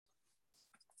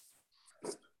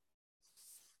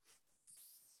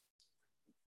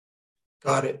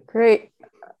Got it. Great.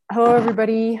 Hello,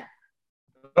 everybody.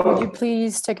 Would you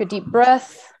please take a deep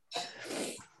breath?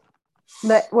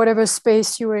 Let whatever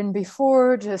space you were in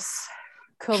before just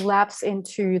collapse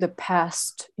into the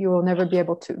past. You will never be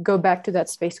able to go back to that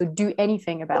space or do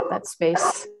anything about that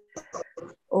space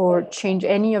or change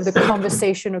any of the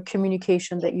conversation or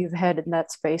communication that you've had in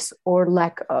that space or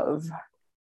lack of. You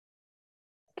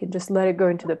can just let it go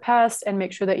into the past and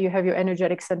make sure that you have your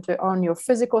energetic center on your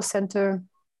physical center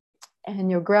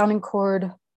and your grounding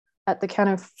cord. At the count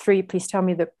of 3, please tell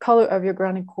me the color of your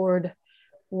grounding cord.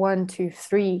 1, 2,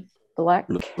 3. Black.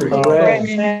 Blue.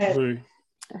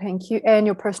 Thank you. And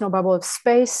your personal bubble of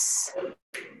space.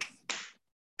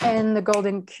 And the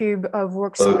golden cube of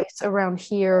workspace around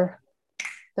here.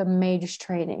 The mage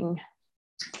training.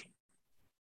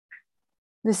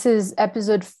 This is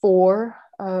episode 4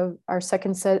 of our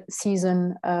second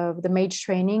season of the mage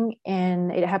training.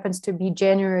 And it happens to be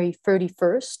January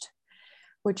 31st.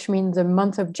 Which means the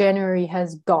month of January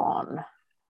has gone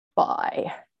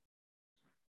by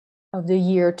of the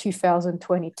year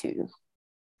 2022.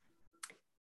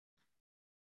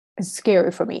 It's scary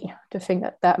for me to think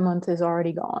that that month is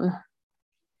already gone.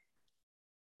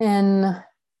 And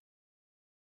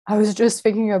I was just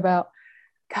thinking about,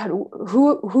 God,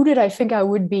 who did I think I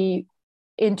would be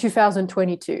in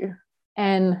 2022?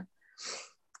 And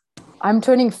I'm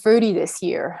turning 30 this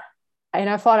year. And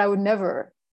I thought I would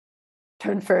never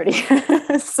turn 30.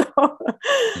 So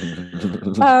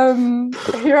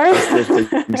here I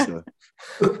am.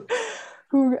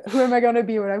 Who am I going to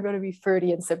be when I'm going to be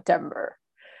 30 in September?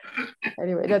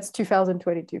 Anyway, that's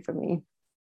 2022 for me.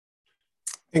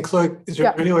 And Chloe, is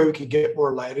there any way we could get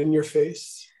more light in your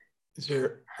face? Is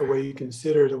there a way you can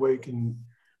sit or the way you can?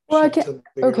 Well, I can.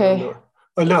 Okay.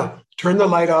 Oh no! Turn the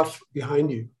light off behind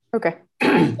you. Okay.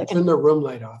 Turn the room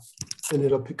light off, and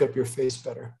it'll pick up your face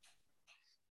better.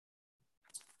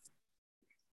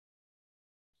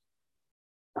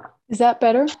 Is that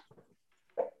better?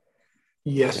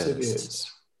 Yes, it is.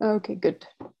 Okay, good.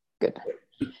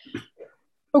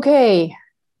 Okay.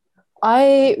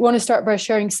 I want to start by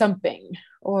sharing something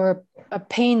or a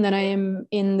pain that I am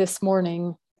in this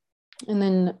morning. And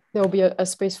then there'll be a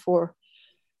space for,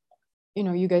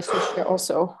 you guys to share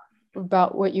also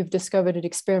about what you've discovered and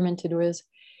experimented with.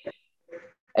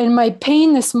 And my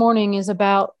pain this morning is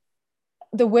about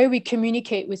the way we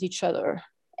communicate with each other.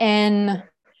 And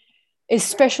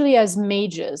especially as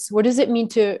mages. What does it mean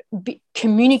to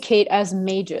communicate as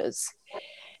mages?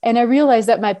 And I realized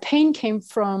that my pain came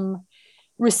from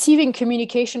receiving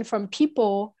communication from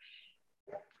people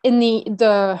in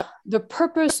the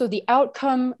purpose or the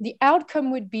outcome. The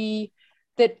outcome would be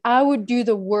that I would do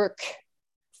the work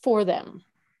for them.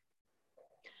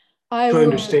 I would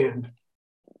understand.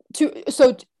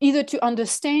 So either to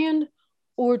understand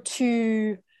or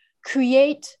to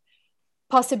create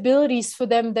possibilities for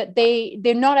them that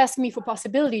they're not asking me for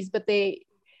possibilities, but they're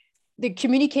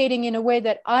communicating in a way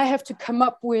that I have to come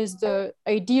up with the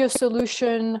idea,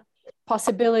 solution,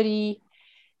 possibility.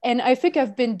 And I think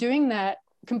I've been doing that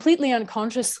completely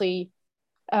unconsciously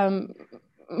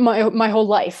my whole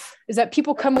life, is that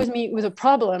people come with me with a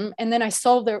problem and then I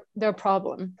solve their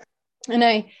problem. And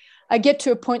I get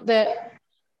to a point that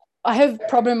I have a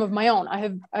problem of my own. I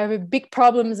have big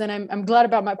problems, and I'm glad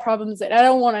about my problems, and I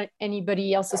don't want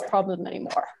anybody else's problem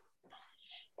anymore.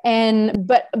 And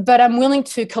but I'm willing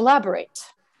to collaborate.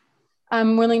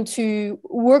 I'm willing to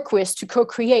work with, to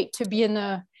co-create, to be in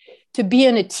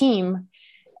a team.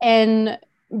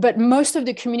 But most of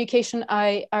the communication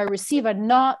I receive are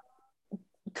not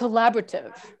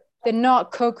collaborative. They're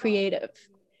not co-creative.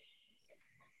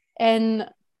 And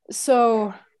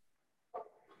so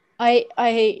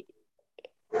I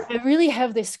really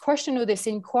have this question or this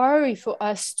inquiry for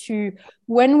us to,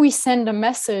 when we send a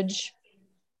message,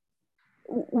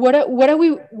 what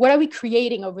are we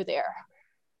creating over there?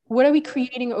 What are we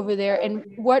creating over there? And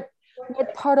what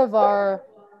part of our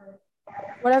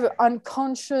whatever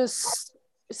unconscious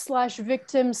 /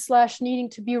 victim / needing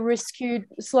to be rescued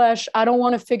 / I don't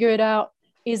want to figure it out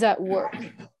is at work?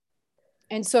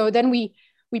 And so then we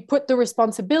put the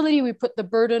responsibility, we put the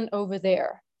burden over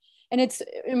there. And it's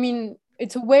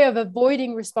a way of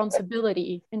avoiding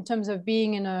responsibility in terms of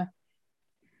being in a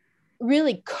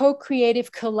really co-creative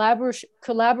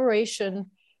collaboration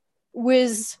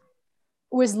with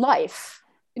life,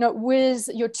 with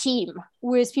your team,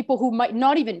 with people who might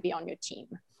not even be on your team,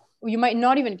 or you might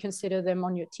not even consider them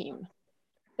on your team.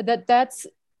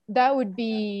 That would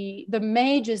be, the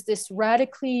mage is this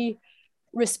radically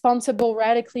responsible,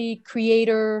 radically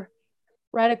creator,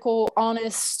 radical,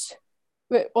 honest,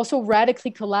 but also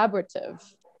radically collaborative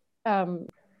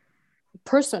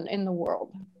person in the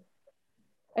world.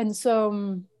 And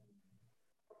so,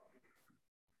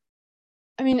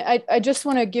 I mean, I just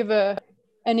want to give an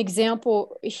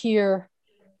example here.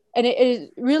 And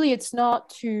it's not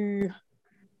to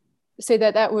say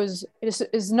that was,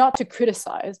 is not to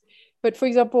criticize, but for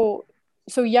example,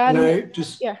 so Jan.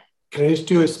 Can I just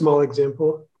do a small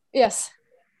example? Yes.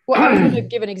 Well, I was going to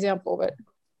give an example, but.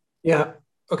 Yeah,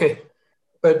 okay.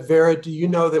 But Vera, do you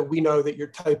know that we know that you're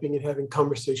typing and having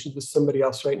conversations with somebody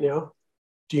else right now?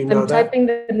 Do you know that? I'm typing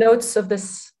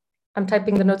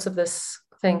the notes of this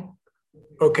thing.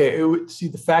 Okay, see,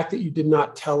 the fact that you did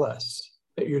not tell us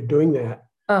that you're doing that,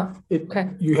 okay.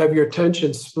 You have your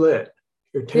attention split.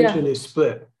 Your attention is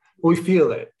split. We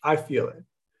feel it. I feel it.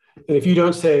 And if you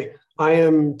don't say, I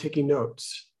am taking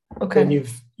notes, then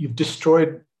you've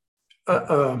destroyed,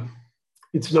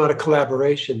 it's not a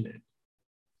collaboration then.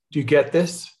 Do you get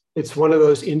this? It's one of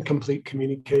those incomplete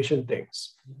communication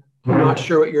things. I'm not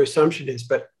sure what your assumption is,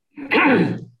 but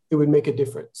it would make a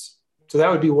difference. So that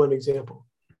would be one example.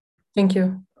 Thank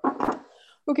you.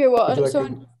 Okay, well,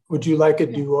 would you like a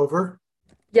do-over?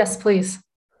 Yes, please.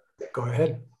 Go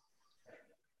ahead.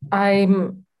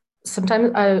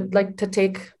 Sometimes I like to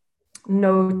take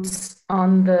notes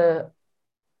on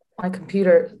my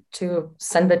computer to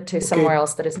send it to somewhere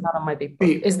else that is not on my big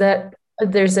book.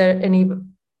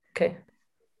 Okay.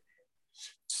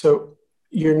 So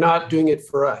you're not doing it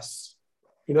for us.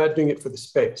 You're not doing it for the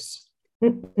space.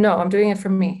 No, I'm doing it for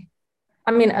me.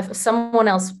 I mean, if someone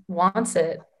else wants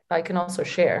it, I can also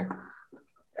share.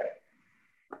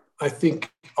 I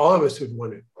think all of us would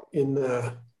want it in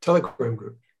the Telegram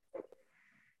group.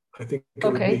 I think it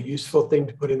would be a useful thing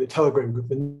to put in the Telegram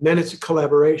group. And then it's a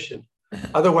collaboration.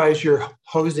 Otherwise, you're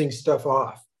hosing stuff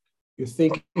off. You're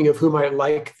thinking of who might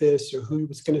like this or who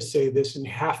was going to say this, and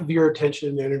half of your attention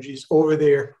and energy is over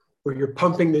there where you're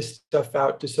pumping this stuff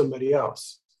out to somebody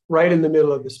else, right in the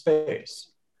middle of the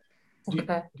space.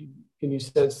 Can you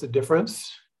sense the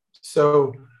difference?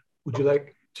 So would you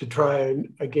like to try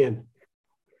again?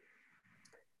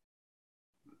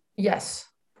 Yes.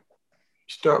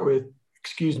 Start with,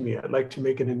 excuse me, I'd like to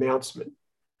make an announcement.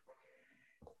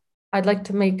 I'd like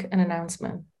to make an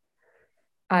announcement.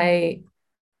 I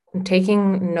am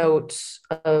taking notes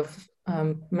of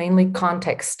mainly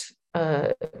context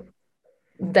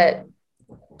that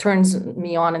turns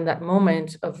me on in that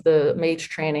moment of the mage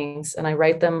trainings, and I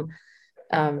write them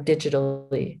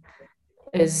digitally.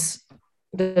 Does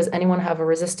anyone have a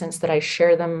resistance that I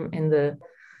share them in the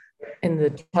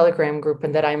Telegram group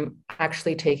and that I'm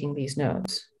actually taking these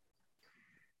notes?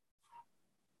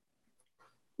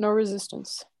 No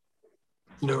resistance.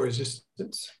 No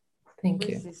resistance. Thank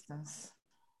you. Resistance.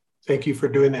 Thank you for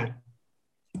doing that.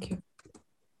 Thank you.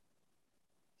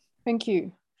 Thank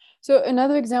you. So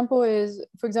another example is,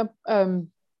 for example,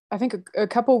 I think a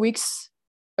couple of weeks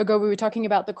ago, we were talking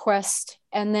about the quest.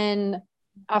 And then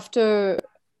after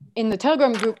in the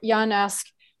Telegram group, Jan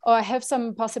asked, oh, I have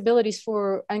some possibilities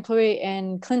for Anne-Chloé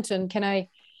and Clinton. Can I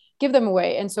give them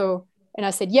away? And I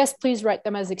said, yes, please write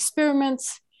them as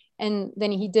experiments. And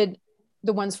then he did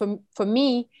the ones for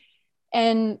me.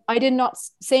 And I did not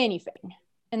say anything.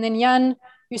 And then Jan,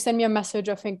 you sent me a message,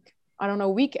 I think, I don't know,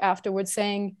 a week afterwards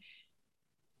saying,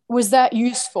 was that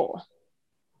useful?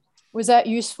 Was that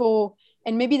useful?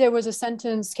 And maybe there was a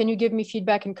sentence, can you give me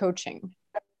feedback and coaching?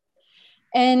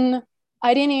 And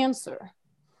I didn't answer.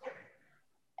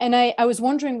 And I was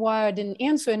wondering why I didn't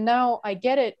answer. And now I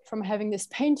get it from having this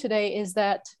pain today, is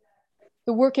that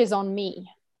the work is on me.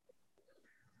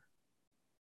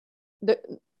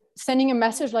 Sending a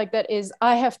message like that is,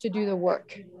 I have to do the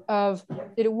work of,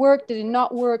 did it work? Did it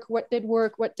not work? What did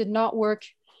work? What did not work?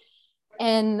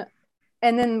 And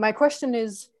then my question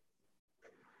is,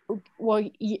 well,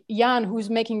 Jan, who's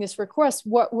making this request,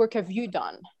 what work have you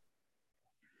done?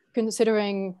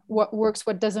 Considering what works,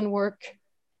 what doesn't work,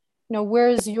 you know,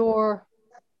 where's your,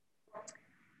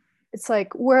 it's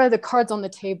like, where are the cards on the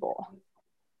table?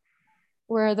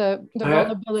 Where are the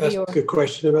vulnerability? That's a good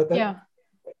question about that. Yeah.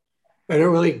 I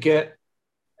don't really get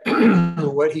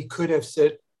what he could have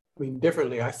said,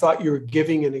 differently. I thought you were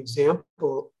giving an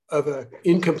example of an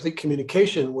incomplete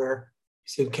communication where he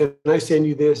said, can I send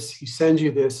you this? He sends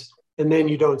you this, and then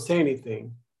you don't say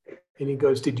anything. And he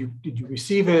goes, did you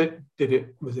receive it?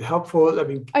 Was it helpful?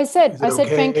 I said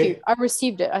thank you. I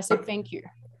received it. I said thank you.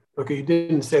 Okay, you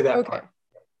didn't say that part.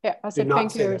 Yeah, I said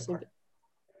thank you. I received it.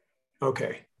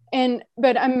 Okay.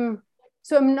 But I'm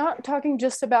not talking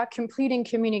just about completing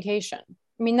communication.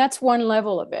 I mean, that's one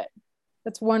level of it.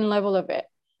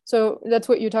 So that's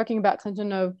what you're talking about,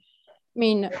 Clinton.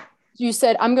 You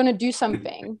said, I'm going to do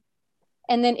something.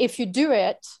 And then if you do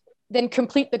it, then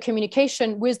complete the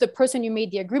communication with the person you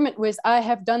made the agreement with. I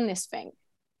have done this thing.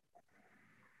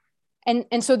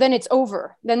 And so then it's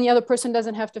over. Then the other person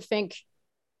doesn't have to think,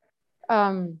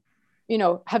 you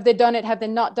know, have they done it? Have they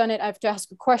not done it? I have to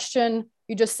ask a question.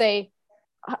 You just say,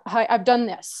 hi, I've done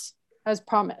this as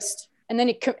promised. And then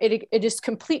it is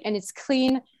complete and it's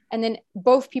clean. And then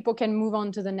both people can move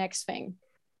on to the next thing.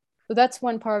 So that's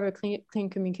one part of a clean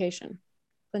communication.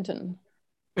 Clinton.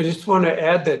 I just want to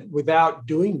add that without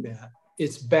doing that,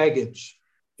 it's baggage.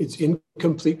 It's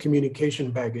incomplete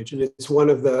communication baggage. And it's one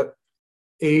of the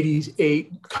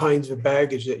 88 kinds of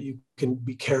baggage that you can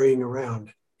be carrying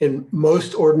around. And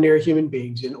most ordinary human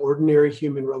beings in ordinary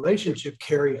human relationship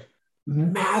carry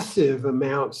massive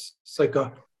amounts. It's like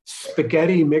a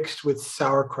spaghetti mixed with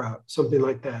sauerkraut, something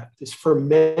like that. This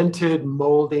fermented,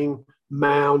 molding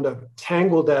mound of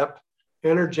tangled up,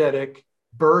 energetic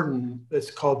burden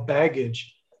that's called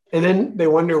baggage. And then they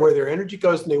wonder where their energy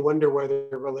goes, and they wonder why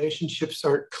their relationships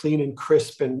aren't clean and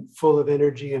crisp and full of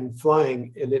energy and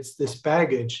flying. And it's this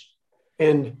baggage.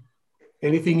 And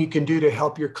anything you can do to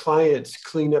help your clients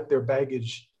clean up their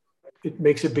baggage, it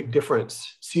makes a big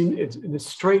difference. It's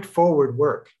straightforward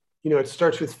work. You know, it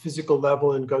starts with physical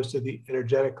level and goes to the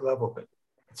energetic level, but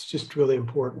it's just really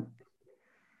important.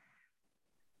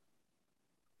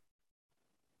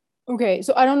 Okay,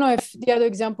 so I don't know if the other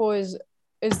example is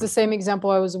the same example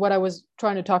what I was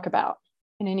trying to talk about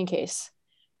in any case,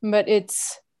 but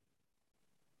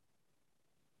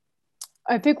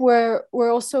I think where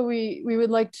also we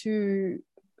would like to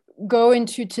go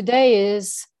into today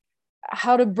is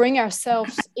how to bring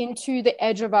ourselves into the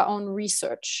edge of our own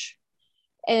research.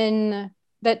 And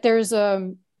that there's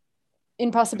in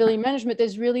possibility management,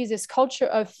 there's really this culture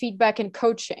of feedback and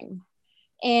coaching.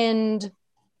 And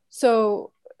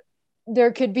so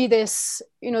there could be this,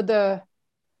 you know, the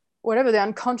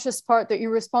unconscious part, the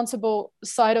irresponsible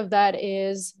side of that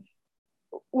is,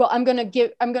 well, I'm going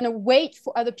to wait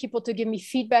for other people to give me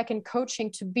feedback and coaching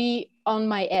to be on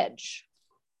my edge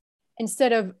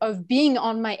instead of being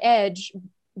on my edge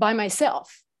by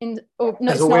myself.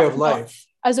 As a way of life.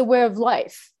 As a way of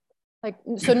life. Like,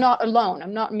 so not alone.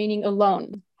 I'm not meaning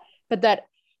alone, but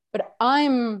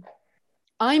I'm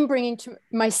bringing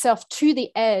myself to the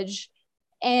edge,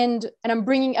 and I'm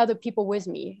bringing other people with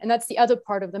me. And that's the other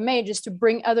part of the mage, is to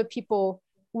bring other people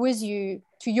with you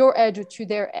to your edge or to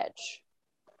their edge.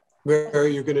 Where are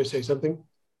you going to say something?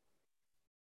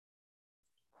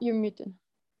 You're muted.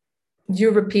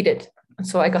 You repeated.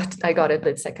 So I got it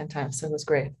the second time. So it was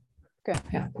great. Okay.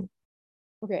 Yeah.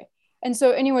 Okay. And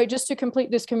so anyway, just to complete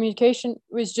this communication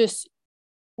was just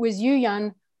with you,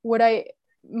 Jan,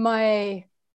 my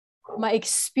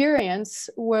experience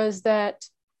was that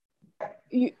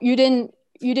you didn't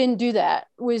do that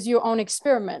with your own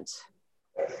experiment,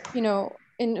 you know,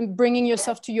 in bringing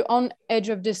yourself to your own edge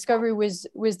of discovery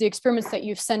with the experiments that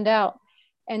you've sent out.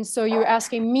 And so you're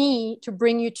asking me to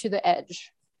bring you to the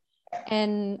edge.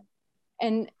 And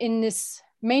in this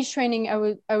mage training,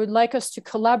 I would like us to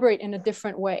collaborate in a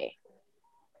different way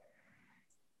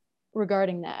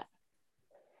regarding that.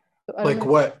 So like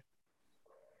what?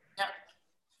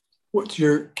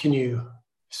 Can you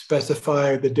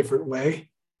specify the different way?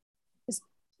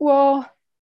 Well,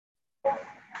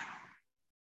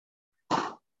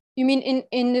 you mean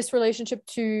in this relationship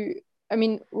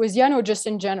with Jan, or just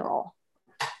in general?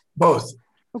 Both.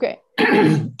 Okay.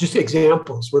 Just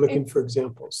examples. We're looking for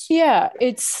examples. Yeah,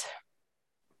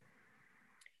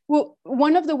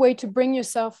 one of the way to bring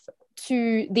yourself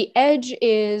to the edge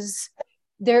is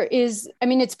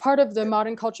it's part of the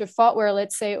modern culture thought where,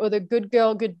 let's say, or the good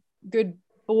girl, good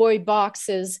boy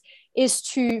boxes, is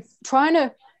to trying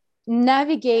to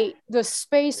navigate the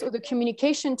space or the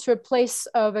communication to a place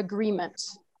of agreement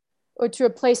or to a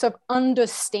place of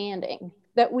understanding,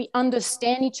 that we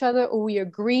understand each other or we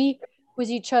agree with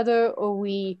each other, or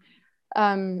we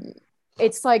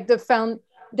it's like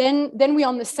then we're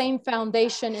on the same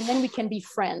foundation, and then we can be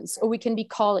friends, or we can be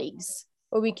colleagues,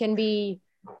 or we can be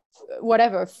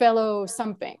whatever, fellow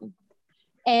something.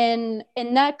 And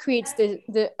that creates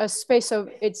a space of,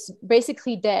 it's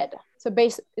basically dead.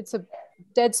 It's a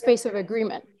dead space of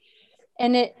agreement.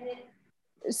 And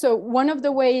so one of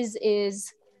the ways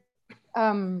is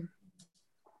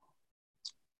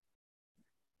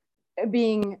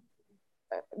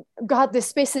God, this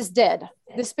space is dead.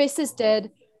 This space is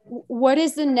dead. What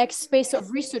is the next space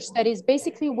of research that is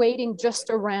basically waiting just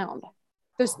around?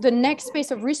 The next space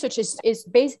of research is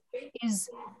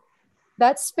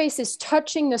that space is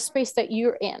touching the space that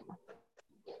you're in.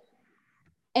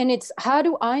 And it's, how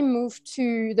do I move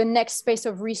to the next space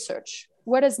of research?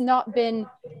 What has not been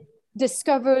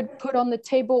discovered, put on the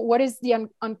table? What is the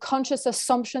unconscious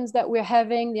assumptions that we're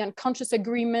having, the unconscious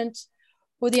agreement,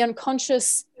 or the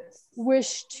unconscious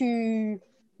wish to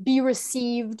be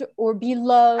received or be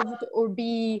loved or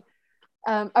be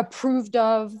approved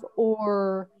of,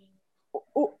 or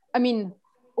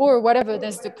whatever.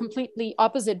 There's the completely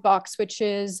opposite box, which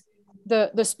is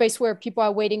the space where people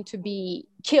are waiting to be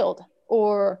killed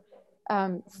or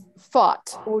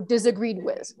fought or disagreed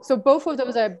with. So both of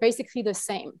those are basically the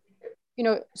same.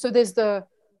 So there's do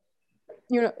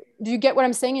you get what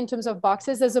I'm saying in terms of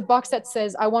boxes? There's a box that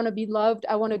says, I want to be loved,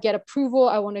 I want to get approval,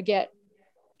 I want to get,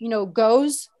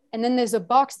 goes. And then there's a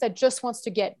box that just wants to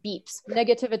get beeps,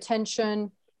 negative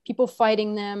attention, people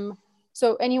fighting them.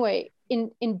 So anyway,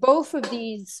 in both of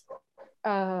these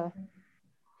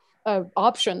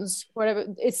options, whatever,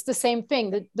 it's the same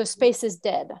thing. The space is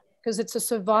dead because it's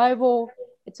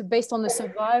based on the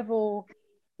survival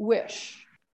wish.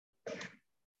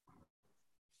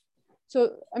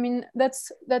 So,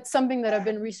 that's something that I've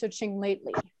been researching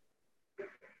lately.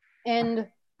 And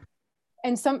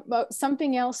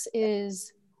something else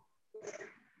is,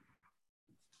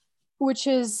 which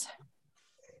is,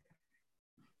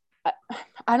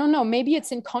 I don't know, maybe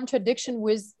it's in contradiction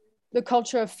with the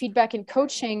culture of feedback and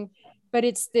coaching, but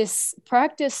it's this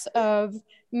practice of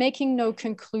making no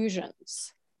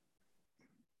conclusions.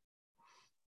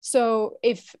 So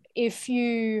if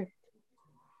you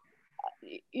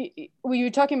were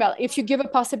talking about, if you give a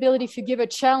possibility, if you give a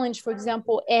challenge, for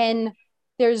example, and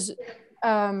there's,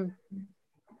 let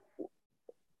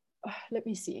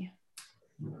me see.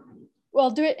 Well,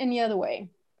 I'll do it any other way.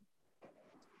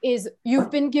 Is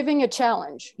you've been given a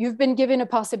challenge, you've been given a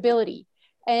possibility,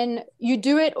 and you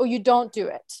do it or you don't do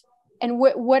it. And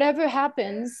whatever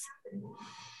happens,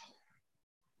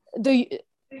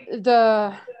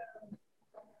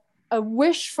 a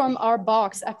wish from our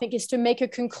box, I think, is to make a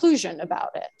conclusion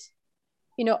about it.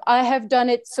 I have done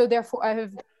it, so therefore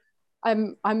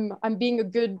I'm being a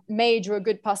good mage or a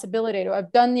good possibilitator.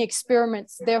 I've done the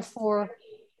experiments, therefore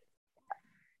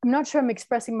I'm not sure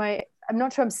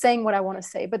I'm saying what I want to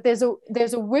say, but there's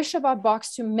a wish of our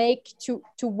box to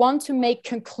want to make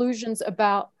conclusions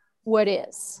about what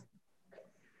is,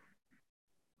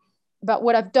 about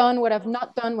what I've done, what I've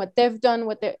not done, what they've done,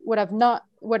 what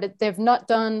they've not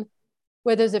done,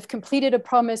 whether they've completed a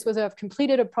promise,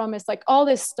 like all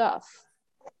this stuff.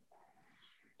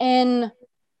 And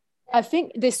I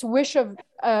think this wish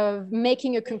of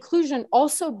making a conclusion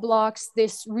also blocks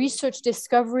this research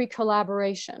discovery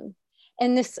collaboration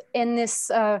and this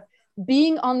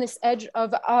being on this edge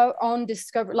of our own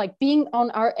discovery, like being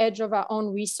on our edge of our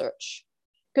own research,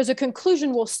 because a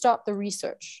conclusion will stop the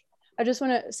research. I just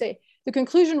want to say the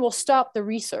conclusion will stop the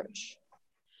research.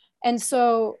 And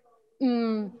so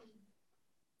I'm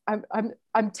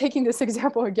taking this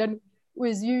example again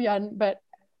with you, Jan, but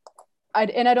I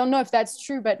don't know if that's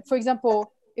true, but for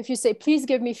example, if you say, please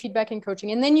give me feedback and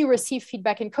coaching, and then you receive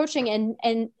feedback and coaching,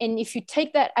 and if you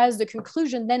take that as the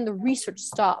conclusion, then the research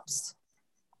stops.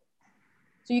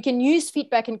 So you can use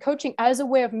feedback and coaching as a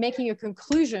way of making a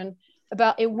conclusion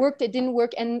about it worked, it didn't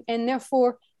work, and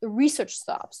therefore the research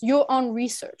stops, your own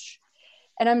research.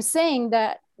 And I'm saying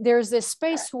that there's this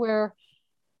space where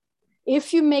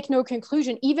if you make no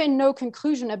conclusion, even no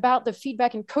conclusion about the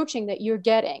feedback and coaching that you're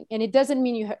getting, and it doesn't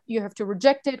mean you have to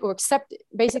reject it or accept it,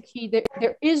 basically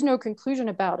there is no conclusion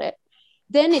about it,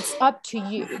 then it's up to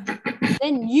you.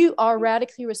 Then you are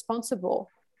radically responsible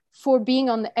for being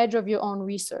on the edge of your own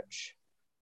research.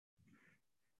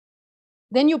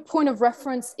 Then your point of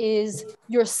reference is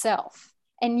yourself.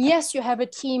 And yes, you have a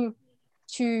team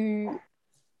to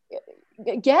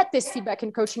get this feedback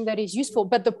and coaching that is useful,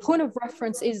 but the point of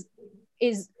reference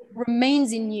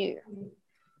remains in you.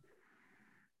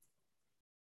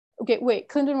 Okay, wait,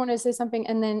 Clinton wanted to say something,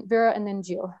 and then Vera, and then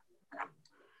Jill.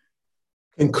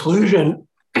 Conclusion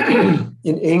in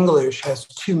English has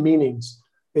two meanings,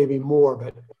 maybe more,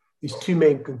 but these two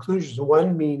main conclusions.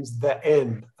 One means the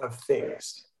end of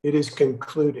things. It is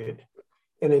concluded.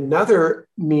 And another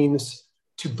means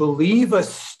to believe a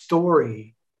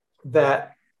story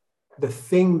that the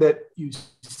thing that you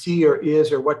see or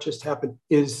is, or what just happened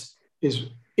is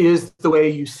the way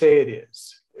you say it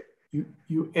is.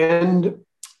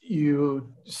 You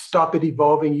stop it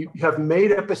evolving. You have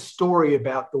made up a story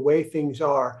about the way things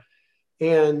are,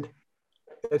 and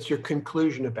that's your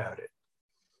conclusion about it.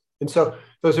 And so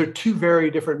those are two very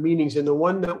different meanings. And the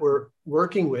one that we're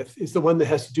working with is the one that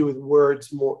has to do with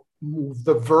words, more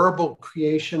the verbal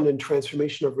creation and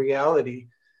transformation of reality,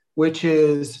 which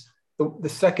is the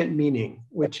second meaning,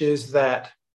 which is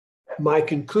that my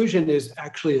conclusion is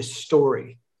actually a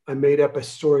story. I made up a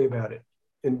story about it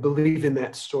and believe in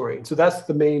that story. And so that's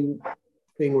the main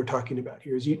thing we're talking about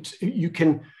here is it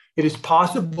is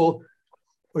possible,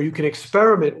 or you can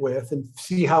experiment with and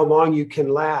see how long you can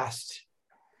last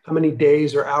how many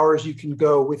days or hours you can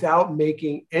go without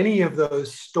making any of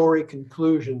those story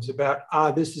conclusions about,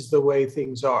 this is the way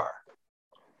things are.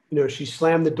 She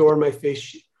slammed the door in my face.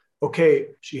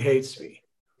 She hates me.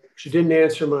 She didn't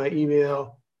answer my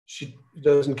email. She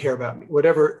doesn't care about me.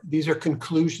 Whatever, these are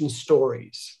conclusion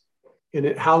stories.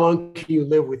 And how long can you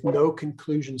live with no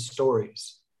conclusion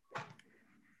stories?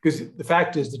 Because the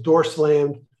fact is the door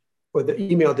slammed or the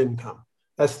email didn't come.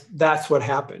 That's what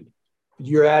happened.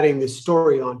 You're adding this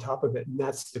story on top of it, and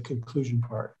that's the conclusion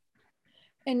part.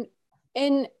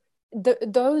 And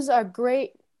those are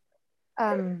great.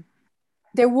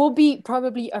 There will be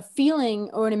probably a feeling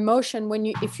or an emotion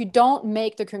if you don't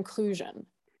make the conclusion.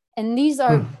 And these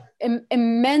are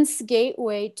immense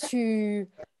gateway to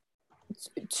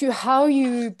how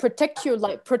you protect your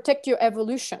life, protect your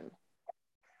evolution.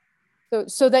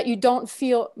 So that you don't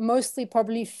feel mostly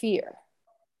probably fear.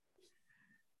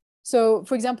 So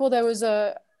for example,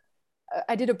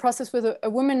 I did a process with a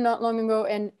woman not long ago,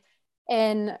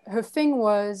 and her thing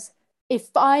was,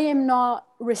 if I am not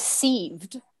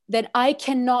received, then I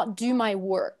cannot do my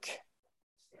work.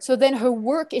 So then her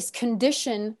work is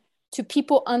conditioned to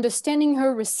people understanding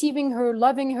her, receiving her,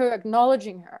 loving her,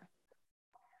 acknowledging her.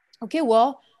 Okay,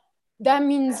 well, that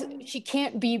means she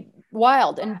can't be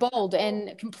wild and bold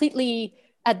and completely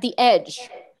at the edge,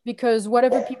 because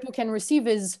whatever people can receive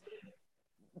is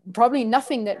probably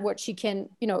nothing that what she can,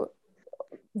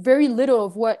 very little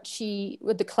of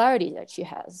with the clarity that she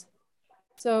has.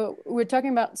 So we're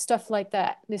talking about stuff like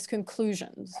that, these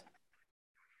conclusions.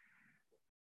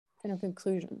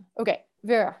 Conclusion. Okay,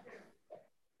 Vera.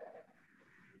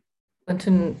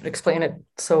 Clinton explained it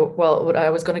so well. What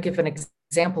I was going to give an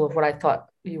example of what I thought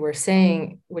you were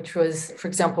saying, which was, for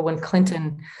example, when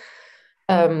Clinton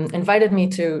invited me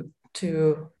to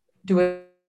do a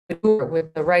tour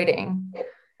with the writing,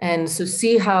 and so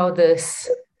see how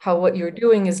what you're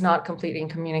doing is not completing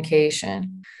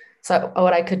communication. So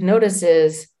what I could notice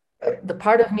is the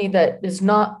part of me that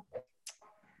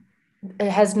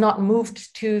has not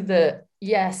moved to the,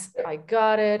 yes, I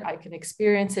got it, I can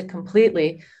experience it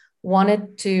completely,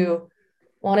 wanted to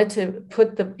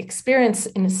put the experience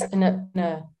in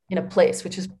a place,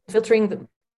 which is filtering the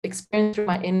experience through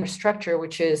my inner structure,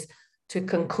 which is to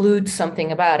conclude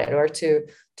something about it or to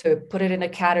put it in a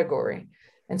category.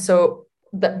 And so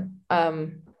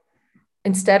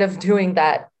instead of doing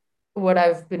that, what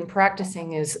I've been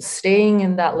practicing is staying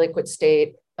in that liquid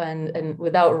state and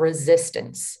without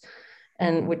resistance.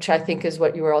 And which I think is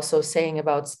what you were also saying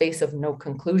about space of no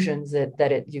conclusions,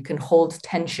 that you can hold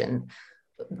tension,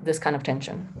 this kind of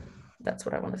tension. That's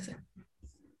what I want to say.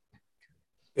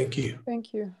 Thank you.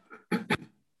 Thank you.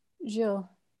 Gilles.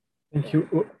 Thank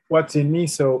you. What's in me,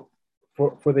 so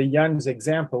for the Jan's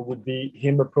example would be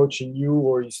him approaching you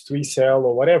or his 3Cell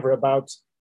or whatever about,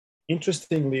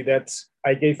 interestingly, that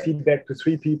I gave feedback to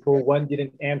 3 people, 1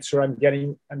 didn't answer, I'm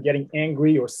getting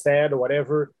angry or sad or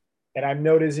whatever, and I'm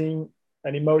noticing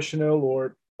an emotional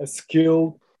or a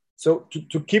skill. So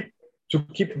to keep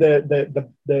the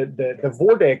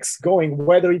vortex going,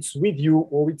 whether it's with you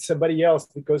or with somebody else,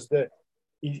 because the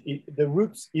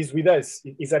roots is with us,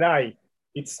 is an I.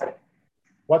 It's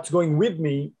what's going with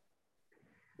me,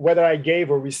 whether I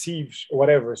gave or received or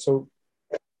whatever. So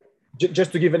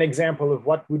just to give an example of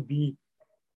what would be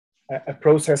a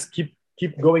process, keep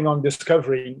going on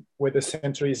discovering where the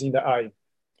center is in the I.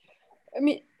 I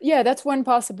mean, yeah, that's one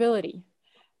possibility.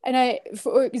 And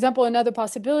for example, another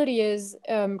possibility is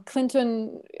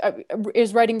Clinton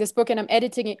is writing this book and I'm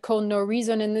editing it called No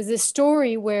Reason. And there's this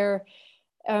story where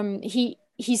he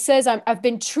says, I've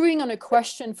been chewing on a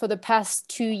question for the past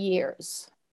 2 years.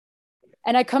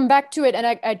 And I come back to it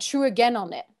and I chew again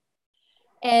on it.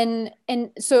 And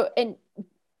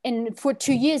for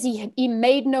 2 years, he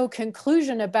made no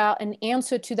conclusion about an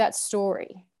answer to that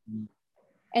story.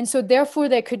 And so therefore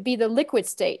there could be the liquid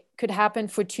state could happen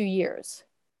for 2 years.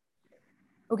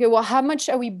 Okay, well, how much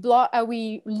are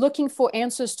we looking for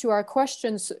answers to our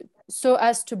questions so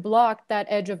as to block that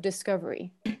edge of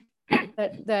discovery,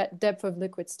 that depth of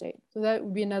liquid state? So that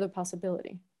would be another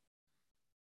possibility.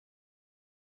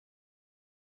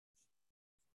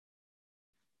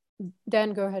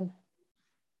 Dan, go ahead.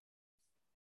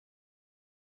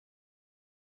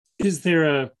 Is there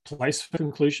a place for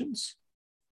conclusions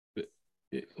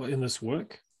in this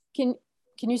work? Can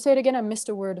you say it again? I missed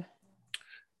a word.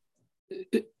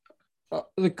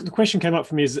 The question came up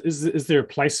for me is there a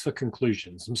place for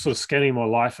conclusions? I'm sort of scanning my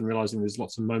life and realizing there's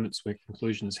lots of moments where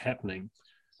conclusion is happening.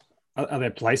 Are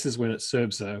there places when it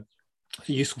serves a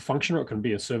useful function, or it can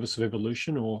be a service of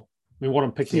evolution? Or, I mean, what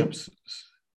I'm picking up.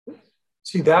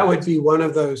 See, that would be one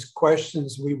of those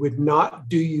questions we would not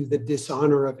do you the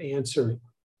dishonor of answering.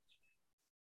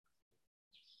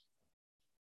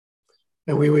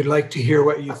 And we would like to hear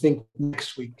what you think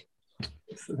next week.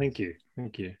 Thank you.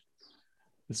 Thank you.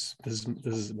 This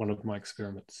is one of my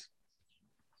experiments.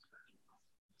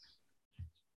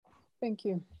 Thank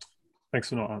you. Thanks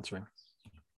for not answering.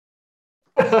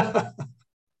 How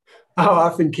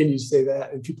often can you say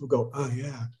that? And people go, oh,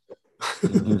 yeah.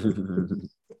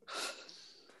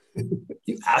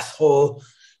 You asshole.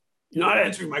 You're not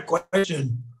answering my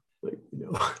question. Like,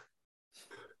 you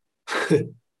know.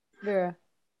 Yeah.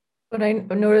 What I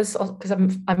notice, because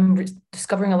I'm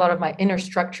discovering a lot of my inner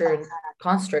structure and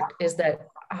construct, is that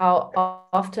how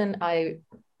often I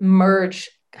merge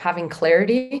having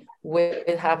clarity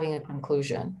with having a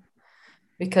conclusion,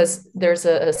 because there's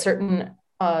a certain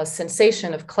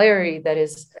sensation of clarity that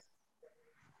is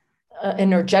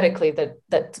energetically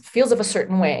that feels of a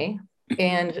certain way,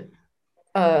 and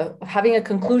having a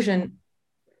conclusion,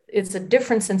 it's a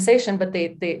different sensation, but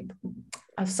they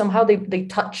somehow they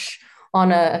touch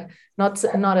on a not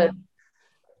a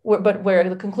but where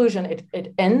the conclusion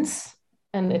it ends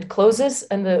and it closes,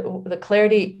 and the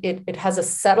clarity it has a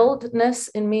settledness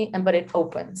in me, but it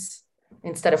opens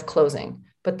instead of closing.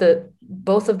 But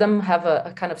both of them have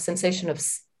a kind of sensation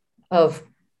of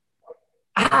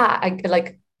I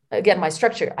like, again, my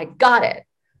structure, I got it.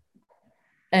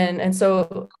 And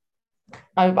so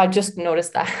I just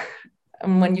noticed that.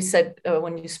 And when you said,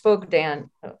 when you spoke, Dan,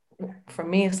 for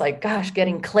me, it's like, gosh,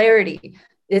 getting clarity.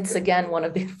 It's again,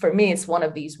 for me, it's one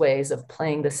of these ways of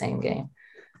playing the same game.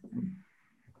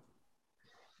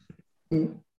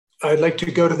 I'd like to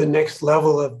go to the next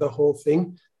level of the whole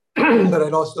thing, but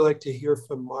I'd also like to hear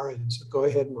from Maren. So go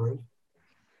ahead, Maren.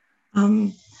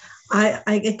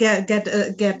 I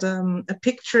get a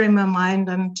picture in my mind,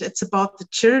 and it's about the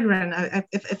children.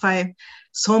 If I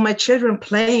saw my children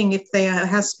playing, if they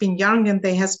has been young and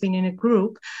they has been in a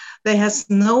group, they has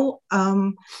no,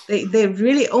 they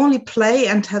really only play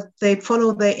and they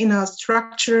follow the inner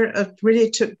structure really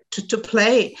to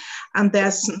play, and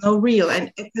there's no real.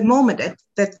 And at the moment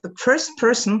that the first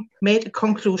person made a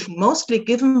conclusion, mostly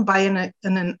given by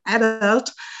an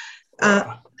adult,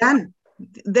 then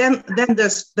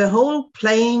there's the whole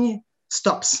playing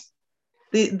stops.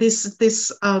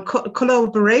 This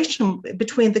collaboration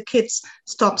between the kids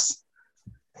stops,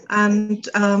 and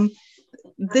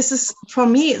this is for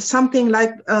me something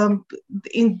like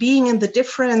in being in the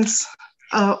difference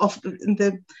of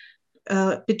the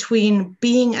between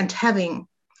being and having,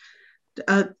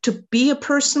 to be a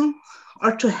person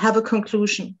or to have a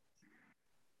conclusion.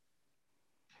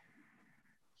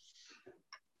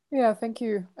 Yeah, thank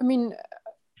you. I mean,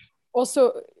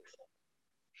 also,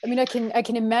 I mean, I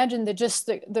can imagine that just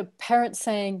the parents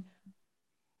saying,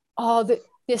 "Oh,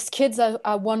 these kids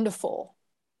are wonderful,"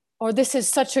 or "This is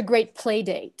such a great play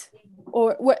date,"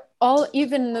 or what, all,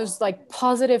 even those like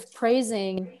positive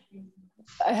praising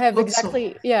have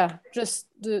exactly, yeah, just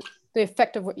the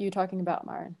effect of what you're talking about,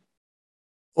 Maren.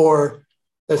 Or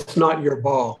that's not your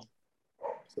ball,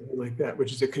 something like that,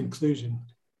 which is a conclusion.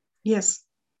 Yes.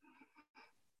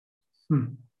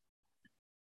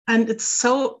 And it's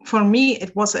so, for me,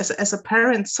 it was as a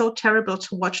parent so terrible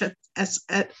to watch it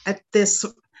at this,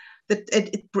 that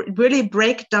it really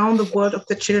break down the world of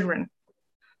the children.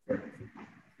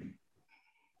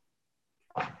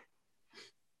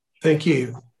 Thank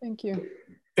you. Thank you.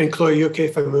 And Chloe, you okay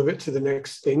if I move it to the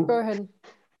next thing? Go ahead.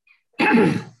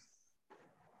 I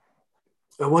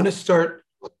want to start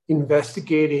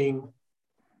investigating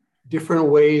different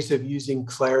ways of using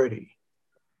clarity,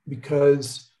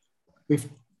 because we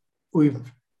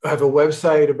have a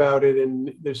website about it,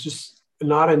 and there's just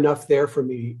not enough there for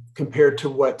me compared to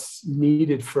what's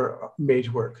needed for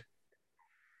mage work.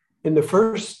 In the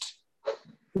first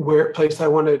place I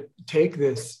want to take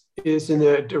this is in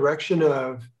the direction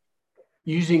of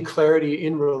using clarity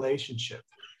in relationship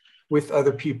with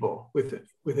other people, with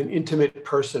an intimate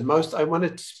person. I want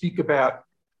to speak about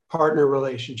partner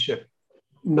relationship,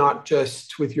 not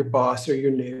just with your boss or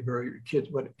your neighbor or your kids,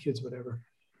 whatever.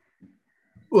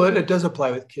 Well, it does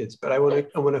apply with kids, but I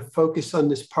want to focus on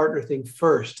this partner thing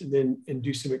first, and then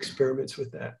do some experiments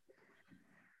with that.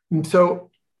 And so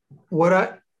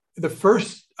the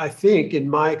first, I think, in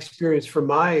my experience for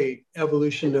my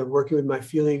evolution of working with my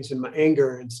feelings and my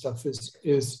anger and stuff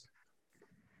is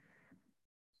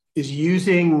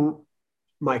using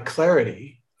my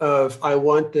clarity of, I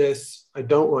want this, I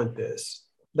don't want this,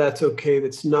 that's okay,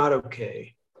 that's not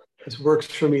okay, this works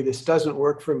for me, this doesn't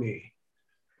work for me,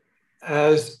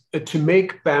 as to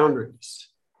make boundaries,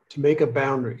 to make a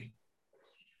boundary.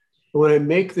 And when I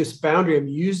make this boundary, I'm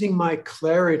using my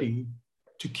clarity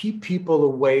to keep people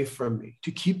away from me,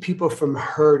 to keep people from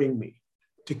hurting me,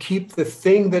 to keep the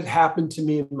thing that happened to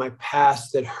me in my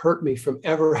past that hurt me from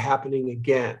ever happening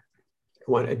again.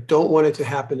 I don't want it to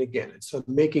happen again. And so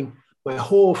I'm making my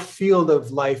whole field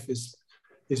of life is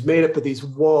made up of these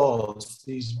walls,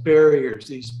 these barriers,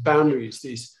 these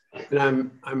boundaries,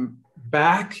 and I'm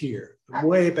back here, I'm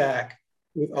way back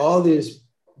with all this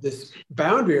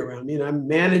boundary around me, and I'm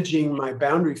managing my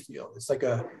boundary field. It's like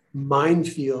a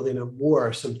minefield in a war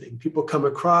or something. People come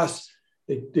across,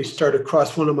 they start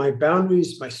across one of my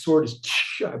boundaries, my sword is,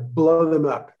 I blow them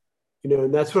up,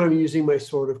 and that's what I'm using my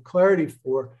sword of clarity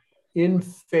for in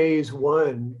phase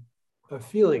 1 of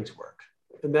feelings work.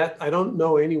 And that I don't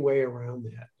know any way around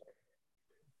that.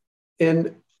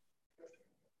 And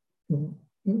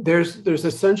there's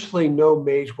essentially no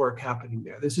mage work happening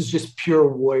there. This is just pure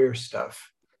warrior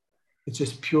stuff. It's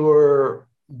just pure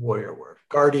warrior work,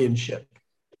 guardianship.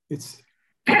 It's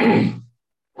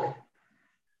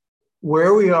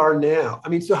where we are now. I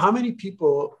mean, so how many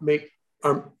people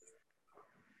are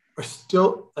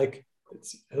still like,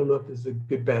 I don't know if this is a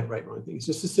good, bad, right, wrong thing. It's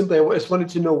just simply, I just wanted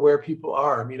to know where people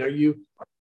are. I mean, are you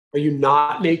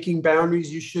not making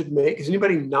boundaries you should make? Is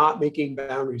anybody not making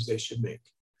boundaries they should make?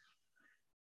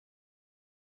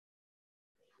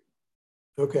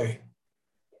 Okay.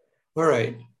 All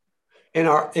right.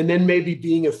 And then maybe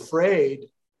being afraid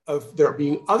of there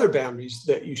being other boundaries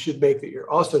that you should make that you're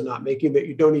also not making that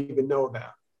you don't even know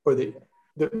about, or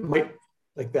that might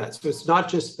like that. So it's not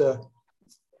just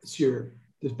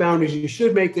there's boundaries you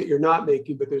should make that you're not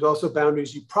making, but there's also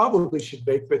boundaries you probably should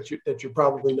make, but that you're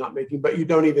probably not making, but you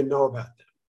don't even know about them.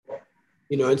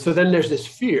 And so then there's this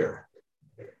fear.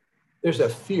 There's a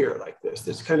fear like this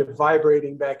that's kind of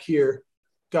vibrating back here.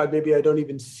 God, maybe I don't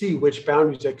even see which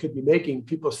boundaries I could be making.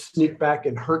 People sneak back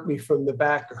and hurt me from the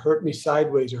back, or hurt me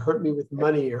sideways, or hurt me with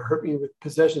money, or hurt me with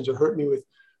possessions, or hurt me with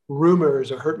rumors,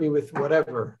 or hurt me with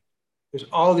whatever. There's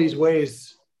all these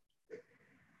ways.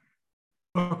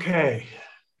 Okay.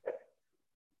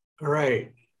 All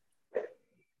right.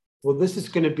 Well, this is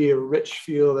going to be a rich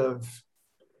field of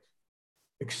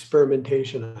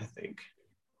experimentation, I think.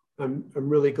 I'm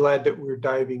really glad that we're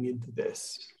diving into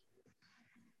this.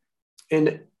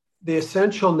 And the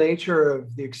essential nature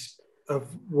of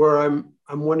where I'm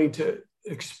wanting to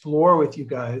explore with you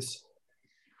guys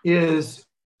is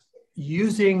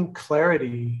using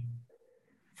clarity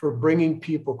for bringing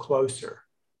people closer.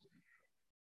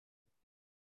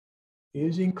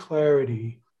 Using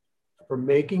clarity for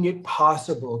making it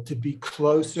possible to be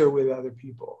closer with other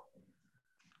people.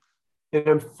 And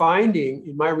I'm finding,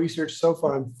 in my research so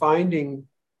far, I'm finding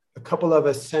a couple of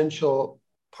essential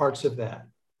parts of that.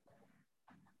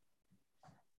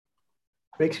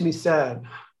 Makes me sad,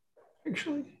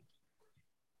 actually.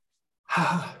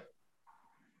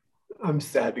 I'm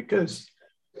sad because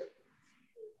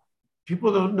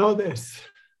people don't know this,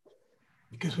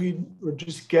 because we're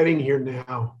just getting here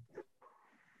now.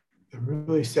 I'm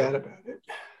really sad about it,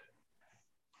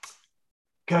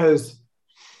 because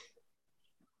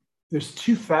there's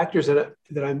 2 factors that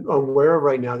I'm aware of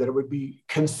right now that it would be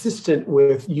consistent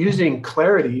with using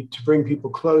clarity to bring people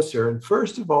closer. And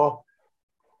first of all,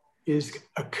 is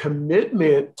a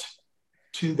commitment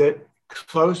to that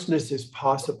closeness is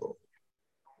possible.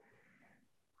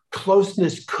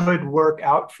 Closeness could work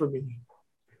out for me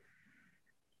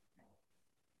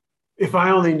if I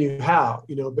only knew how,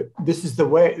 but this is the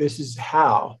way, this is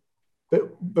how.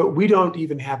 But we don't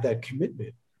even have that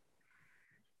commitment.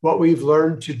 What we've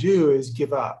learned to do is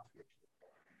give up.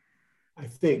 I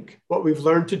think what we've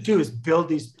learned to do is build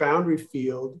these boundary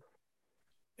field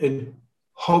and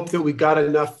hope that we got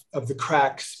enough of the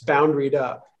cracks boundaried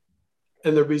up.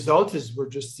 And the result is we're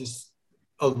just this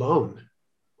alone.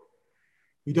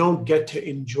 We don't get to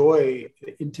enjoy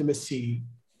the intimacy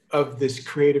of this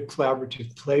creative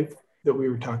collaborative play that we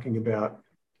were talking about,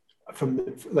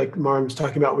 like Maren was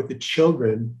talking about with the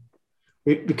children,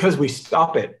 because we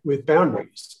stop it with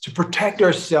boundaries to protect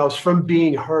ourselves from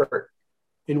being hurt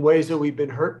in ways that we've been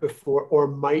hurt before or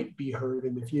might be hurt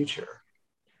in the future.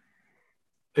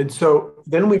 And so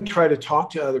then we try to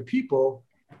talk to other people,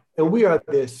 and we are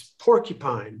this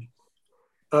porcupine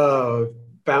of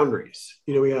boundaries.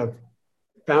 We have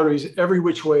boundaries every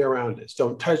which way around us.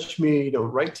 Don't touch me,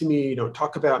 don't write to me, don't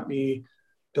talk about me,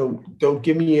 don't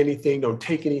give me anything, don't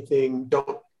take anything,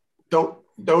 don't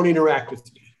interact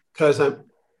with me, because I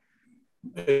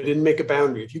didn't make a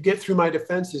boundary. If you get through my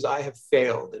defenses, I have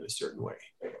failed in a certain way.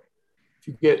 If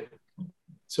you get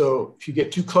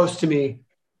too close to me,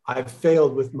 I've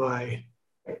failed with my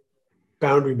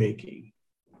boundary making.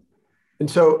 And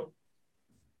so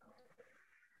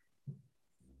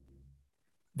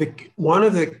one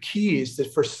of the keys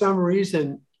that for some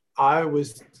reason I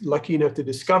was lucky enough to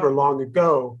discover long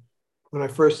ago when I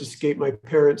first escaped my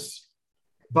parents'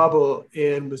 bubble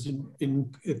and was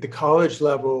in at the college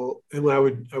level, and when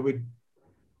I would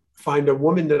find a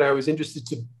woman that I was interested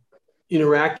to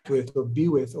interact with or be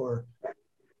with, or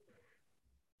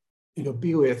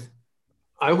be with,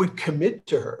 I would commit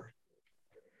to her.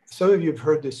 Some of you have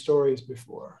heard these stories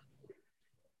before,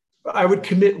 but I would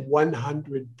commit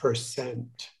 100%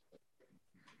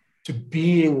 to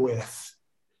being with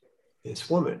this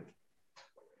woman.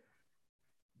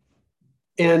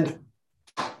 And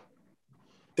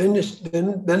then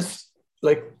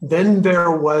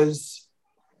there was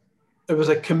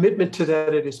a commitment to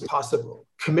that it is possible.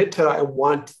 Commit to I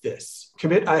want this.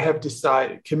 Commit I have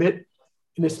decided. Commit,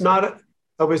 and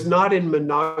I was not in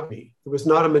monogamy. It was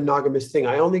not a monogamous thing.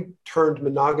 I only turned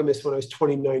monogamous when I was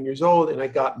 29 years old, and I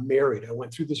got married. I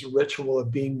went through this ritual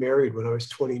of being married when I was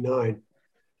 29,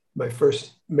 my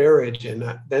first marriage,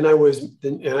 and then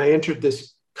I entered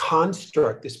this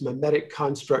construct, this mimetic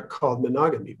construct called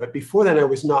monogamy. But before then, I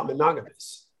was not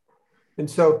monogamous, and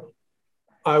so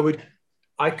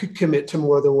I could commit to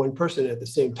more than one person at the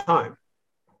same time,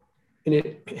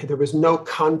 and there was no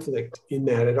conflict in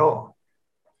that at all.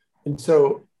 And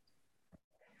so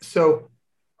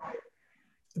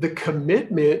the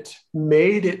commitment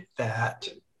made it that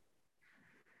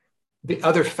the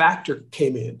other factor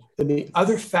came in. And the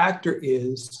other factor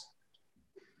is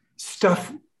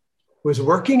stuff was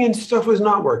working and stuff was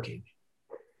not working.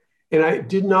 And I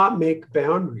did not make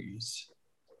boundaries.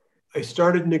 I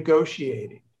started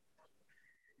negotiating.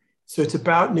 So it's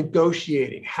about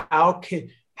negotiating.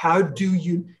 How do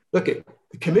you look at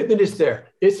the commitment is there?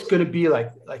 It's going to be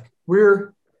like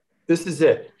this is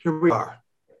it. Here we are.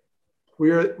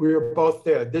 We're both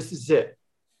there. This is it.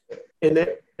 And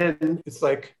then it's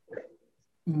like,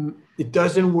 it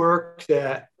doesn't work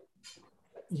that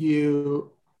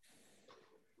you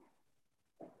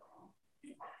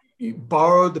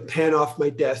borrowed the pen off my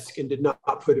desk and did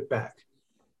not put it back.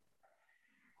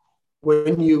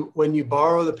 When you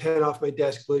borrow the pen off my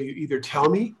desk, will you either tell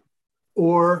me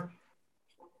or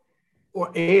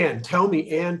tell me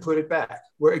and put it back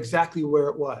exactly where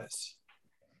it was?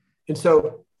 And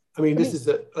so, I mean, this is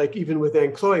like even with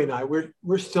Anne-Chloe and I,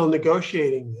 we're still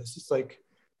negotiating this. It's like,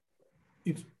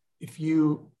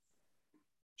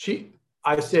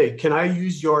 I say, can I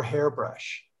use your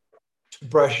hairbrush to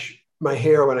brush my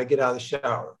hair when I get out of the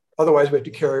shower? Otherwise, we have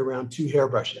to carry around 2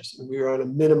 hairbrushes, and we are on a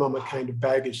minimum a kind of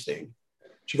baggage thing.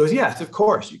 She goes, yes, of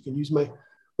course, you can use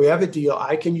we have a deal.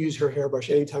 I can use her hairbrush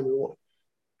anytime we want.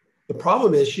 The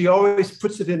problem is she always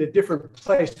puts it in a different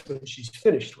place when she's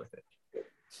finished with it.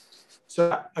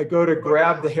 So I go to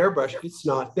grab the hairbrush, it's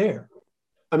not there.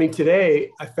 I mean,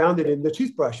 today I found it in the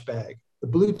toothbrush bag. The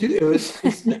blue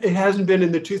it hasn't been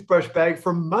in the toothbrush bag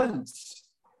for months.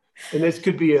 And this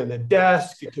could be on the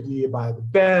desk, it could be by the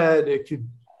bed,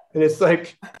 and it's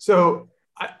like, so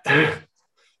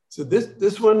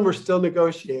this one we're still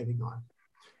negotiating on.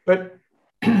 But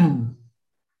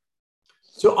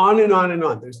so on and on and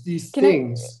on. There's these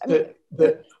things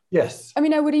that yes. I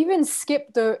mean, I would even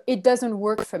skip it doesn't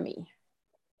work for me.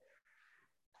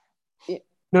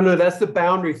 No, that's the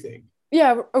boundary thing.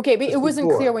 Yeah, okay, but it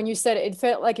wasn't clear when you said it. It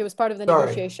felt like it was part of the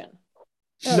negotiation.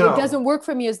 No, it doesn't work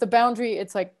for me as the boundary.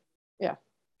 It's like, yeah.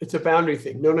 It's a boundary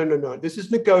thing. No. This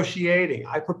is negotiating.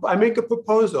 I make a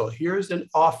proposal. Here's an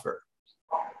offer.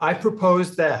 I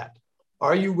propose that.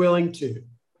 Are you willing to?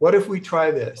 What if we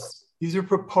try this? These are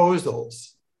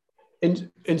proposals.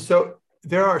 And so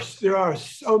there are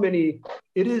so many,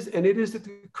 it is a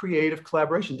creative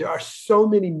collaboration. There are so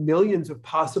many millions of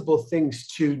possible things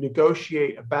to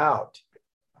negotiate about.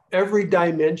 Every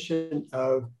dimension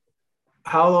of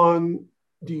how long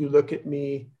do you look at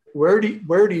me? Where do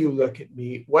you look at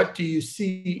me? What do you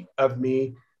see of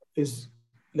me? Is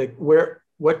like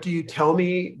what do you tell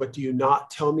me? What do you not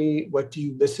tell me? What do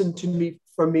you listen to me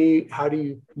from me?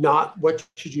 What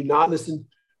should you not listen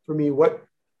for me? What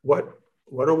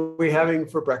are we having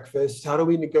for breakfast? How do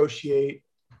we negotiate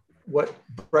what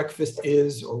breakfast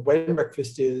is or when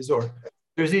breakfast is? Or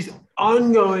there's these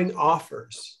ongoing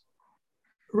offers.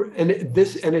 And it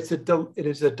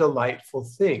is a delightful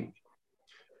thing.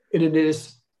 And it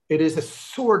is a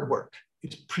sword work.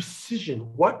 It's precision.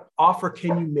 What offer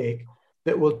can you make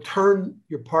that will turn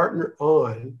your partner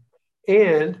on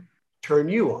and turn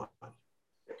you on?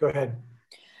 Go ahead.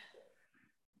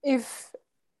 If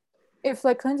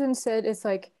like Clinton said, it's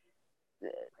like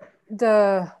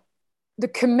the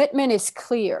commitment is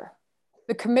clear.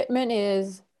 The commitment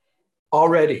is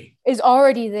already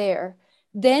there.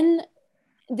 Then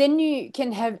you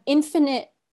can have infinite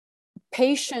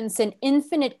patience and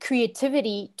infinite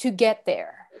creativity to get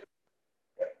there.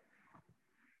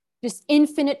 just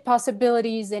infinite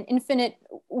possibilities and infinite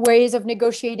ways of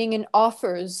negotiating and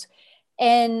offers.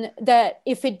 And that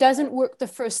if it doesn't work the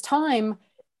first time,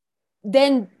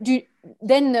 then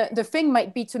the thing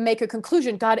might be to make a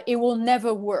conclusion, God, it will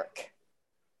never work.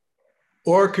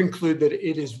 Or conclude that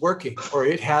it is working or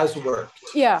it has worked.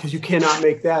 Yeah. Because you cannot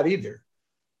make that either.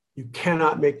 You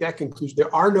cannot make that conclusion.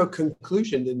 There are no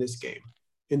conclusions in this game,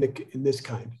 in this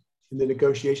kind. In the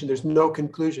negotiation, there's no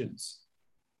conclusions.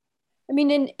 I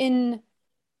mean,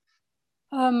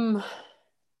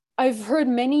 I've heard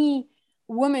many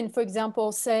women, for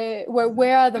example, say,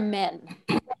 where are the men?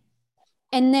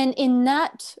 And then in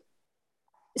that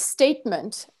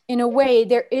statement, in a way,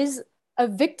 there is a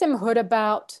victimhood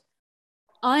about,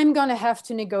 I'm going to have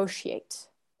to negotiate.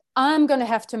 I'm going to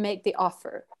have to make the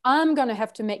offer. I'm going to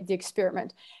have to make the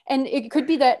experiment. And it could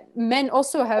be that men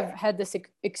also have had this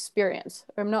experience.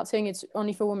 I'm not saying it's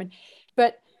only for women,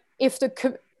 but if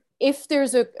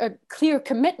there's a clear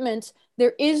commitment,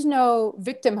 there is no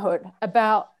victimhood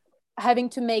about having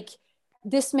to make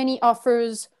this many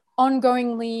offers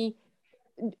ongoingly,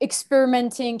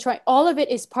 experimenting, trying. All of it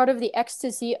is part of the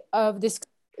ecstasy of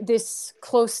this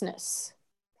closeness.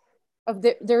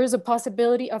 There is a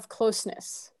possibility of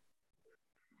closeness.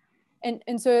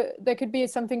 And so there could be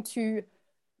something to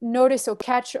notice or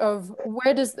catch of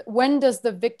when does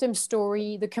the victim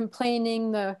story, the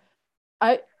complaining,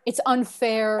 it's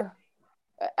unfair,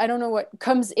 I don't know what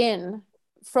comes in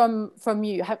from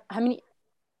you.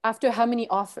 After how many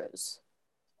offers,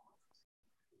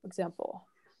 for example?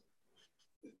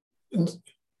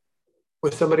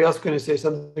 Was somebody else going to say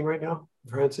something right now?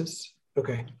 Francis?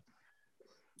 Okay.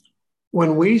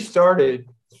 When we started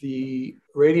the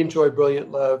Radiant Joy,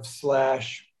 Brilliant Love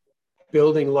 /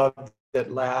 Building Love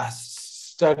That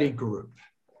Lasts study group,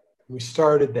 we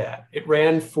started that. It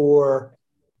ran for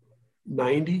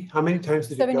 90. How many times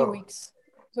did it go? 70 weeks.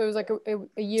 So it was like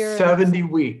a year. 70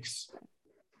 weeks.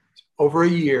 Over a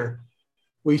year.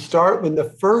 We start when the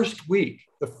first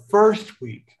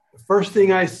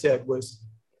thing I said was,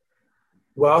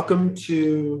 welcome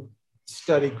to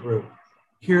study group.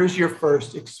 Here's your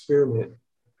first experiment.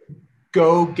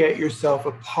 Go get yourself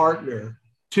a partner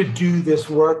to do this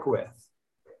work with.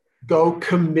 Go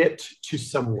commit to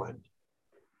someone.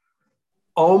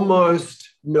 Almost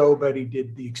nobody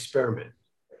did the experiment.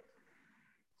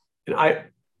 And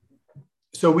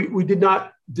so we did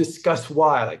not discuss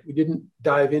why, like we didn't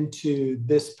dive into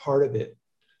this part of it,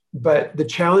 but the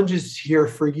challenge is here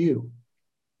for you.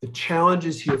 The challenge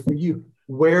is here for you.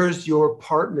 Where's your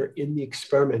partner in the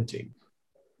experimenting?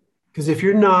 Because if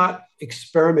you're not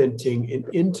experimenting in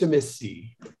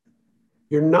intimacy,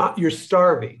 you're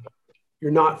starving.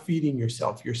 You're not feeding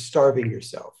yourself, you're starving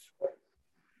yourself.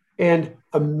 And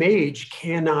a mage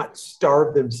cannot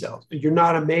starve themselves. You're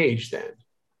not a mage then.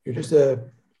 You're just a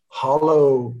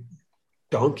hollow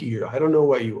donkey, or I don't know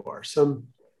what you are.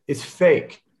 It's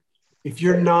fake. If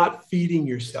you're not feeding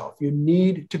yourself, you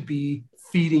need to be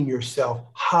feeding yourself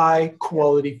high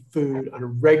quality food on a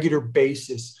regular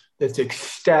basis that's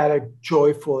ecstatic,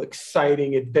 joyful,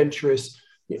 exciting, adventurous,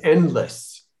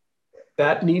 endless.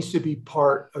 That needs to be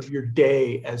part of your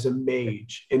day as a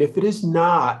mage. And if it is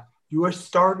not, you are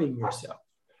starving yourself.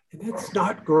 And that's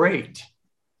not great.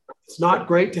 It's not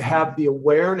great to have the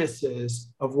awarenesses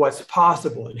of what's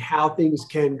possible and how things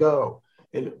can go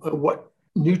and what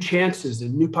new chances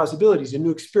and new possibilities and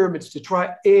new experiments to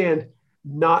try, and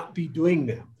not be doing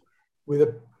them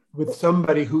with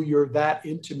somebody who you're that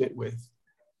intimate with,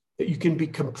 that you can be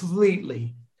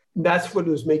completely. That's what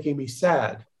was making me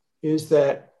sad, is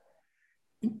that,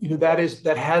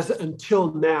 that has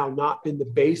until now not been the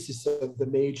basis of the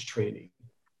mage training.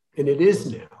 And it is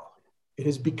now. It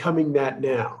is becoming that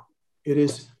now.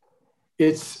 It's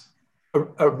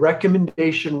a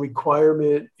recommendation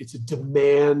requirement. It's a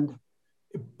demand.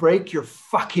 Break your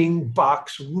fucking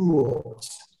box rules.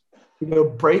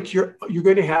 You're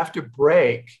going to have to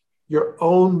break your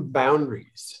own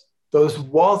boundaries. Those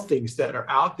wall things that are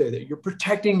out there that you're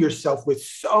protecting yourself with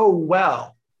so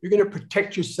well. You're going to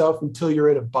protect yourself until you're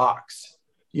in a box,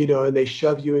 and they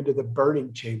shove you into the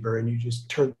burning chamber and you just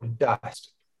turn to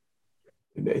dust.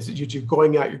 And as you're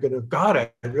going out, you're going to, God,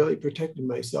 I really protected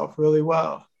myself really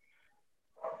well.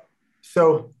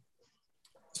 So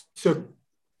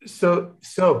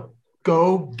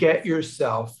go get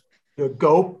yourself,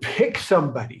 go pick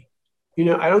somebody.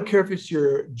 I don't care if it's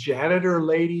your janitor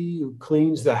lady who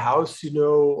cleans the house,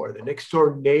 or the next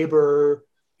door neighbor,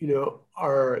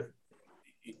 or,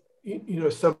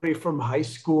 somebody from high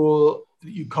school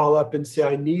that you call up and say,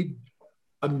 I need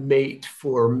a mate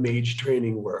for mage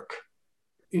training work.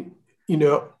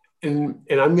 and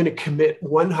I'm going to commit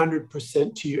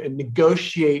 100% to you and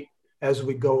negotiate as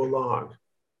we go along.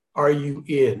 Are you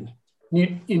in?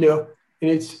 You know, and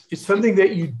it's something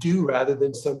that you do rather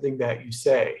than something that you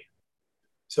say.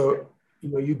 So, you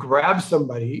know, you grab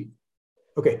somebody.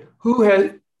 Okay, who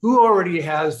already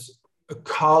has a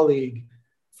colleague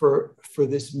for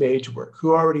this mage work?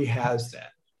 Who already has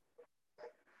that?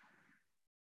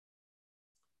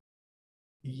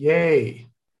 Yay.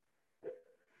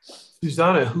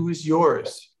 Susanna, who is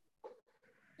yours?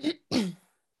 Two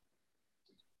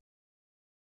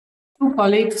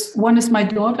colleagues. One is my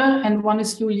daughter and one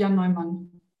is Julia Neumann.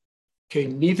 Okay,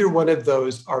 neither one of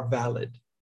those are valid.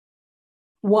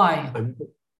 Why?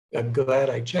 I'm glad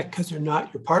I checked, because they're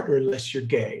not your partner unless you're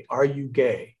gay. Are you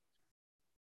gay?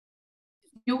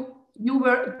 You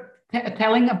were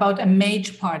telling about a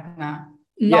mage partner,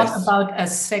 not Yes. about a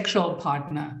sexual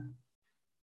partner.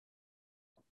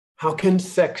 How can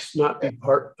sex not be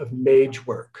part of mage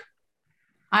work?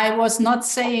 I was not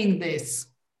saying this.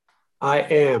 I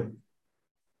am.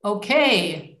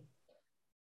 Okay.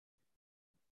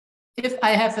 If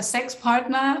I have a sex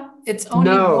partner, it's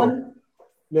only one.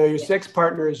 No, your sex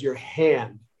partner is your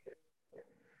hand.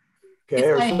 Okay, if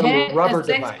or I some had rubber a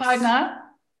sex device. partner,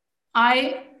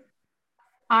 I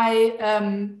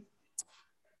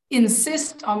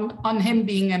insist on him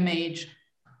being a mage.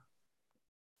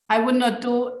 I would not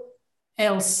do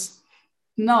else.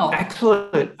 No.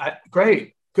 Excellent.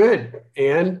 Great. Good.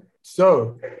 And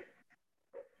so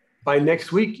by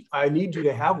next week, I need you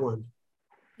to have one.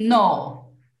 No.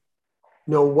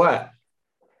 No what?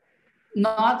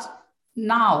 Not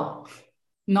now.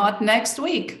 Not next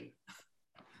week.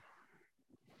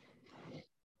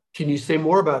 Can you say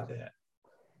more about that?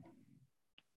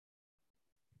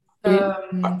 I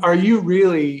mean, are you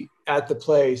really at the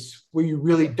place where you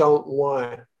really don't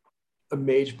want a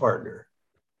mage partner?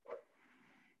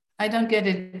 I don't get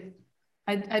it.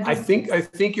 I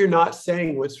think you're not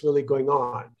saying what's really going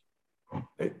on.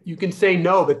 You can say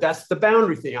no, but that's the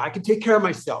boundary thing. I can take care of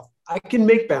myself. I can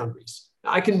make boundaries.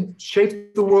 I can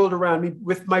shape the world around me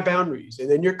with my boundaries. And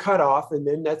then you're cut off. And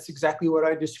then that's exactly what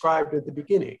I described at the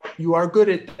beginning. You are good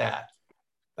at that.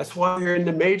 That's why you're in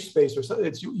the mage space or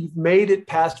something. You've made it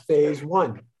past phase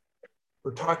 1.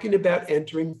 We're talking about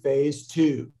entering phase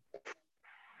 2.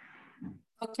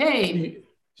 Okay.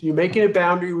 So you're making a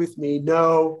boundary with me.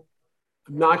 No,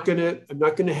 I'm not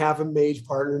gonna have a mage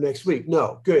partner next week.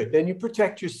 No, good. Then you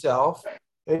protect yourself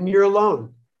and you're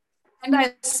alone. And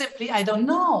I don't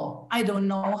know. I don't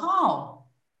know how.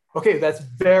 Okay, that's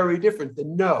very different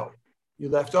than no. You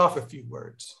left off a few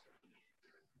words.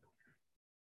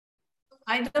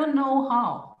 I don't know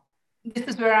how. This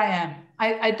is where I am.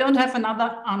 I don't have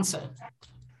another answer.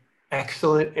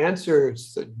 Excellent answer.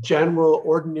 It's a general,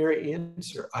 ordinary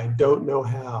answer. I don't know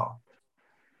how.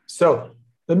 So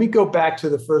let me go back to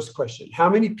the first question. How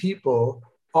many people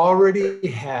already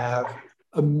have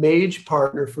a mage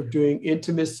partner for doing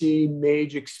intimacy,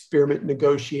 mage experiment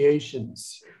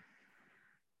negotiations?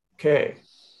 Okay.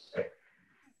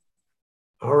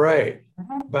 All right.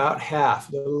 About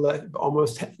half,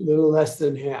 almost a little less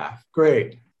than half.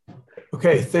 Great.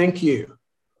 Okay, thank you.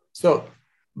 So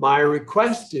my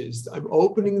request is I'm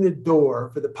opening the door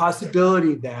for the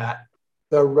possibility that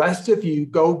the rest of you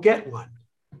go get one.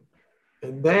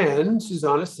 And then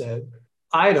Susanna said,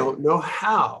 I don't know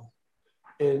how.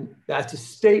 And that's a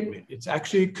statement. It's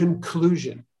actually a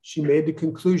conclusion. She made the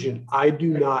conclusion. I do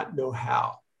not know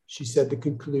how. She said the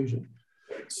conclusion.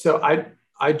 So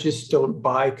I just don't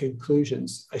buy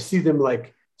conclusions. I see them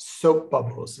like soap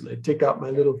bubbles, and I take out my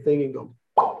little thing and go,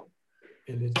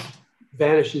 and it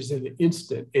vanishes in an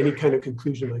instant, any kind of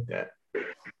conclusion like that.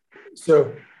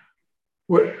 So,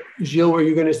 Gilles, were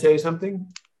you going to say something?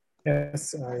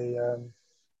 Yes, I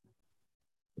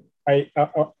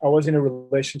was in a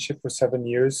relationship for 7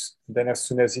 years. Then as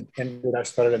soon as it ended, I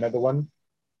started another one.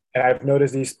 And I've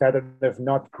noticed this pattern of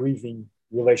not grieving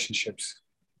relationships.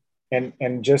 And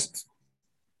just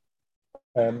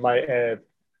my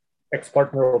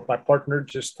ex-partner or my partner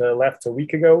just left a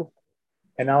week ago.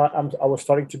 And now I was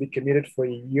starting to be committed for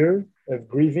a year of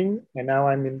grieving. And now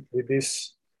I'm in with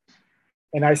this.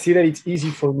 And I see that it's easy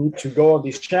for me to go on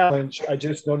this challenge. I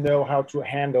just don't know how to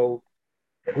handle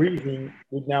grieving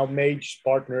with now mage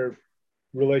partner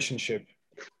relationship.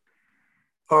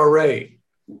 All right.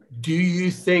 Do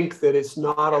you think that it's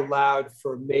not allowed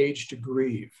for mage to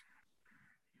grieve?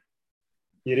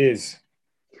 It is.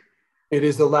 It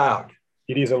is allowed.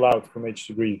 It is allowed for mage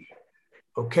to grieve.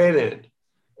 Okay, then.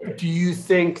 Do you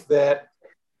think that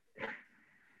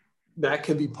that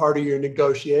can be part of your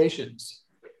negotiations?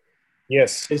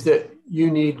 Yes. Is that you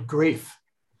need grief?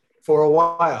 for a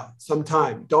while, some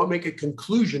time. Don't make a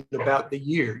conclusion about the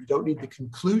year. You don't need the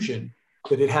conclusion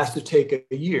that it has to take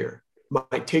a year.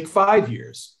 Might take 5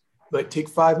 years, might take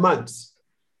 5 months,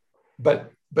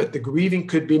 but the grieving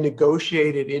could be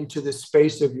negotiated into the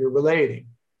space of your relating.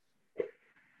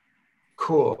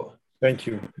 Cool. Thank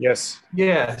you. Yes.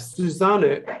 Yes,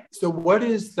 Susanne. So what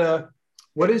is the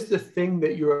thing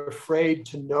that you're afraid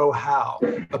to know how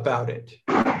about it?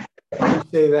 You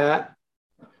say that.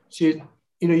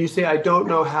 You say, I don't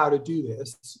know how to do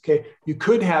this. Okay. You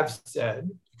could have said,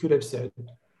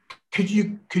 could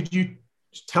you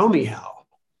tell me how?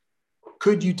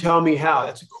 Could you tell me how?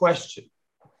 That's a question.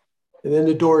 And then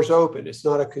the door's open. It's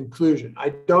not a conclusion. I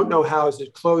don't know how is a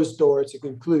closed door. It's a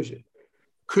conclusion.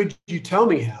 Could you tell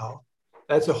me how?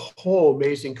 That's a whole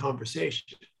amazing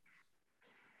conversation.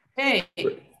 Hey,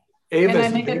 Ava, can I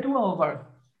make a do-over?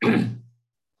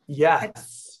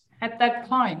 Yes. At that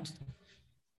point,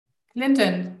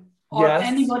 Clinton or yes.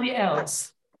 Anybody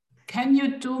else, can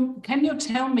you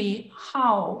tell me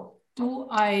how do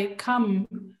I come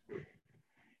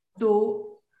to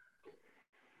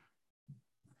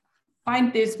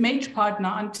find this mage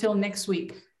partner until next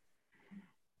week?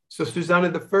 So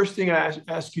Susanne, the first thing I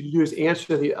ask you to do is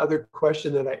answer the other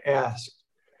question that I asked,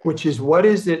 which is, what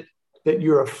is it that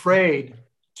you're afraid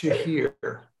to hear?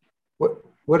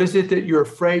 What is it that you're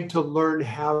afraid to learn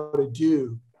how to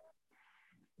do?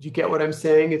 Do you get what I'm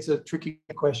saying? It's a tricky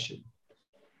question.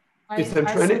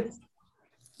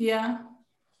 Yeah.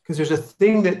 Because there's a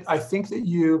thing that I think that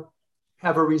you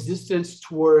have a resistance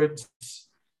towards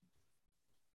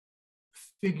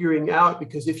figuring out,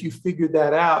 because if you figured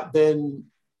that out, then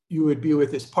you would be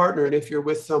with this partner. And if you're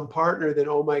with some partner, then,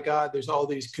 oh my God, there's all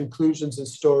these conclusions and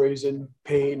stories and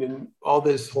pain and all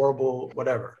this horrible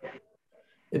whatever.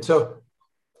 And so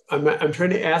I'm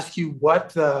trying to ask you what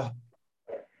the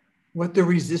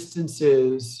resistance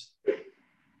is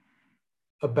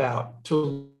about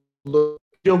to look.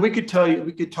 We could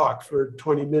talk for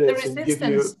 20 minutes and give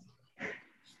you.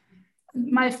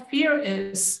 My fear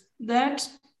is that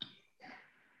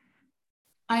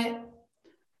I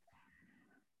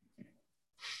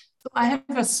have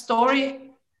a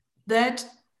story that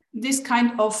this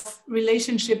kind of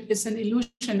relationship is an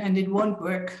illusion and it won't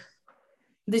work.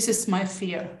 This is my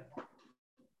fear.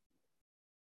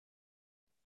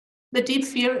 The deep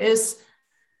fear is,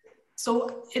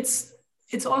 so it's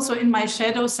also in my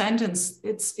shadow sentence.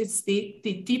 It's the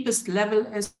deepest level,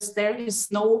 as there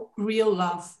is no real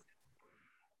love.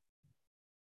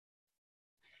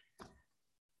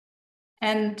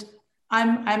 And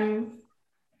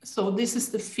so this is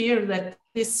the fear that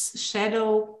this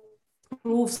shadow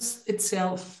proves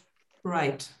itself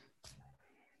right.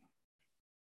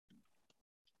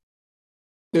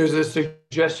 There's a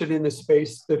suggestion in the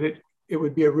space that it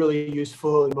would be a really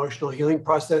useful emotional healing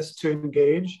process to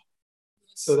engage.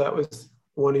 So that was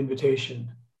one invitation.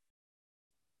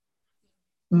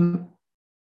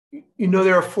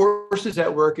 There are forces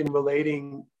at work in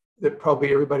relating that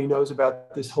probably everybody knows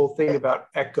about, this whole thing about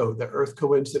ECHO, the Earth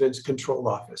Coincidence Control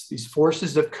Office, these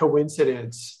forces of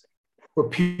coincidence where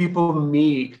people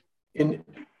meet in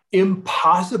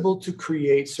impossible to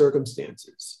create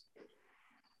circumstances.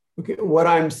 Okay, what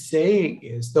I'm saying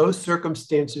is those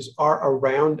circumstances are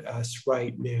around us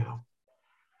right now.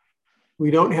 We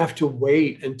don't have to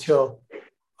wait until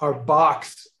our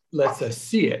box lets us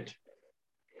see it.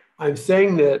 I'm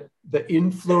saying that the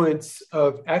influence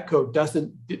of ECHO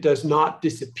does not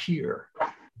disappear,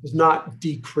 does not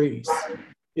decrease.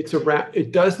 It's around,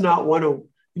 it does not want to,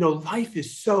 life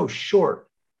is so short.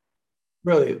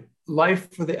 Really,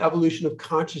 life for the evolution of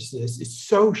consciousness is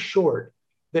so short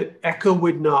that ECHO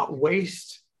would not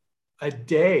waste a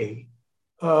day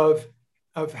of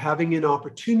having an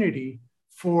opportunity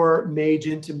for mage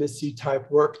intimacy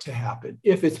type work to happen,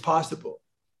 if it's possible.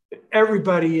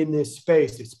 Everybody in this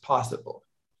space, it's possible.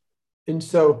 And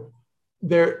so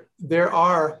there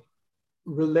are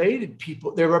related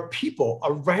people, there are people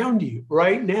around you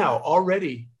right now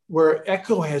already where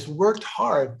ECHO has worked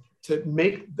hard to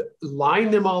line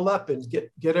them all up and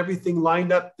get everything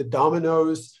lined up, the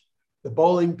dominoes, the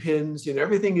bowling pins,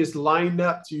 everything is lined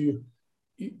up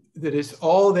that is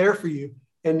all there for you.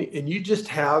 And you just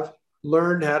have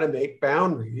learned how to make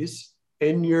boundaries,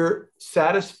 and you're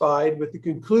satisfied with the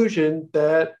conclusion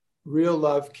that real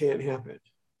love can't happen.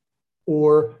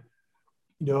 Or,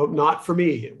 not for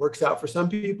me. It works out for some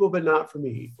people, but not for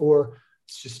me. Or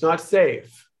it's just not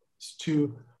safe. It's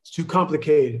too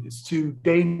complicated. It's too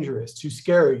dangerous, too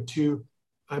scary,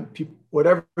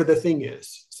 whatever the thing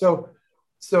is. So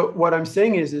what I'm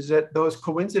saying is that those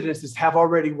coincidences have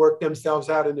already worked themselves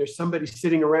out, and there's somebody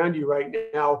sitting around you right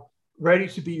now ready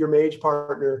to be your mage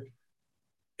partner,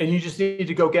 and you just need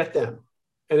to go get them.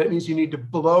 And that means you need to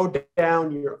blow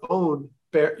down your own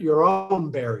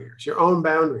barriers, your own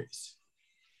boundaries.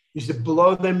 You should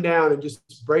blow them down and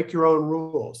just break your own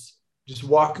rules. Just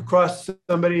walk across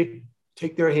somebody,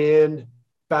 take their hand,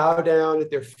 bow down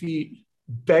at their feet,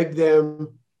 beg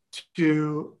them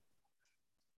to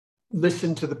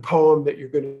listen to the poem that you're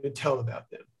going to tell about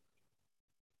them.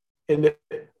 And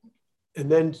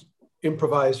then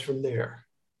improvise from there.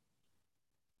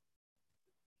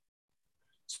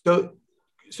 So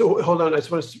hold on, I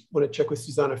just want to check with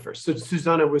Susanna first. So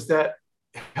Susanna, was that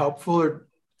helpful, or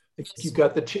you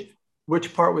got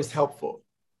which part was helpful?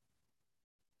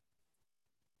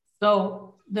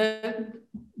 So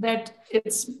that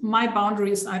it's my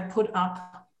boundaries I put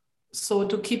up, so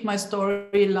to keep my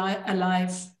story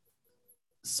alive.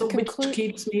 So which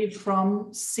keeps me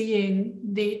from seeing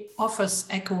the offers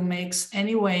Echo makes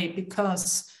anyway,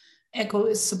 because Echo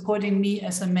is supporting me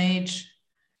as a mage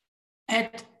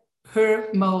at her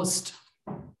most.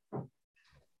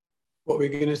 What were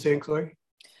you going to say, Chloe?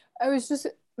 I was just,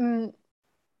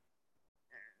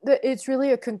 it's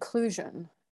really a conclusion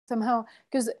somehow,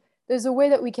 because there's a way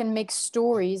that we can make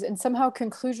stories, and somehow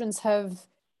conclusions have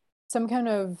some kind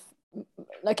of,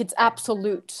 like, it's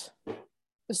absolute.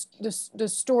 The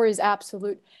story is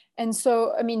absolute. And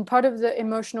so, I mean, part of the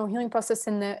emotional healing process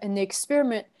in the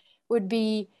experiment would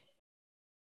be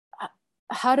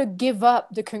how to give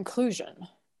up the conclusion,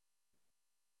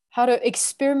 how to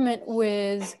experiment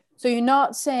with, so you're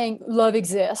not saying love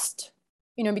exists,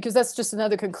 because that's just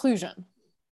another conclusion.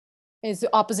 It's the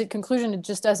opposite conclusion. It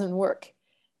just doesn't work.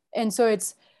 And so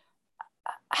it's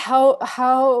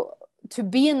how to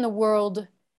be in the world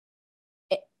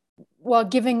while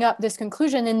giving up this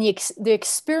conclusion, and the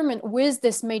experiment with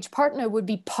this mage partner would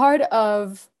be part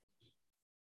of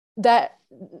that,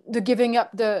 the giving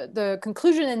up the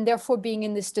conclusion, and therefore being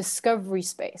in this discovery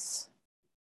space.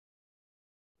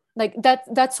 Like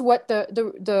that's what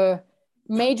the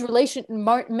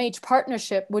mage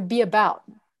partnership would be about.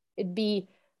 It'd be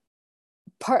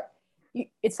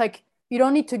it's like you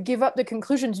don't need to give up the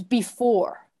conclusions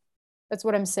before. That's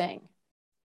what I'm saying.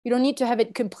 You don't need to have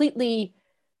it completely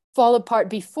fall apart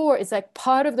before. It's like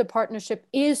part of the partnership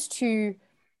is to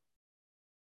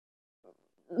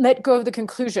let go of the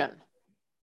conclusion.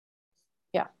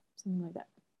 Yeah, something like that.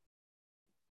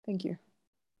 Thank you.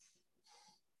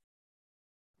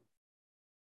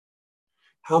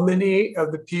 How many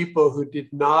of the people who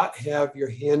did not have your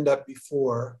hand up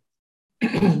before,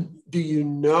 do you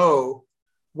know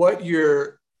what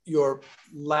your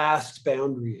last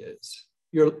boundary is?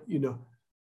 They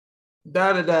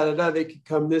can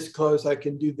come this close, I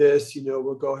can do this,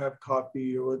 we'll go have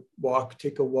coffee, or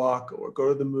take a walk, or go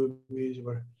to the movies,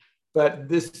 but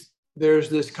there's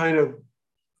this kind of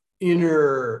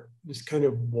this kind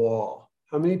of wall.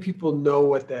 How many people know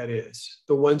what that is?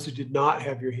 The ones who did not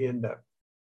have your hand up.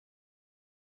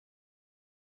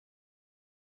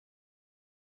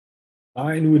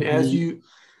 Mine would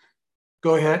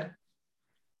go ahead.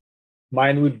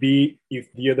 Mine would be,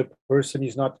 if the other person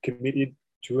is not committed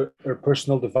to her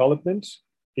personal development,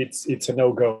 it's a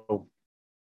no-go.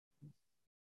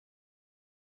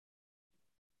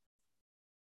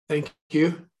 Thank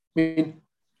you. I mean,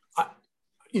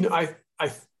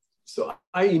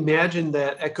 I imagine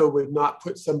that Echo would not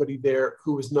put somebody there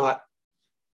who was not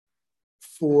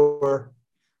for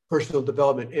personal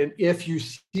development. And if you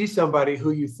see somebody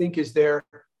who you think is there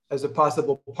as a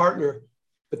possible partner,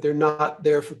 but they're not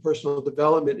there for personal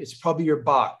development, it's probably your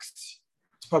box.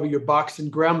 It's probably your box and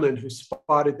gremlin who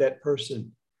spotted that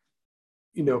person,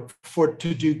 to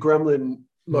do gremlin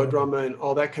low drama and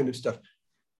all that kind of stuff.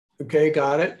 Okay,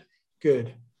 got it?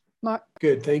 Good.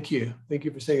 Good, thank you. Thank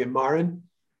you for saying it. Maren?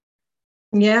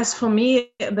 Yes, for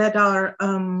me, that are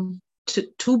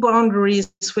two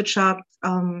boundaries which are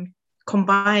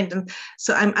combined, and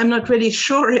so I'm not really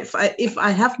sure if I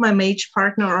have my mage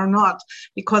partner or not,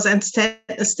 because I'm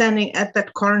standing at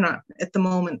that corner at the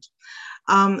moment,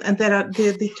 and that are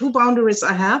the two boundaries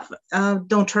I have.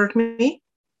 Don't hurt me,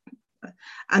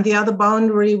 and the other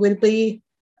boundary will be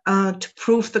to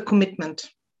prove the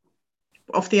commitment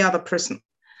of the other person.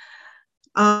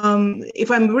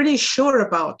 If I'm really sure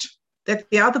about that,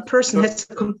 the other person has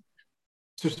to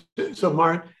so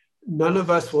Maren, none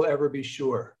of us will ever be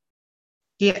sure.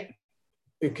 Yeah.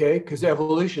 Okay, because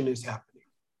evolution is happening.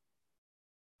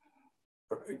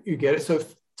 You get it? So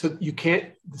you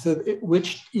can't,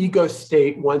 which ego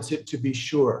state wants it to be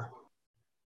sure?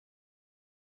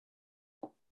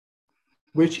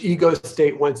 Which ego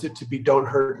state wants it to be don't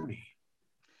hurt me?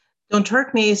 Don't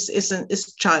hurt me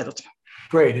is child.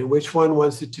 Great, and which one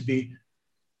wants it to be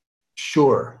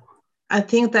Sure. I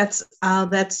think that's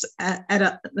at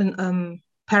a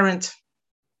parent.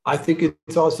 I think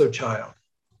it's also child.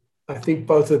 I think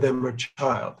both of them are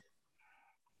child.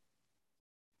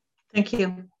 Thank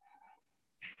you.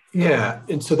 Yeah,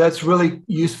 and so that's really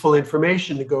useful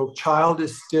information to go, child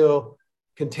is still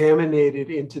contaminated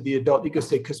into the adult ego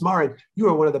state. Because Maren, you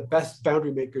are one of the best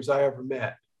boundary makers I ever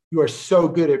met. You are so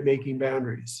good at making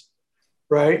boundaries,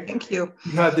 right? Thank you.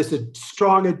 You have this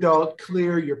strong adult,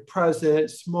 clear, you're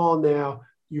present, small now.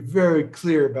 You're very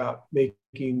clear about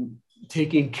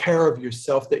taking care of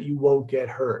yourself that you won't get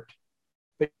hurt.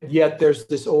 But yet there's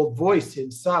this old voice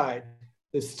inside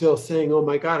that's still saying, oh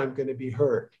my God, I'm going to be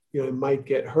hurt. You know, I might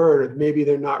get hurt, or maybe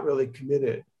they're not really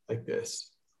committed like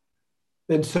this.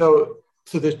 And so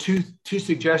the two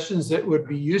suggestions that would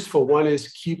be useful. One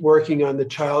is keep working on the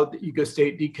child ego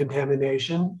state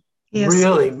decontamination. Yes.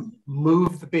 Really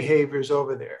move the behaviors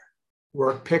over there.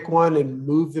 Pick one and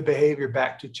move the behavior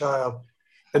back to child.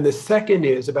 And the second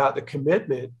is about the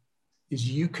commitment, is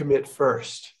you commit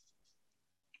first.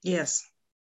 Yes.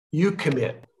 You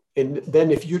commit. And then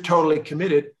if you're totally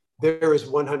committed, there is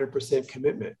 100%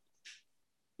 commitment.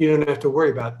 You don't have to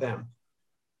worry about them.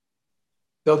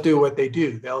 They'll do what they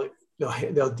do. They'll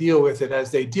deal with it as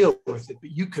they deal with it,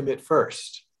 but you commit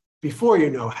first before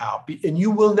you know how. And you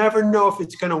will never know if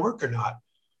it's going to work or not.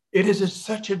 It is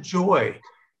such a joy.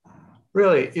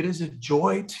 Really, it is a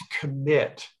joy to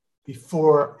commit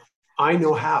before I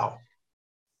know how.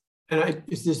 And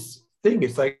it's this thing.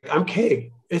 It's like, I'm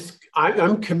okay.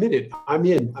 I'm committed. I'm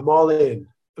in. I'm all in.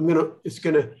 And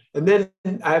then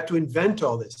I have to invent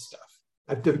all this stuff.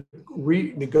 I have to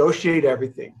renegotiate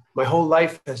everything. My whole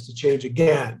life has to change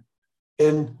again.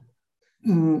 And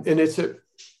it's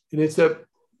a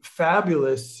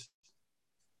fabulous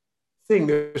thing.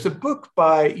 There's a book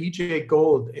by E.J.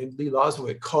 Gold and Lee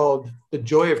Lozowitz called The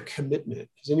Joy of Commitment.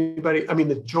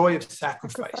 The Joy of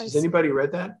Sacrifice. Has anybody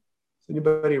read that? You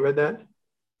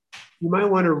might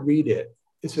want to read it.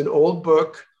 It's an old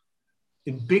book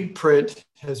in big print,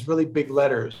 has really big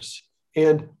letters.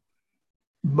 And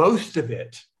most of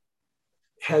it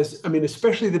has,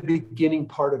 especially the beginning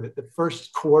part of it, the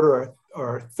first quarter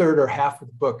or third or half of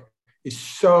the book is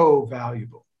so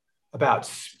valuable about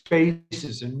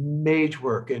spaces and mage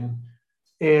work.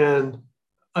 And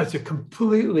it's a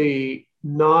completely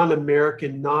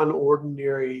non-American,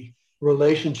 non-ordinary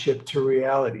relationship to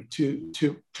reality,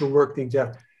 to work things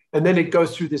out. And then it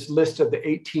goes through this list of the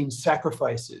 18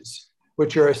 sacrifices,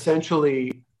 which are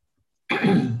essentially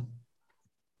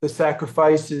the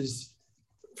sacrifices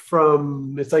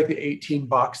from, it's like the 18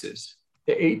 boxes.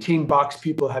 The 18 box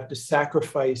people have to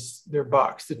sacrifice their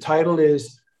box. The title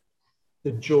is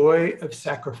The Joy of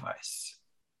Sacrifice.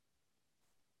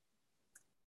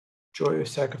 Joy of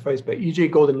Sacrifice by E.J.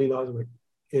 Gold and Lee Lozowitz.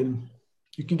 And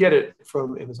you can get it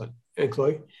from Amazon. And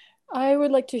Chloe? I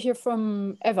would like to hear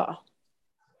from Eva.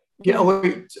 Yeah,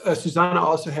 wait, Susanna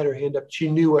also had her hand up. She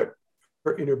knew what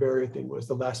her inner barrier thing was,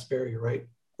 the last barrier, right?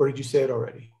 Or did you say it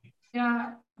already?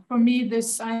 Yeah, for me,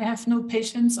 I have no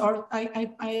patience, or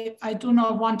I do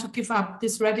not want to give up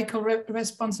this radical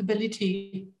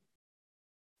responsibility.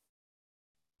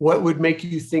 What would make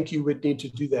you think you would need to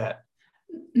do that?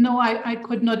 No, I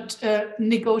could not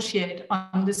negotiate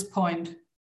on this point.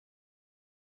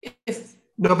 If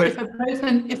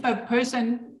a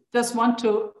person does want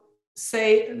to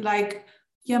say like,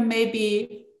 yeah,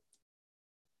 maybe,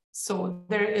 so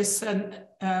there is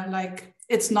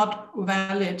it's not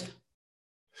valid.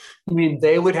 You mean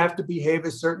they would have to behave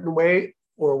a certain way,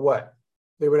 or what?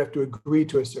 They would have to agree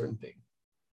to a certain thing.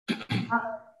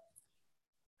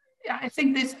 I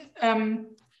think this,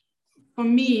 for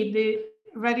me, the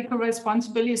radical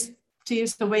responsibility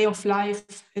is the way of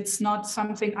life. It's not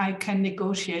something I can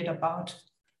negotiate about.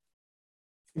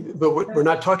 But we're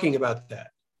not talking about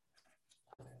that.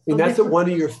 That's one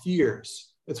of your fears.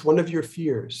 It's one of your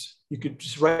fears. You could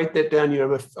just write that down.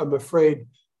 I'm afraid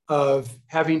of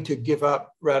having to give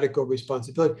up radical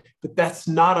responsibility, but that's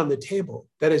not on the table.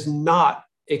 That is not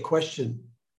a question.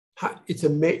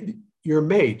 You're a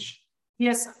mage.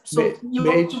 Yes. So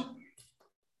mage.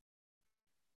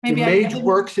 Maybe mage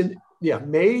works in. Yeah,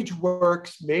 mage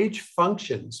works, mage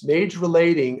functions, mage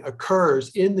relating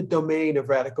occurs in the domain of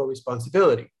radical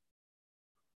responsibility.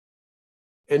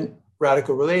 And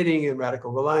radical relating and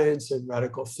radical reliance and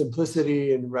radical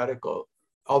simplicity and radical,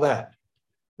 all that.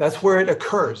 That's where it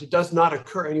occurs. It does not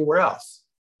occur anywhere else.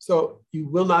 So you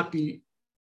will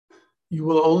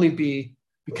only be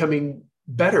becoming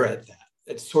better at that,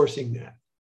 at sourcing that.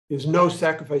 There's no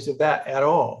sacrifice of that at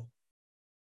all.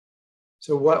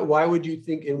 So why would you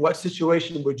think, in what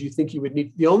situation would you think you would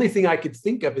need? The only thing I could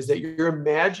think of is that you're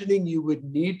imagining you would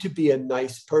need to be a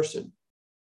nice person,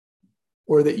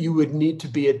 or that you would need to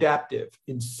be adaptive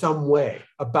in some way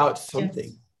about something.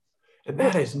 Yes. And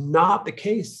that is not the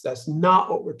case. That's not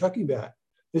what we're talking about.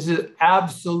 This is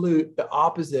absolute the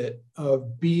opposite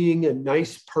of being a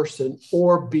nice person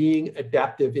or being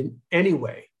adaptive in any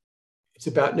way. It's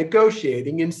about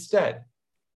negotiating instead.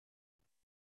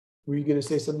 Were you going to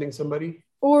say something, somebody?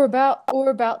 Or about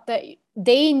that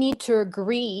they need to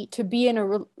agree to be in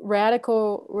a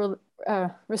radical,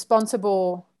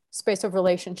 responsible space of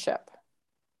relationship.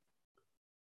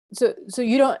 So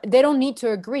they don't need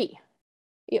to agree.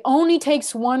 It only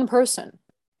takes one person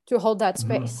to hold that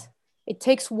space. It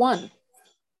takes one.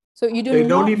 So you do. They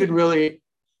don't even really.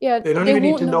 Yeah. They don't even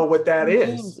need to know what that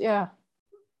is. Yeah.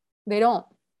 They don't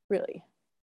really.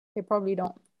 They probably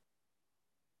don't.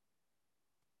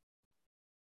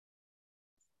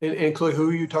 And Chloe,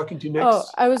 who are you talking to next? Oh,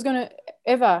 I was gonna,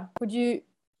 Eva,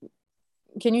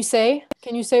 can you say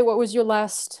what was your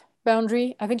last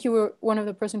boundary? I think you were one of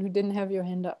the person who didn't have your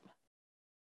hand up.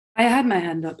 I had my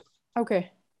hand up.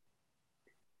 Okay.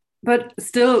 But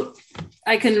still,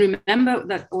 I can remember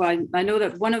that, or I know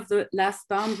that one of the last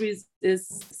boundaries is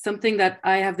something that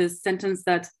I have this sentence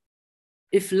that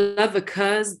if love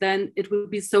occurs, then it will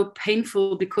be so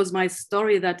painful because my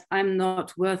story that I'm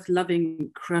not worth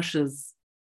loving crushes.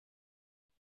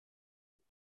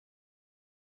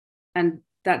 And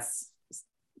that's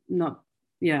not,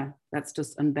 that's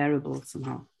just unbearable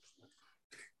somehow.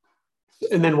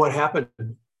 And then what happened?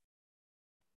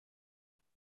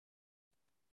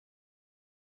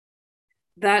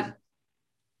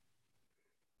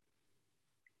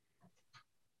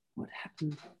 What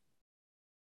happened?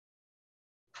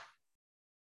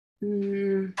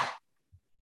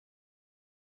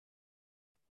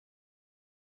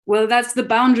 Well, that's the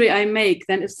boundary I make.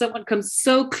 Then if someone comes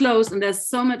so close and there's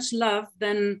so much love,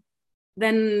 then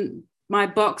my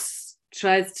box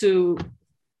tries to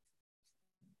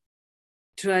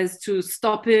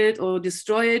stop it or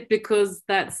destroy it because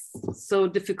that's so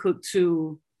difficult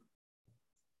to,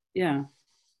 Eva,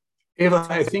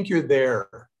 I think you're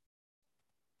there.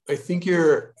 I think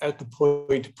you're at the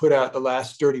point to put out the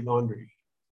last dirty laundry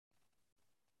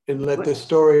and let the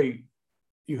story,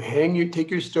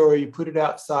 take your story, you put it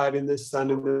outside in the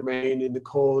sun and the rain and the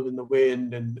cold and the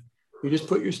wind, and you just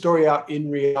put your story out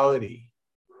in reality.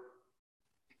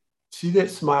 See that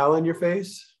smile on your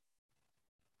face?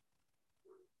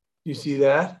 You see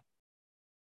that?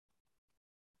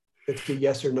 It's a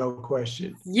yes or no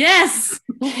question. Yes.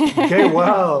 Okay,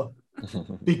 well,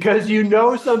 because you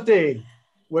know something.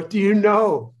 What do you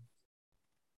know?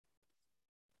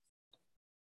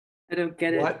 I don't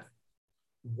get it.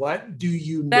 What do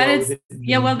you know?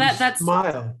 That's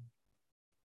smile.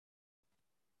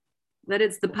 That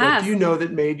it's the past. What do you know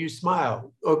that made you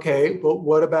smile? Okay, but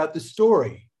what about the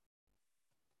story?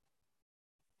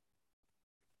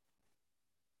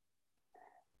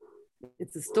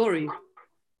 It's a story.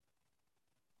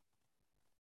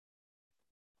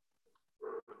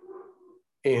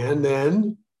 And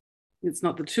then? It's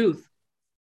not the truth.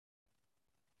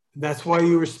 That's why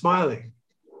you were smiling.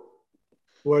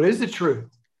 What is the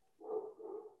truth?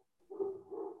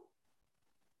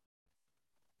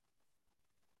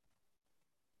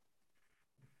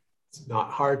 It's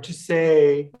not hard to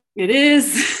say. It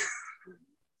is.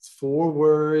 It's 4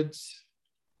 words.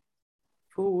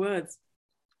 4 words.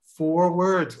 4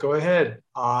 words. Go ahead.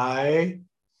 I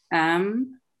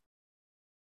am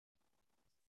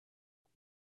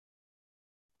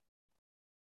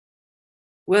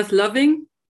worth loving.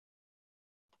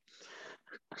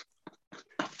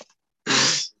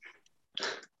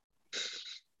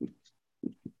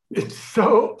 It's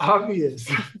so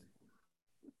obvious.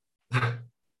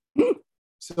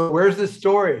 So where's the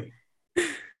story?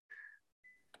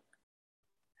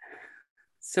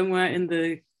 Somewhere in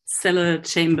the cellar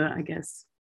chamber, I guess.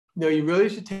 No, you really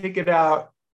should take it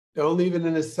out. Don't leave it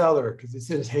in the cellar because it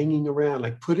says hanging around.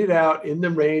 Like put it out in the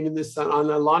rain, in the sun, on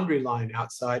a laundry line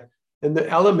outside, and the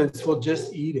elements will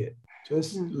just eat it.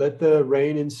 Just let the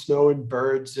rain and snow and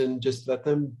birds and just let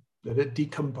it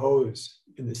decompose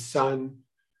in the sun.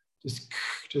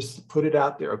 Just put it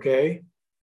out there, okay?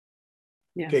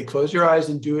 Yes. Okay, close your eyes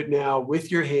and do it now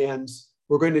with your hands.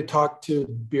 We're going to talk to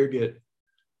Birgit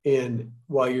and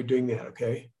while you're doing that,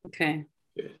 okay? Okay.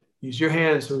 Use your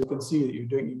hands so we can see that you're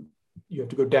doing. You have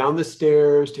to go down the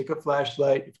stairs, take a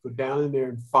flashlight, you have to go down in there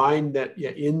and find that,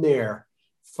 in there,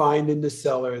 find in the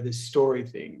cellar this story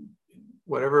thing,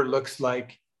 whatever it looks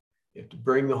like, You have to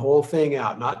bring the whole thing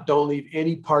out. Don't leave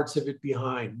any parts of it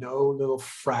behind. No little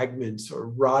fragments or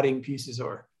rotting pieces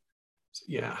or,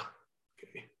 yeah.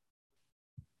 Okay.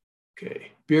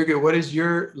 Okay. Birgit, what is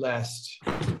your last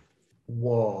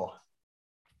wall?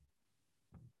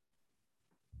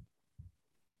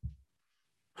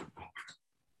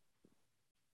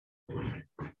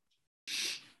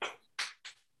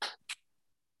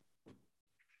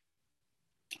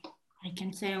 I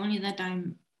can say only that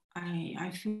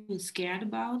I feel scared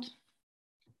about.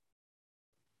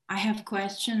 I have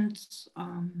questions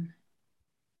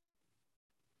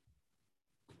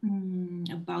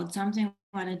about something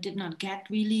that I did not get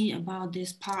really about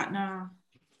this partner.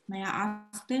 May I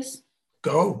ask this?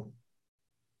 Go.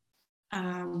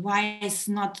 Why it's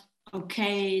not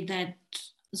okay that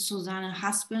Susanna's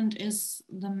husband is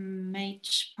the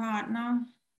mage partner?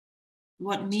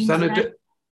 What means Susanna, that?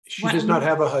 She does not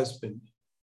have a husband.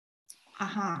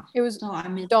 It was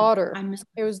daughter.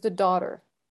 It was the daughter.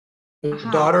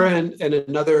 A daughter and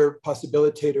another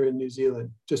possibilitator in New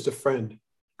Zealand, just a friend.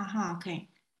 Okay.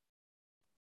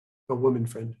 A woman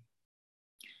friend.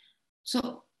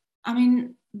 So, I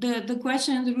mean, the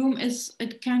question in the room is,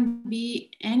 it can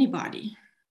be anybody.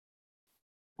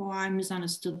 Or I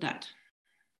misunderstood that.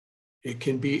 It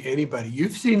can be anybody.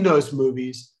 You've seen those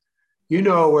movies. You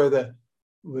know where the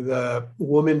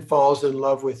woman falls in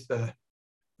love with the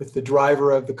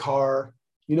driver of the car.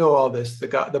 You know all this.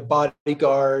 The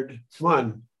bodyguard. Come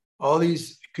on, all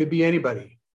these could be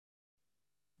anybody,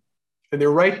 and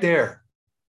they're right there.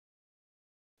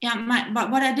 Yeah, but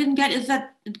what I didn't get is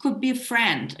that it could be a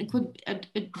friend. It could.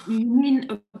 You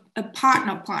mean a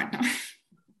partner?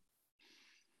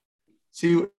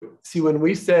 See, when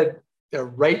we said they're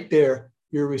right there,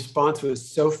 your response was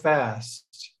so fast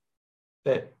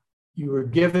that you were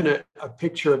given a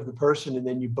picture of the person and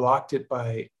then you blocked it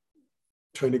by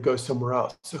trying to go somewhere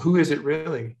else. So who is it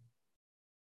really?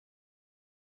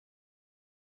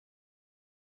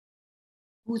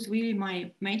 Who's really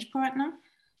my mage partner?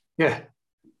 Yeah.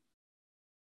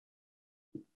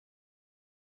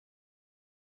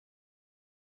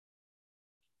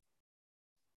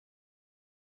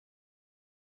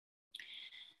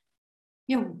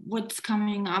 Yeah, what's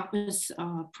coming up is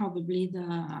probably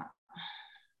the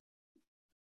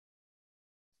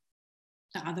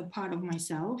other part of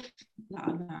myself, the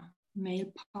other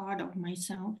male part of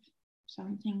myself,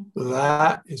 something.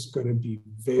 That is going to be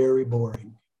very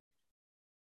boring.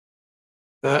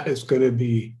 That is going to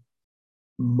be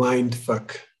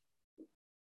mindfuck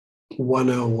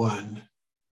 101.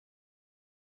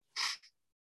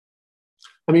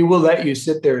 I mean, we'll let you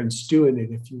sit there and stew in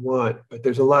it if you want, but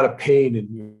there's a lot of pain in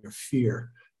your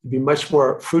fear. It'd be much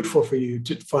more fruitful for you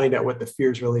to find out what the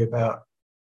fear is really about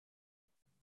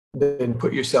than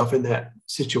put yourself in that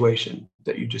situation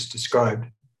that you just described,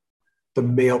 the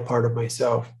male part of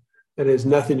myself. That has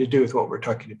nothing to do with what we're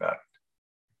talking about.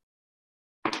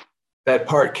 That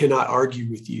part cannot argue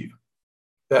with you.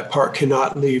 That part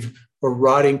cannot leave a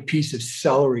rotting piece of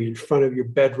celery in front of your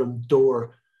bedroom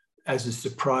door as a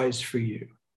surprise for you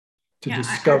to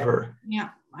discover.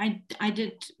 I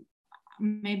did,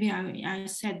 maybe I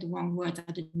said the wrong words.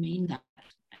 I didn't mean that.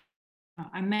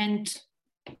 I meant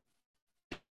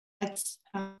that's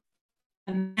a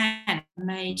man, a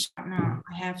mage partner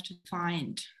I have to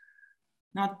find,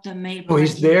 not the male. Oh,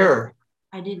 he's there.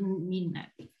 I didn't mean that.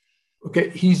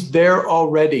 Okay, he's there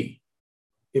already.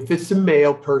 If it's a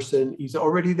male person, he's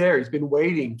already there. He's been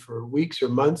waiting for weeks or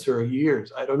months or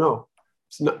years. I don't know.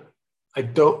 It's not,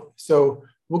 so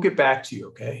we'll get back to you,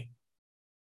 okay?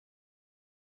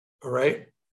 All right?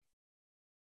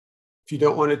 If you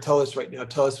don't want to tell us right now,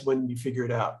 tell us when you figure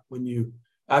it out.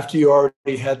 After you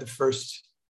already had the first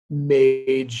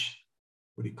mage,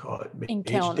 what do you call it?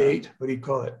 Mage date? What do you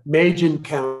call it? Mage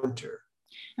encounter.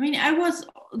 I mean,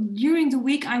 during the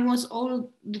week, I was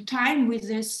all the time with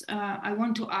this. I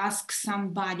want to ask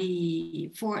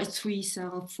somebody for a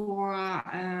threesome, for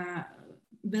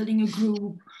building a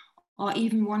group, or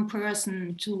even one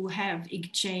person to have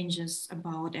exchanges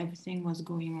about everything was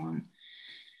going on.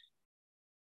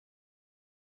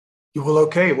 Well,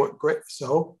 okay, what great.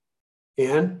 So,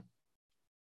 and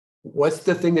what's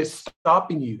the thing that's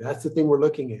stopping you? That's the thing we're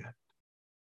looking at.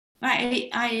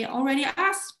 I already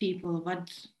asked people, but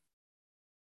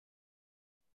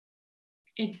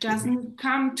it doesn't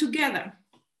come together.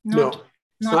 No, it's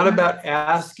not about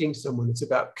asking someone, it's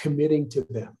about committing to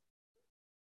them.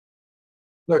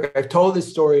 Look, I've told this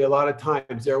story a lot of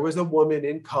times. There was a woman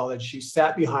in college. She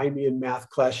sat behind me in math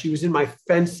class. She was in my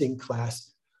fencing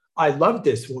class. I loved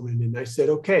this woman. And I said,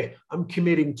 okay, I'm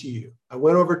committing to you. I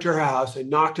went over to her house. I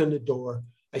knocked on the door.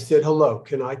 I said, hello,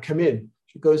 can I come in?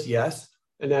 She goes, yes.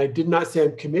 And I did not say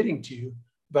I'm committing to you,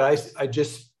 but I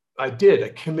did. I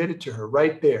committed to her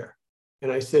right there.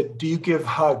 And I said, do you give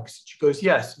hugs? She goes,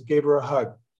 yes. I gave her a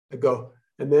hug. I go,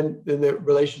 and then the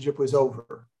relationship was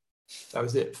over. That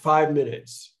was it. 5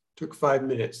 minutes. Took 5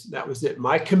 minutes. That was it.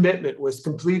 My commitment was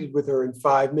completed with her in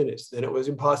 5 minutes. Then it was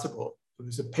impossible. It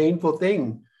was a painful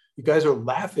thing. You guys are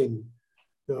laughing.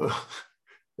 No,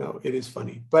 no, it is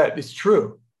funny, but it's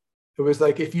true. It was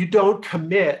like, if you don't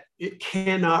commit, it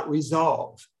cannot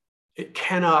resolve. It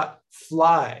cannot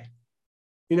fly.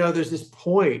 You know, there's this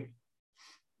point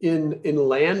in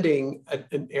landing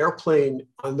an airplane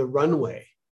on the runway.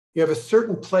 You have a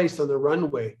certain place on the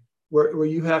runway where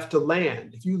you have to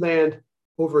land. If you land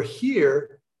over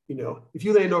here, you know, if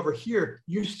you land over here,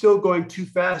 you're still going too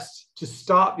fast to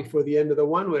stop before the end of the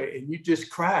runway, and you just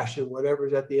crash in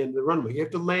whatever's at the end of the runway. You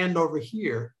have to land over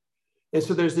here. And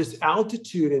so there's this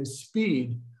altitude and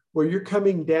speed where you're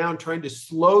coming down, trying to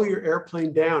slow your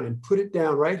airplane down and put it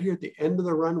down right here at the end of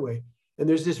the runway. And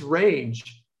there's this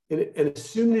range. And as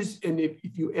soon as,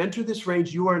 if you enter this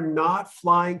range, you are not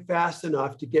flying fast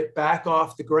enough to get back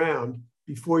off the ground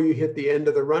before you hit the end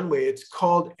of the runway. It's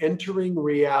called entering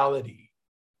reality.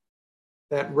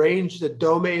 That range, the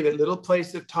domain, that little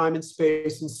place of time and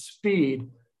space and speed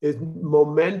is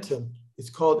momentum. It's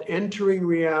called entering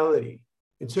reality.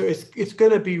 And so it's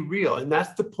going to be real. And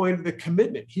that's the point of the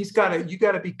commitment. You got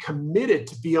to be committed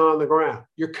to be on the ground.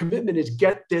 Your commitment is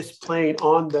get this plane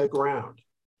on the ground.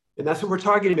 And that's what we're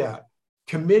talking about,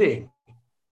 committing.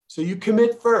 So you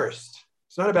commit first.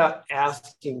 It's not about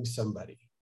asking somebody.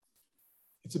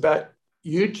 It's about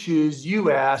you choose,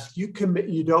 you ask, you commit,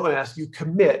 you don't ask, you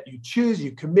commit, you choose,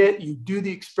 you commit, you do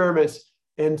the experiments,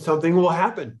 and something will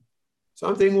happen.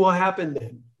 Something will happen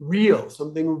then.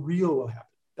 Something real will happen.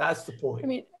 That's the point. I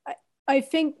mean, I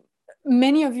think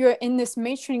many of you are in this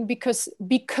matrix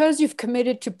because you've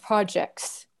committed to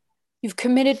projects. You've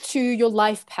committed to your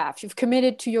life path. You've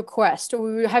committed to your quest, or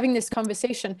we were having this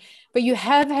conversation, but you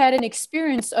have had an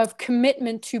experience of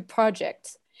commitment to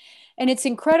projects. And it's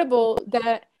incredible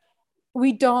that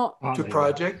we don't... To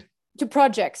project? To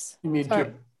projects. You mean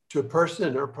to a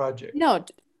person or a project? No,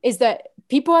 is that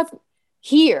people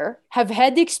have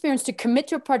had the experience to commit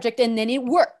to a project, and then it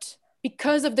worked.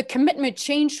 Because of the commitment,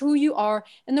 changed who you are,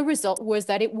 and the result was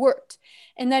that it worked.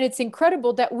 And that it's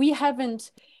incredible that we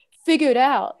haven't figured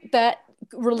out that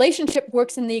relationship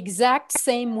works in the exact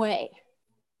same way.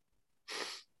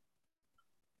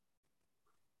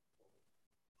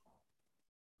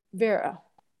 Vera.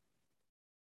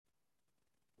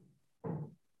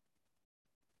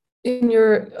 In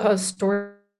your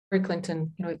story,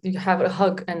 Clinton, you know, you have a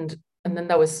hug and then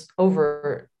that was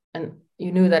over, and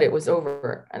you knew that it was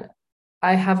over. And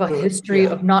I have a history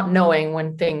of not knowing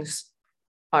when things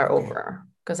are over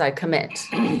because I commit.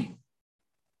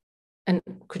 And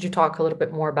could you talk a little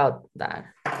bit more about that?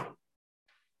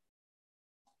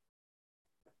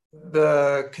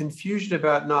 The confusion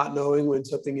about not knowing when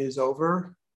something is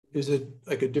over is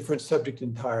like a different subject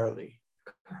entirely.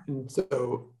 And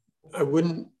so I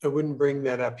wouldn't bring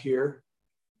that up here.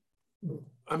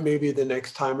 Maybe the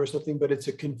next time or something, but it's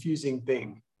a confusing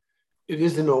thing. It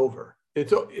isn't over.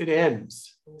 It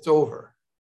ends. It's over.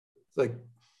 It's like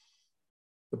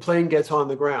the plane gets on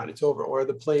the ground. It's over. Or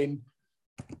the plane,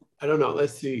 I don't know.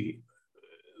 Let's see.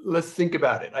 Let's think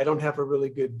about it. I don't have a really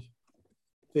good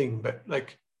thing, but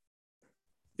like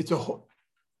it's a whole.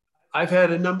 I've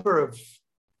had a number of.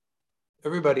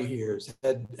 Everybody here has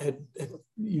had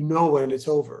you know when it's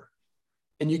over.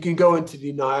 And you can go into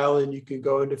denial, and you can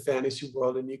go into fantasy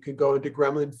world, and you can go into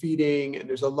gremlin feeding, and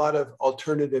there's a lot of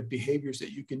alternative behaviors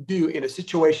that you can do in a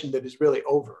situation that is really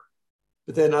over.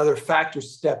 But then other factors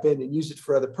step in and use it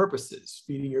for other purposes.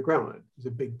 Feeding your gremlin is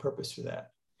a big purpose for that.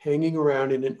 Hanging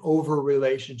around in an over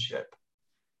relationship.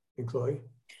 And Chloe?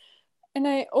 And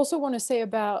I also want to say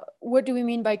about what do we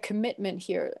mean by commitment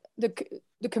here? The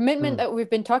commitment that we've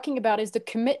been talking about is the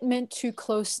commitment to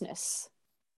closeness.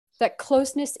 That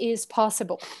closeness is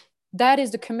possible. That is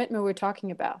the commitment we're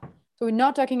talking about. So we're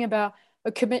not talking about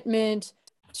a commitment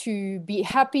to be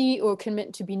happy, or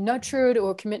commitment to be nurtured,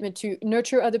 or commitment to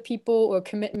nurture other people, or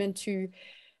commitment to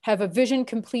have a vision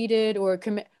completed, or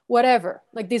whatever.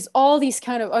 Like there's all these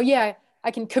kind of, oh yeah,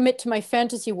 I can commit to my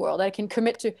fantasy world. I can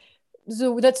commit to,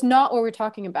 so that's not what we're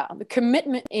talking about. The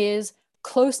commitment is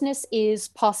closeness is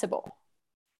possible.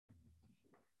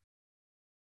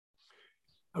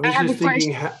 I was just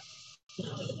thinking,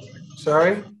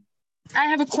 sorry? I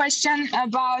have a question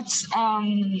about,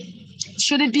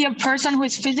 should it be a person who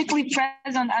is physically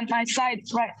present at my side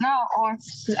right now, or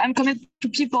I'm committed to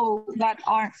people that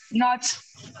are not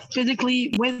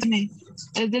physically with me?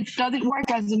 does it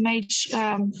work as a mage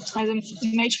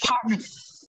partner?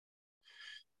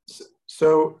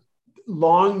 So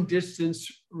long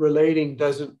distance relating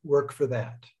doesn't work for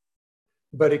that,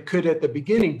 but it could at the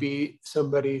beginning be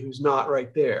somebody who's not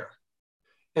right there.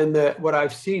 And that what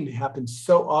I've seen happens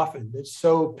so often, it's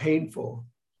so painful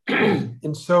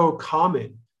and so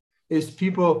common, is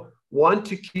people want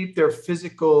to keep their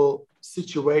physical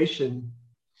situation,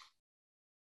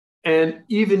 and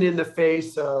even in the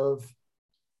face of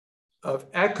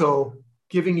Echo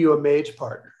giving you a mage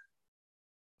partner.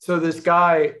 So this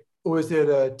guy was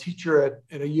a teacher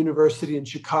at a university in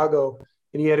Chicago,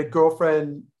 and he had a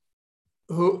girlfriend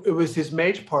who it was his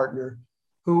mage partner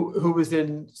who was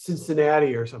in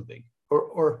Cincinnati or something,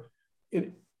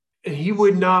 and he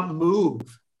would not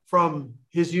move from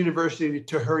his university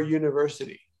to her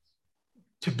university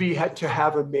to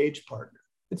have a mage partner.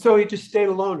 And so he just stayed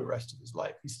alone the rest of his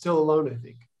life. He's still alone, I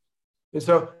think. And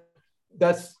so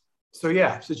so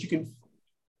you can,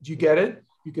 do you get it?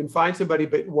 You can find somebody,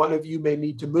 but one of you may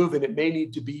need to move, and it may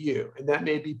need to be you. And that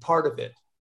may be part of it.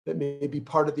 That may be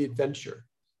part of the adventure.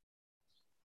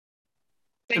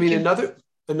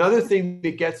 Another thing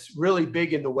that gets really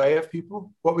big in the way of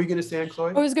people. What were you going to say,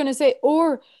 Chloe? I was going to say,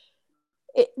 or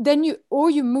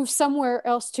you move somewhere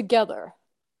else together.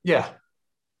 Yeah.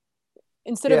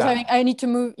 Instead of having, I need to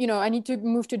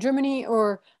move to Germany,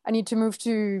 or I need to move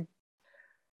to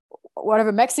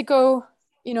whatever, Mexico,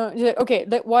 okay,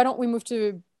 why don't we move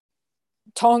to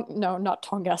not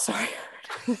Tonga, sorry.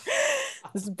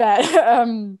 This is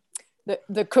bad.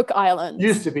 The Cook Islands.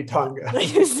 Used to be Tonga.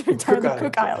 Used to be the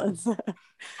Cook Islands.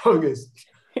 Tonga's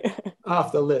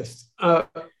off the list. But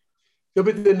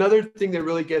another thing that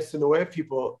really gets in the way of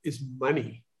people is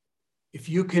money. If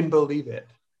you can believe it,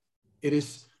 it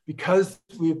is because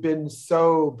we've been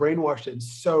so brainwashed and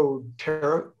so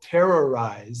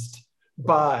terrorized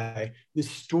by this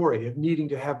story of needing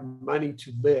to have money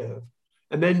to live.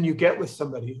 And then you get with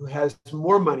somebody who has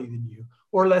more money than you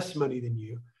or less money than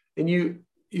you. And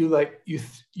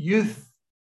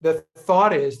the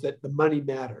thought is that the money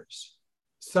matters.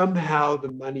 Somehow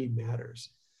the money matters.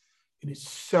 And it's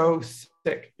so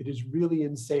sick. It is really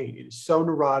insane. It is so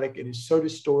neurotic. It is so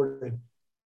distorted.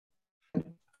 I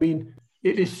mean,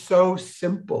 it is so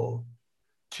simple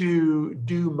to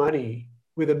do money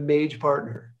with a mage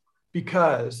partner,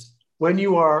 because when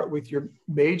you are with your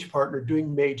mage partner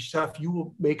doing mage stuff, you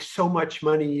will make so much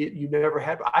money you never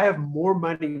had. I have more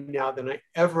money now than I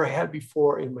ever had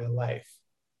before in my life.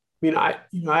 I mean, I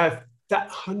have that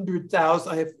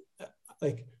 100,000. I have,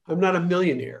 I'm not a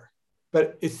millionaire,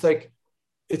 but it's a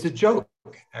joke,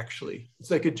 actually.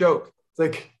 It's like a joke. It's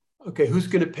like, okay, who's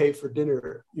going to pay for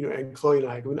dinner? And Chloe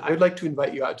and I'd like to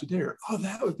invite you out to dinner. Oh,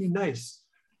 that would be nice.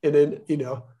 And then,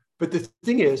 but the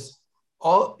thing is,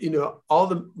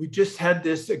 we just had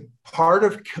this part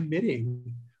of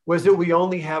committing was that we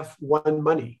only have one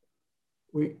money.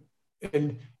 The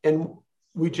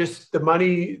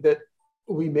money that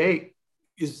we make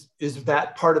is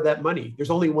that part of that money. There's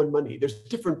only one money. There's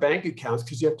different bank accounts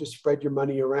because you have to spread your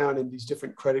money around in these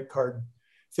different credit card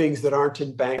things that aren't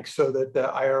in banks, so that the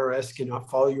IRS cannot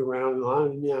follow you around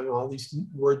and all these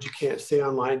words you can't say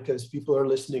online because people are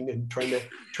listening and trying to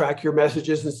track your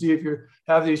messages and see if you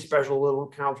have these special little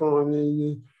accounts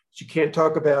that you can't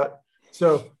talk about.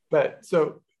 But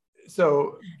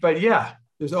yeah,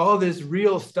 there's all this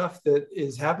real stuff that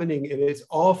is happening, and it's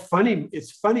all funny.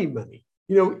 It's funny money.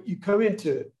 You come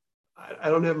into, I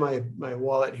don't have my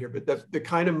wallet here, but the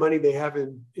kind of money they have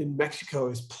in Mexico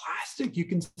is plastic. You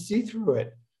can see through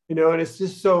it, and it's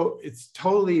just it's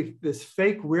totally this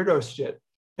fake weirdo shit.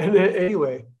 And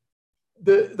anyway,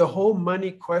 the whole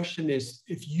money question is,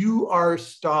 if you are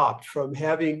stopped from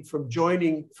committing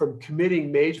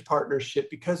mage partnership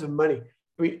because of money.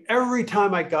 I mean, every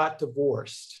time I got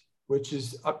divorced, which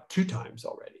is up 2 times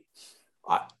already,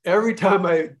 every time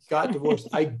I got divorced,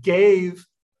 I gave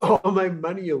all my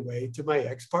money away to my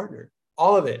ex-partner,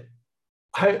 all of it.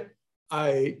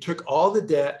 I took all the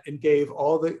debt and gave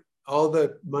all the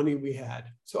money we had.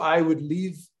 So I would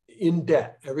leave in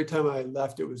debt. Every time I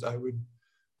left, I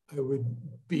would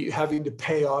be having to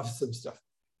pay off some stuff,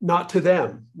 not to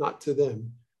them,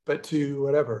 but to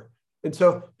whatever. And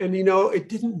it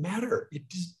didn't matter. It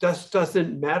just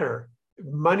doesn't matter.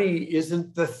 Money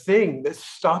isn't the thing that's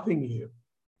stopping you.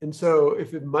 And so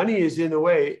if money is in the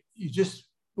way,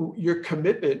 your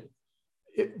commitment,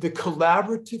 the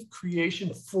collaborative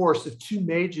creation force of 2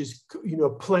 mages,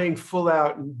 playing full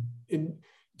out and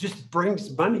just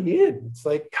brings money in. It's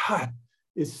like, God,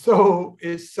 it's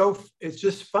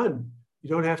just fun. You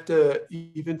don't have to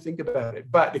even think about it.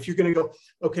 But if you're going to go,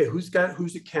 okay, whose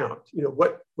account? You know,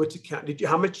 what's account?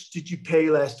 How much did you pay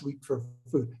last week for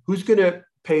food? Who's going to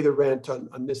pay the rent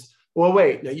on this? Well,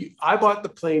 wait. Now I bought the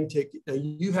plane ticket. Now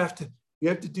you have to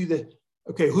do the.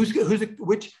 Okay,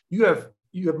 which you have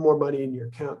more money in your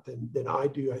account than I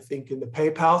do. I think in the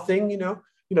PayPal thing. You know,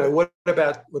 what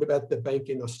about the bank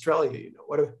in Australia?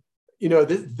 You know,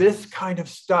 this kind of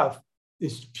stuff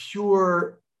is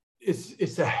pure.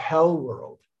 It's a hell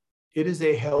world. It is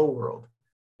a hell world.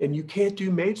 And you can't do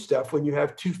mage stuff when you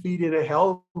have 2 feet in a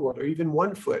hell world or even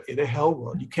 1 foot in a hell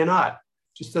world. You cannot.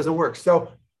 It just doesn't work.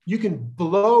 So you can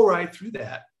blow right through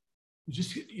that.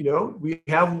 Just, you know, we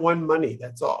have one money.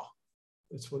 That's all.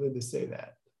 I just wanted to say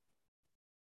that.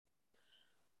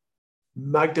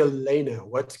 Magdalena,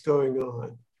 what's going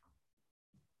on?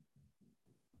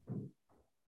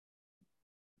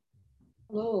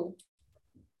 Hello.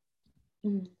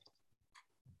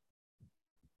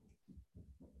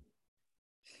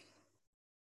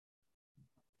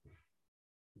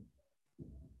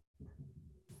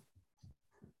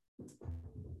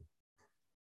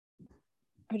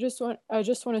 I just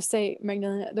want to say,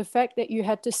 Magdalena, the fact that you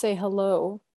had to say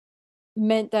hello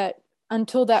meant that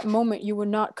until that moment you were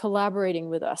not collaborating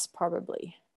with us,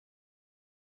 probably,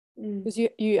 because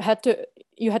you had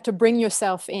to bring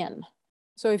yourself in.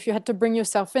 So if you had to bring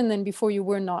yourself in, then before you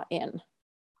were not in.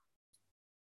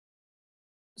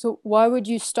 So why would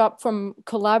you stop from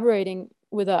collaborating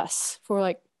with us for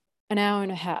like an hour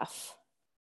and a half?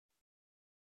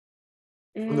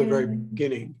 From the very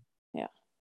beginning. Yeah.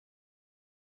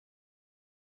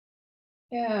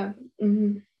 Yeah.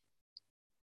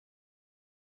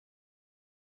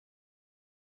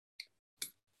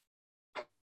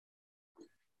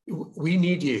 We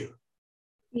need you.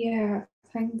 Yeah,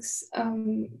 thanks.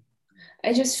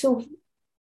 I just feel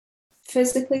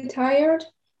physically tired,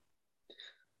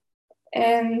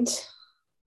 and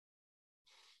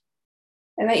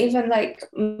I even like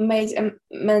made a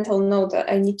mental note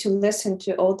that I need to listen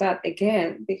to all that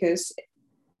again, because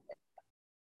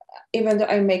even though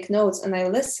I make notes and I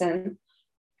listen,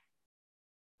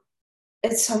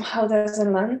 it somehow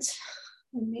doesn't land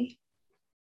on me.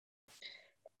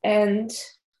 And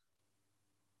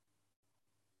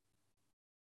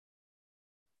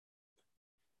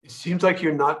it seems like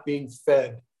you're not being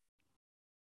fed.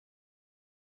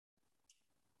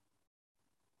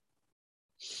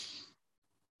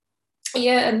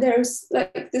 yeah, and there's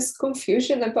like this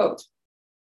confusion about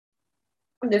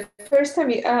the first time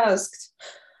you asked,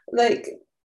 like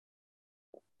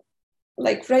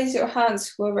raise your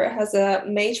hands, whoever has a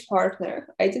mage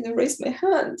partner. I didn't raise my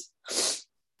hand.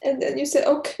 And then you said,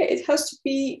 okay, it has to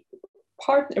be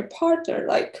partner,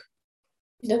 like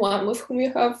the one with whom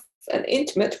you have an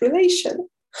intimate relation.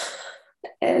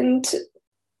 And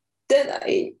then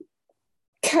I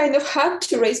kind of had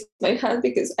to raise my hand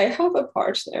because I have a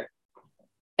partner.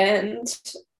 And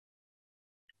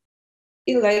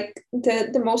like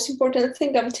the most important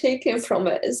thing I'm taking from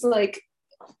it is like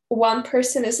one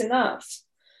person is enough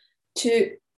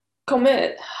to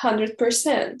commit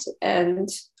 100%. And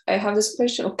I have this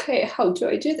question, okay, how do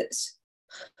I do this?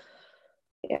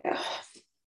 Yeah.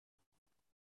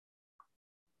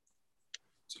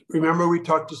 Remember, we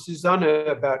talked to Susanna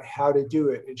about how to do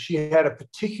it, and she had a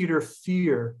particular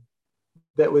fear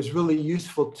that was really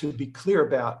useful to be clear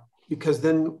about, because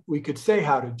then we could say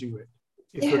how to do it.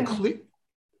 If we're clear.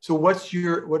 So what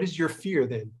is your fear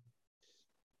then?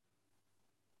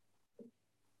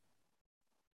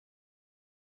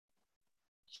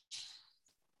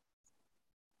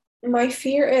 My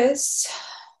fear is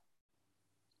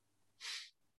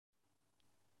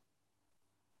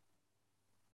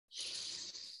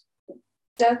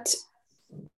that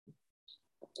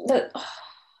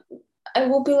I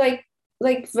will be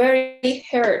like very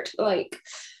hurt. Like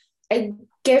I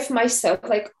give myself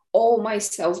like all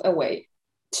myself away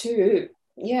to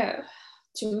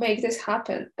make this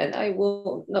happen, and I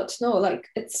will not know. Like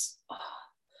it's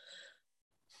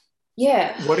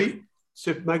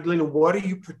So Magdalena, what are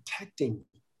you protecting?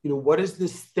 You know, what is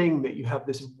this thing that you have,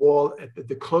 this wall at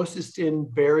the closest in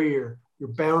barrier, your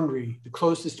boundary, the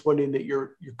closest one in that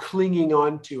you're clinging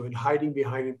onto and hiding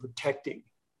behind and protecting?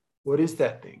 What is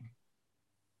that thing?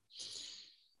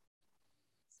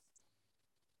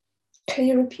 Can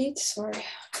you repeat? Sorry.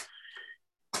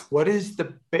 What is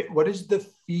the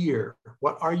fear?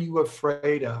 What are you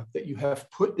afraid of that you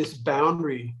have put this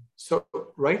boundary so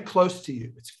right close to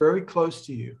you? It's very close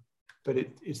to you, but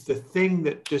it's the thing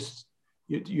that just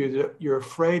you're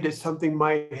afraid that something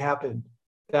might happen.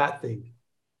 That thing,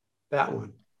 that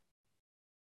one.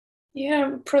 Yeah,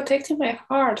 I'm protecting my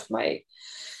heart,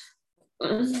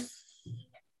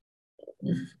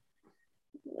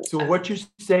 So what you're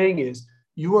saying is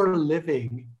you are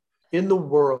living in the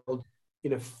world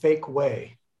in a fake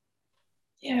way.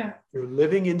 Yeah. You're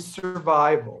living in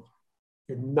survival.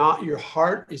 Your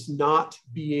heart is not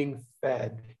being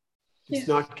fed. It's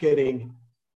not getting,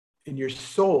 and your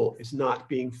soul is not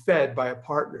being fed by a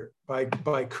partner,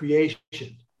 by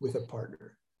creation with a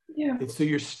partner. Yeah. And so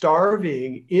you're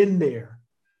starving in there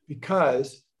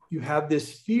because you have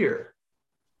this fear.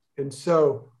 And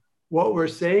so what we're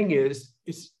saying is,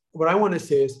 what I want to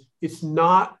say is, it's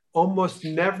not almost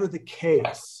never the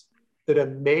case that a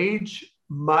mage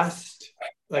must,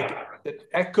 like that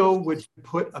Echo would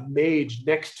put a mage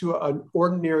next to an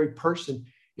ordinary person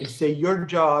and say, your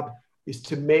job is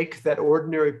to make that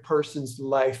ordinary person's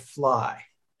life fly.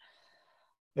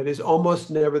 That is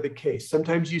almost never the case.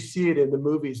 Sometimes you see it in the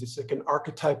movies. It's like an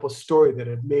archetypal story that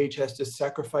a mage has to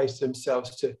sacrifice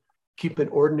themselves to keep an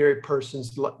ordinary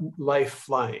person's life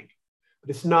flying. But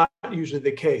it's not usually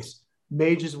the case.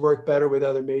 Mages work better with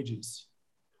other mages.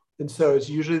 And so it's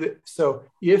usually, so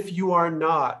if you are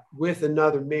not with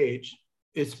another mage,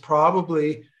 it's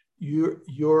probably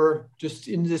you're just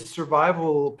in this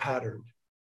survival pattern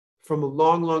from a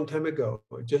long, long time ago,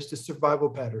 just a survival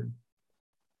pattern.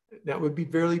 That would be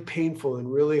very painful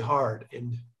and really hard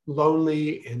and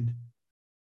lonely, and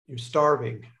you're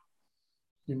starving.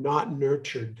 You're not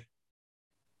nurtured.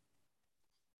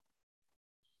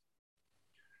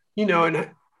 You know, and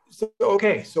so,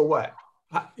 okay, so what?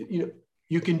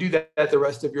 You can do that the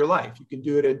rest of your life. You can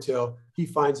do it until he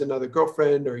finds another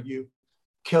girlfriend, or you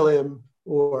kill him,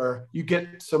 or you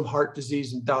get some heart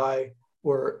disease and die,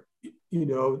 or, you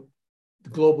know,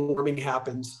 global warming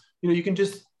happens. You know, you can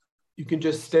just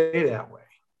stay that way.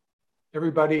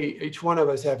 Everybody, each one of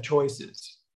us have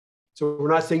choices. So we're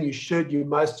not saying you should, you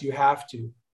must, you have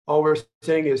to. All we're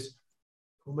saying is,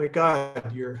 oh my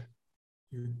God, you're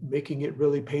making it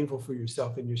really painful for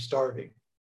yourself and you're starving.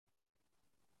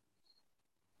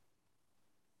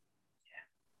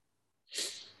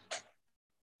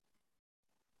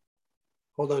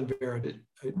 Hold on, Vera.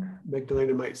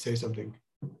 Magdalena might say something.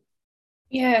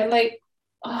 Yeah, like,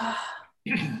 I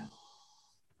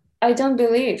don't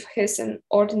believe he's an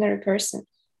ordinary person.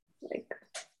 Like,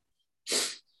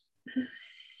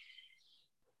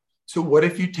 so what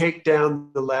if you take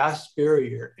down the last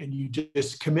barrier and you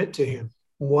just commit to him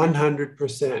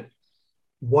 100%,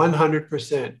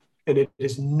 100%, and it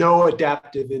is no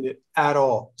adaptive in it at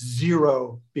all.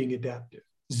 Zero being adaptive,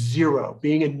 zero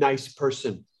being a nice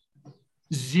person,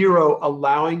 zero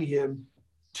allowing him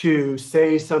to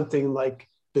say something like,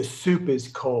 the soup is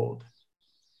cold,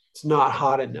 it's not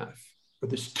hot enough, or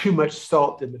there's too much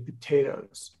salt in the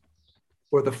potatoes,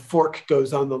 or the fork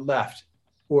goes on the left,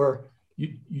 or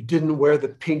you didn't wear the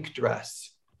pink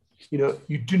dress. You know,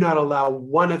 you do not allow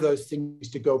one of those things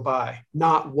to go by,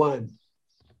 not one.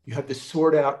 You have to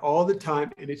sort out all the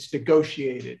time, and it's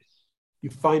negotiated. You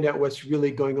find out what's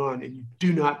really going on, and you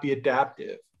do not be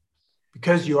adaptive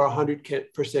because you are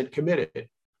 100% committed.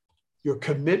 Your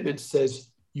commitment says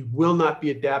you will not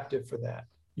be adaptive for that.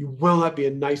 You will not be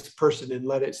a nice person and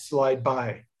let it slide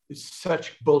by. It's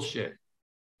such bullshit.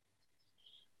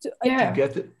 So, yeah. You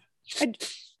get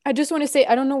it? I just want to say,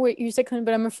 I don't know what you said,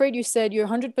 but I'm afraid you said you're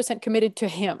 100% committed to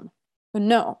him. But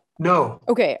no. No.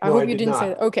 Okay, I hope you didn't say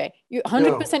that. Okay, you're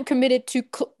 100% committed to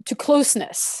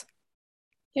closeness.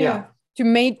 Yeah. To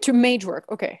mage work.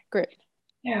 Okay, great.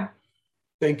 Yeah.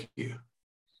 Thank you.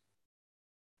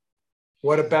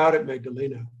 What about it,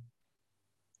 Magdalena?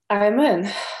 I'm in.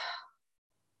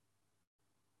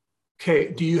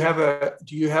 Okay, do you have a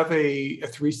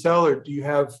 3-cell, or do you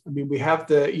have, I mean, we have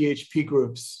the EHP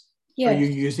groups. Yes. Are you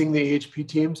using the EHP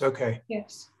teams? Okay.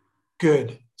 Yes.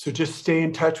 Good. So just stay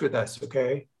in touch with us,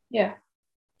 okay? Yeah.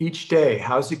 Each day,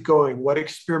 how's it going? What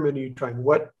experiment are you trying?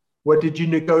 What did you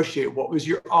negotiate? What was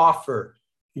your offer?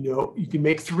 You know, you can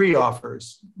make 3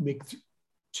 offers.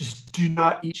 Just do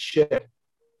not eat shit.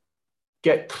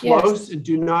 Get close and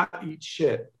do not eat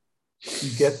shit.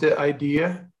 You get the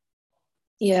idea?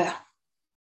 Yeah.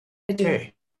 I do.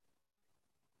 Okay.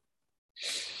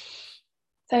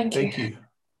 Thank you. Thank you.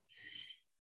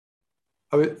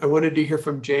 I wanted to hear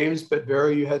from James, but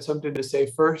Vera, you had something to say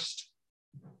first?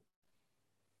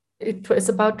 It's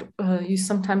about, you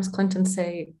sometimes, Clinton,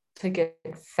 say to get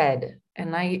fed.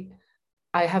 And I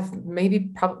have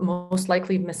maybe most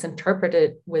likely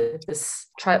misinterpreted with this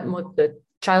with the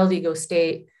child ego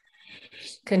state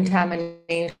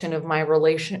contamination of my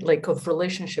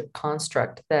relationship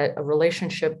construct, that a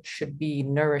relationship should be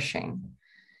nourishing.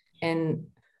 And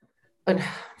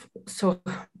so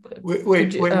wait,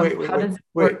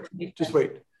 just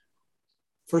wait.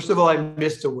 First of all, I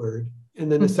missed a word.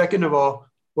 And then the second of all,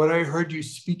 what I heard you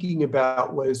speaking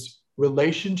about was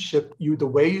relationship. The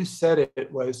way you said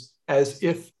it was as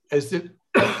if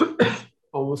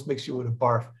almost makes you want to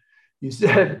barf. You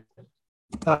said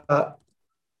the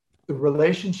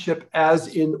relationship as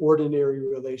in ordinary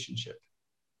relationship.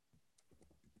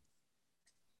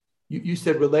 You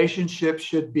said relationship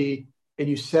should be, and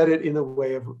you said it in a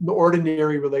way of an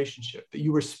ordinary relationship that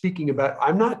you were speaking about.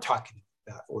 I'm not talking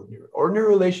about ordinary. Ordinary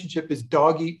relationship is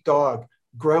dog eat dog,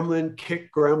 gremlin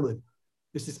kick gremlin.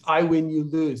 This is I win, you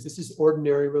lose. This is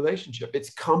ordinary relationship.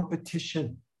 It's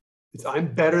competition. It's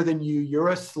I'm better than you. You're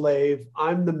a slave.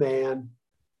 I'm the man.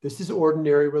 This is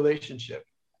ordinary relationship.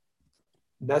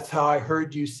 And that's how I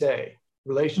heard you say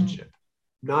relationship.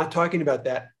 Mm-hmm. Not talking about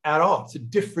that at all. It's a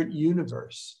different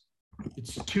universe.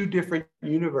 It's two different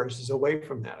universes away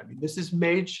from that. I mean, this is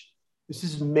mage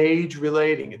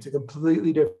relating. It's a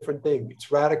completely different thing. It's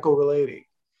radical relating.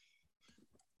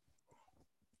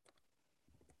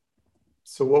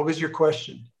 So what was your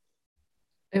question?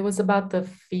 It was about the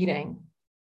feeding.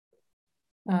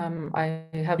 I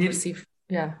have received,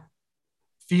 yeah.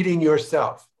 Feeding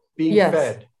yourself, being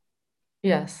fed.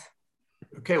 Yes.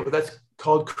 Okay, well, that's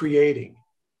called creating,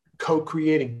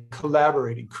 co-creating,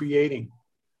 collaborating, creating.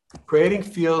 Creating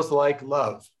feels like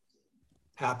love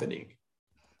happening.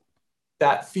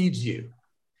 That feeds you.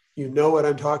 You know what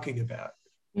I'm talking about.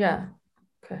 Yeah.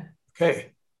 Okay.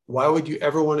 Okay. Why would you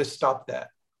ever want to stop that?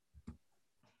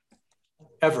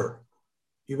 Ever.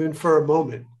 Even for a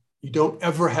moment. You don't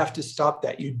ever have to stop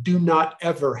that. You do not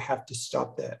ever have to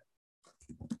stop that.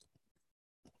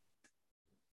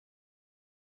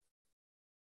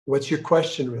 What's your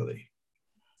question, really?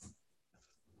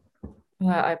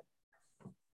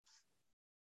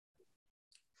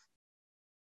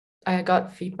 I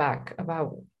got feedback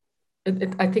about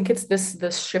it. I think it's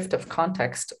this shift of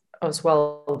context as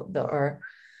well,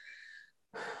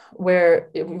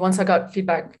 once I got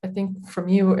feedback, I think from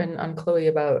you and Chloe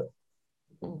about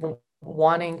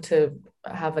wanting to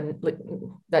have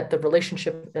that the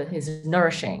relationship is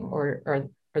nourishing or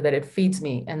that it feeds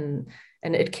me, and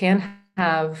it can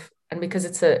have, and because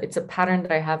it's a pattern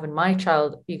that I have in my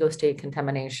child ego state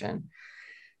contamination,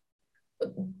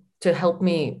 to help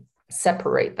me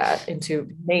separate that into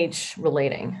mage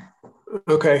relating.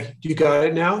 Okay, you got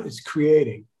it now? It's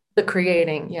creating. The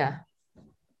creating, yeah.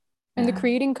 And the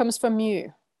creating comes from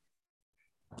you.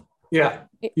 Yeah,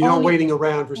 you're not waiting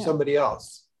around for somebody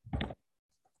else.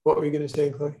 What were you going to say,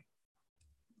 Chloe?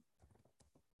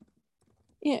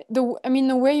 Yeah, the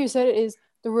way you said it is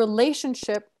the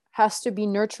relationship has to be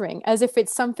nurturing, as if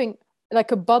it's something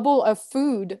like a bubble of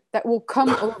food that will come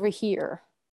over here,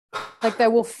 like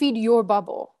that will feed your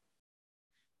bubble.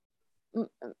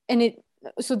 And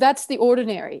so that's the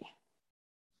ordinary.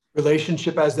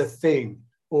 Relationship as a thing,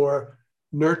 or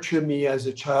nurture me as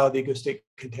a child ego state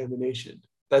contamination.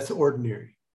 That's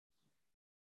ordinary.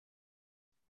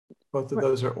 Both of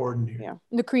those are ordinary. Yeah.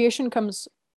 The creation comes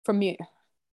from you.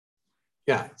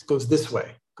 Yeah, it goes this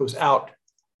way, goes out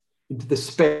into the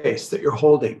space that you're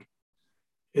holding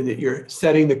and that you're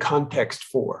setting the context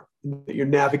for, and that you're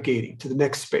navigating to the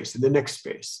next space and the next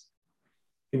space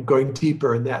and going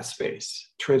deeper in that space,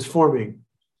 transforming.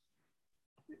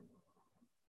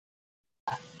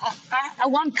 I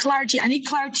want clarity. I need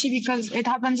clarity because it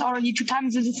happens already 2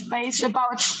 times in this space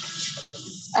about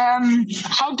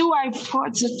how do I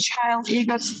put the child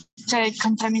ego state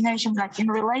contamination like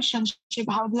in relationship?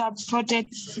 How do I put it?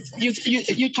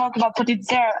 You talk about put it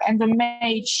there, and the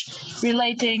mage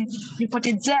relating, you put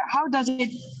it there. How does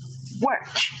it work?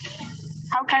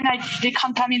 How can I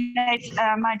decontaminate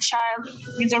my child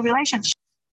in the relationship?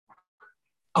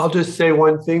 I'll just say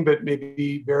one thing, but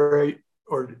maybe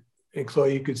and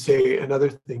Chloe, you could say another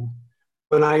thing.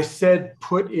 When I said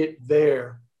put it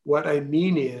there, what I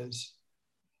mean is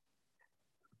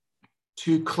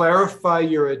to clarify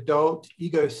your adult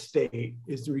ego state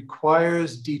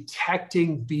requires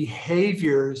detecting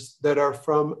behaviors that are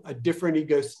from a different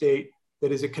ego state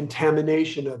that is a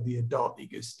contamination of the adult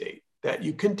ego state, that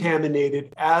you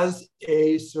contaminated as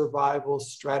a survival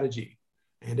strategy.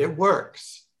 And it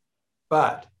works.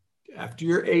 But after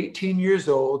you're 18 years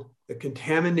old, the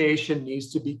contamination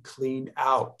needs to be cleaned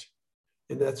out.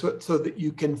 And that's so that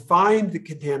you can find the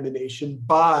contamination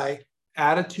by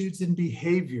attitudes and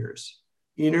behaviors,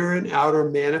 inner and outer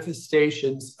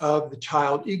manifestations of the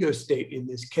child ego state in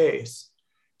this case.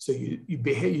 So you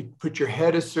behave, you put your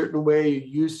head a certain way,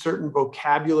 you use certain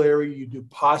vocabulary, you do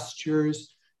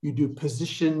postures, you do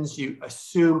positions, you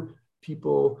assume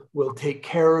people will take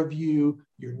care of you,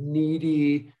 you're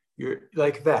needy, you're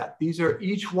like that.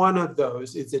 Each one of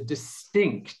those is a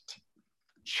distinct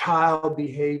child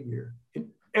behavior.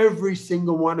 every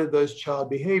single one of those child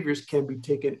behaviors can be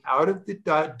taken out of the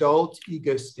adult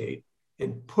ego state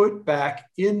and put back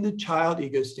in the child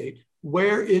ego state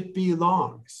where it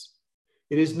belongs.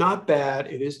 It is not bad.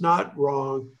 It is not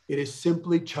wrong. It is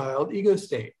simply child ego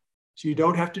state. So you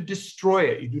don't have to destroy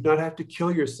it. You do not have to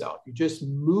kill yourself. You just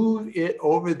move it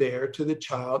over there to the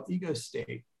child ego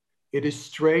state. It is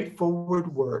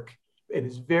straightforward work. It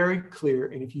is very clear.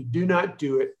 And if you do not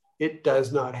do it, it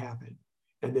does not happen.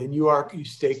 And then you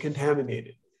stay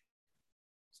contaminated.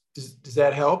 Does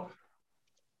that help?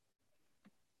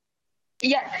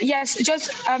 Yeah, yes,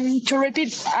 just to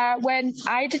repeat, when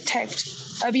I detect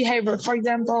a behavior, for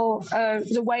example,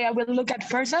 the way I will look at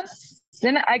person,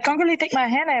 then I concretely take my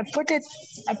hand, I put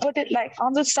it like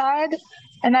on the side,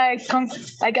 and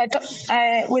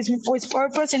with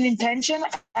purpose and intention,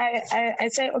 I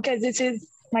say, okay, this is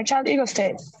my child ego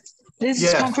state. This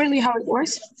is concretely how it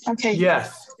works. Okay.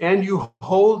 Yes, and you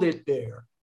hold it there.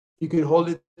 You can hold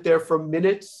it there for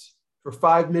minutes, for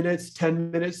 5 minutes, 10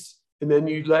 minutes. And then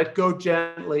you let go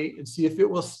gently and see if it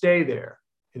will stay there.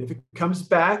 And if it comes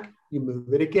back, you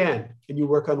move it again. And you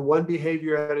work on one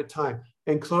behavior at a time.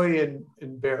 And Chloe and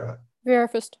Vera. Vera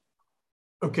first.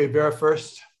 Okay, Vera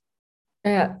first.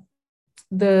 Yeah.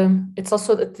 It's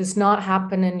also that does not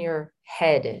happen in your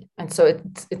head. And so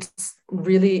it's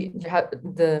really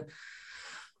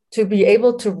to be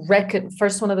able to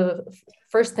one of the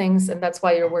first things, and that's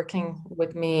why you're working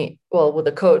with me, well, with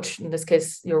a coach, in this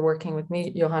case, you're working with me,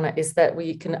 Johanna, is that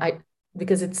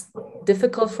because it's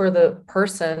difficult for the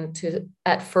person to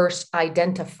at first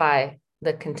identify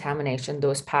the contamination,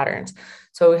 those patterns.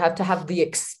 So we have to have the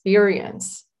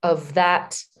experience of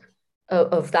that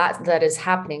is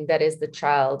happening, that is the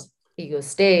child ego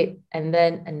state, and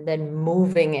then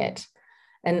moving it.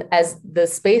 And as the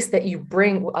space that you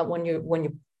bring, when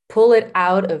you pull it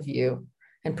out of you,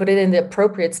 and put it in the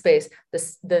appropriate space,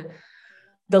 the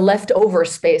leftover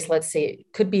space, let's say,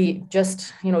 could be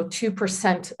just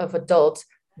 2% of adults.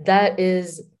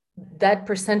 That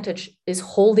percentage is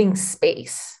holding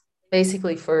space,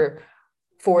 basically for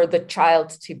the child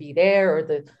to be there or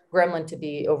the gremlin to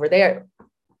be over there,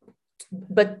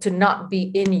 but to not be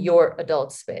in your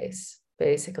adult space,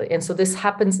 basically. And so this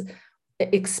happens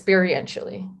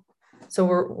experientially.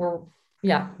 So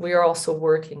we are also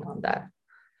working on that.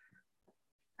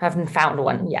 Haven't found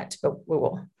one yet, but we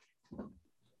will.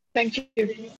 Thank you.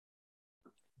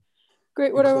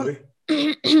 Great. What I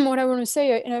want to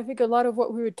say, and I think a lot of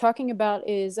what we were talking about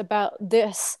is about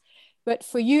this, but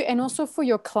for you and also for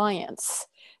your clients,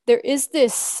 there is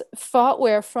this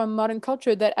thoughtware from modern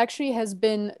culture that actually has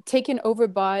been taken over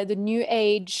by the new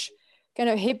age kind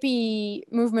of hippie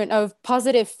movement of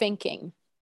positive thinking,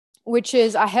 which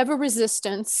is I have a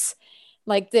resistance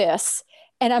like this,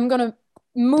 and I'm going to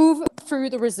move through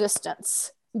the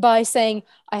resistance by saying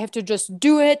I have to just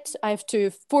do it, I have to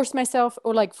force myself,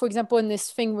 or like for example in this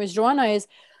thing with Johanna is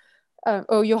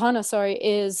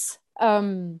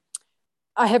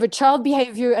I have a child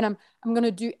behavior and I'm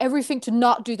gonna do everything to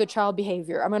not do the child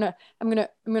behavior. I'm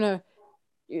gonna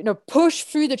push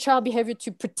through the child behavior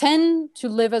to pretend to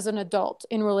live as an adult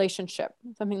in relationship.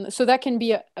 So that can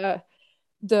be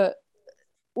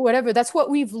whatever. That's what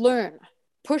we've learned.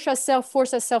 Push ourselves,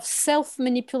 force ourselves,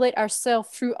 self-manipulate ourselves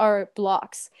through our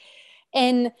blocks.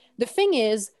 And the thing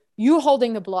is, you're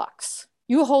holding the blocks.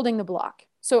 You're holding the block.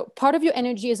 So part of your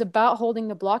energy is about holding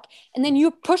the block, and then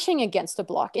you're pushing against the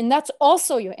block, and that's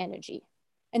also your energy.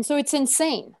 And so it's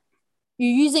insane.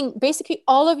 You're using, basically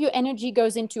all of your energy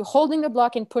goes into holding the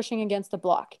block and pushing against the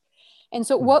block. And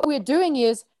so what we're doing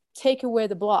is take away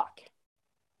the block.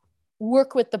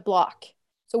 Work with the block.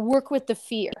 So work with the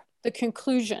fear, the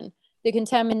conclusion, the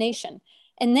contamination.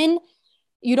 And then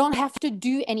you don't have to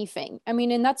do anything.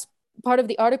 And that's part of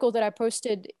the article that I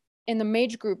posted in the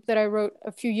Mage group that I wrote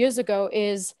a few years ago,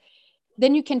 is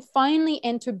then you can finally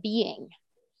enter being.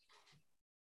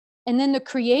 And then the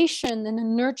creation and the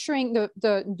nurturing,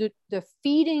 the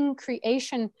feeding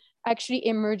creation actually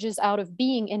emerges out of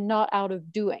being and not out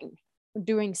of doing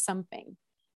something.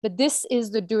 But this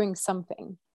is the doing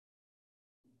something.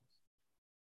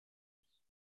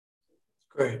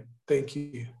 Great, thank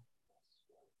you.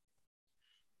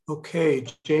 Okay,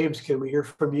 James, can we hear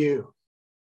from you?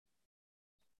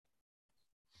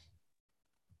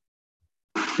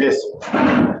 Yes.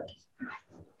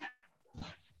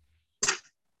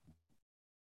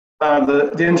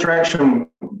 The interaction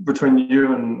between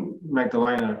you and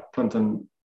Magdalena Clinton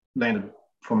landed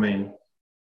for me.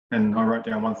 And I wrote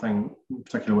down one thing in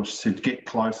particular, which said, get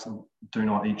close and do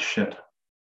not eat shit.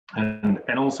 And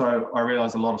also I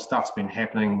realized a lot of stuff's been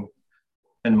happening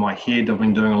in my head. I've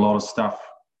been doing a lot of stuff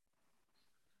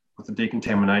with the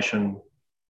decontamination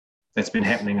that's been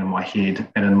happening in my head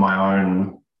and in my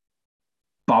own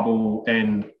bubble.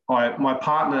 And my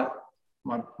partner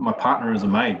is a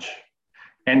mage,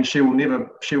 and she will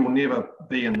never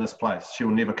be in this place. She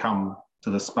will never come to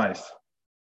this space.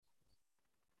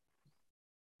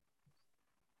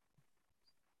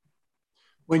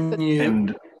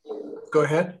 Go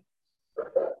ahead. I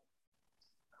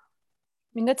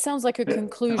mean, that sounds like a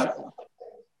conclusion.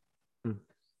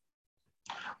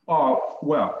 Oh,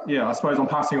 well, yeah, I suppose I'm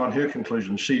passing on her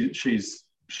conclusion. She's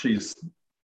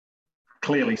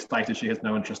clearly stated she has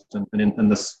no interest in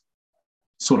this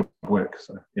sort of work.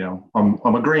 So, yeah,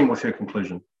 I'm agreeing with her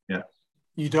conclusion. Yeah.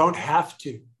 You don't have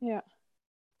to. Yeah.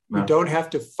 You don't have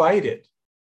to fight it,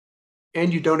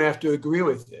 and you don't have to agree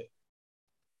with it.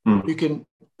 You can,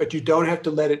 but you don't have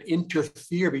to let it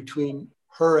interfere between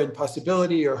her and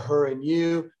possibility or her and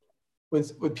you. When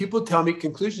people tell me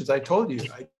conclusions, I told you,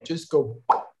 I just go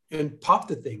and pop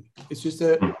the thing. It's just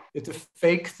it's a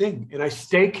fake thing, and I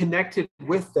stay connected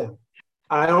with them.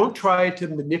 I don't try to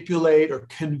manipulate or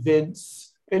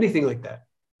convince anything like that.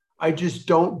 I just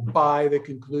don't buy the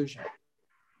conclusion.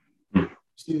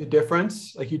 See the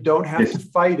difference? Like, you don't have to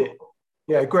fight it.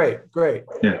 Yeah, great.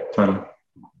 Yeah, totally.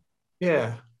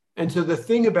 Yeah. And so the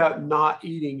thing about not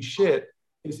eating shit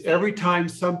is every time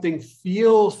something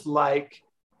feels like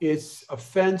it's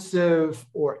offensive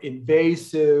or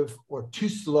invasive or too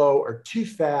slow or too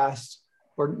fast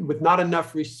or with not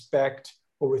enough respect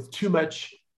or with too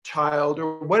much child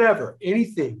or whatever,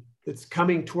 anything that's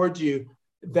coming towards you,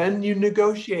 then you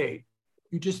negotiate.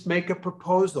 You just make a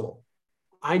proposal.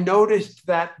 I noticed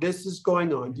that this is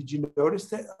going on. Did you notice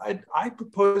that? I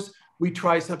propose we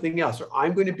try something else, or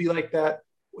I'm going to be like that.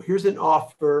 Here's an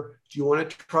offer. Do you want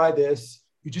to try this?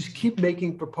 You just keep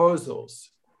making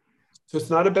proposals. So it's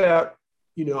not about,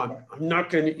 I'm not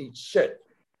going to eat shit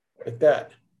like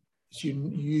that. You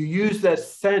use that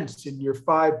sense in your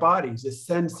 5 bodies, a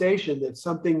sensation that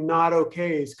something not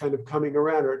okay is kind of coming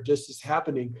around or just is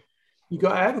happening. You go,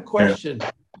 I have a question.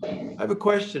 I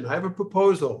have a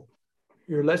proposal.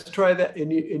 Here, let's try that.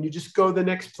 And you just go the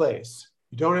next place.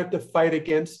 You don't have to fight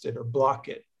against it or block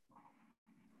it.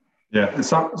 Yeah, and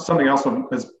something else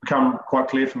has become quite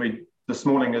clear for me this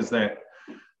morning is that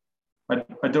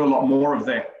I do a lot more of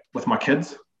that with my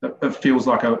kids. It feels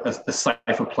like a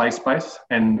safer play space,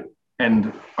 and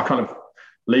I kind of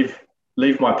leave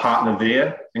my partner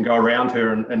there and go around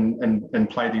her and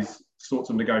play these sorts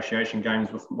of negotiation games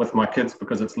with my kids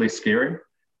because it's less scary,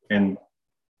 and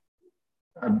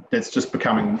that's just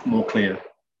becoming more clear.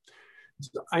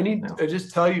 I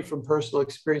just tell you from personal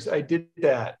experience, I did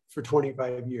that for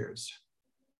 25 years.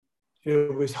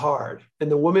 It was hard.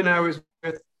 And the woman I was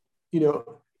with,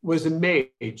 was a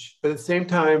mage, but at the same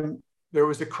time, there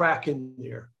was a crack in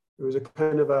there. There was a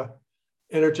kind of a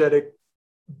energetic,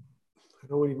 I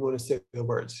don't even want to say the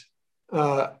words,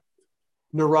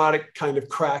 neurotic kind of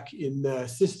crack in the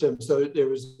system. So there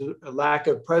was a lack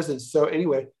of presence. So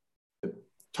anyway,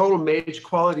 total mage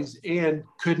qualities, and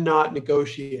could not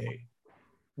negotiate.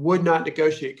 Would not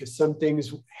negotiate because some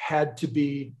things had to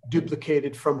be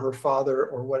duplicated from her father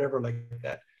or whatever like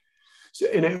that. So,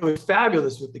 and it was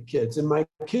fabulous with the kids, and my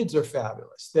kids are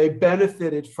fabulous. They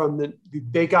benefited from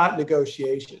they got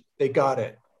negotiation. They got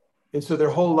it. And so their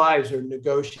whole lives are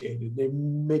negotiated. They're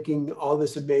making all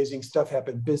this amazing stuff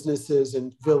happen, businesses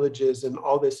and villages, and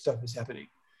all this stuff is happening.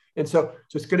 And so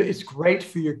it's great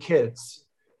for your kids.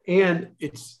 And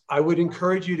I would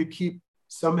encourage you to keep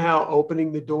somehow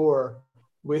opening the door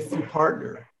with your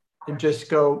partner and just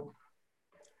go,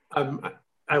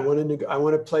 I want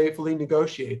to playfully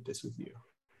negotiate this with you.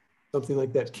 Something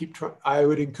like that. Keep trying. I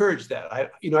would encourage that. I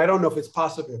don't know if it's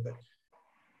possible,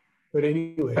 but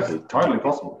anyway. That's totally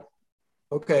possible.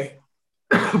 Okay.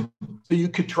 So you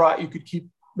could keep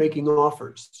making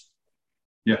offers.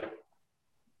 Yeah.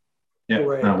 Yeah.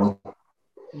 Right.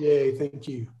 Yay, thank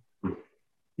you.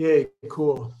 Yay,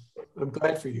 cool. I'm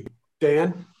glad for you.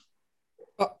 Dan?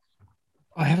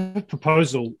 I have a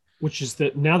proposal, which is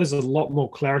that now there's a lot more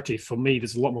clarity for me.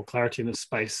 There's a lot more clarity in this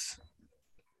space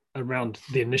around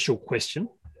the initial question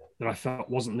that I felt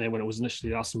wasn't there when it was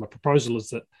initially asked. And my proposal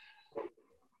is that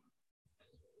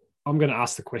I'm going to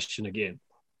ask the question again,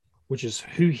 which is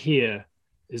who here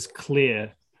is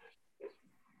clear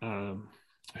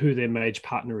who their mage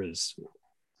partner is?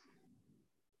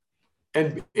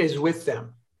 And is with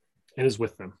them. And is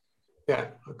with them.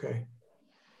 Yeah, okay.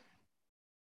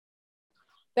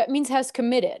 That means has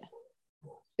committed.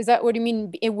 Is that what you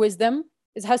mean? Wisdom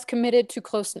is has committed to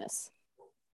closeness.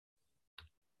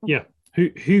 Yeah.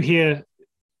 Who here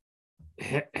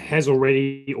has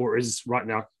already or is right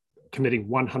now committing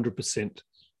 100%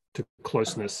 to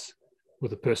closeness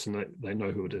with a person that they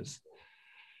know who it is.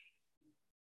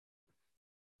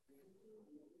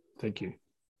 Thank you.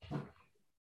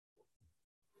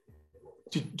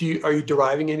 Are you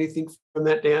deriving anything from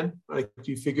that, Dan? Like,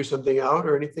 do you figure something out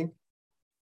or anything?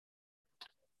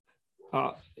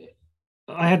 I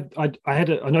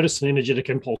noticed an energetic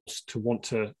impulse to want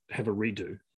to have a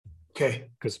redo. Okay.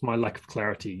 Because my lack of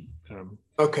clarity.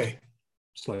 Okay.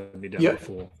 Slowed me down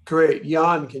before. Great,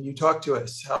 Jan, can you talk to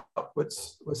us?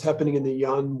 What's happening in the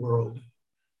Jan world?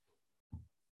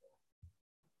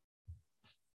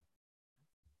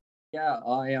 Yeah,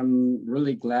 I am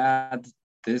really glad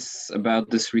about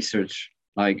this research.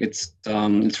 Like it's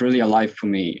really alive for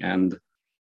me, and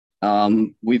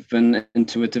we've been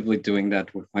intuitively doing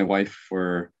that with my wife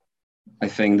for, I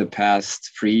think, the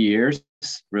past 3 years.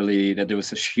 Really, that there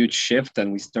was a huge shift,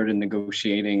 and we started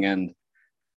negotiating, and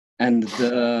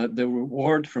the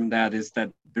reward from that is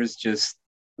that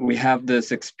we have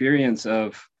this experience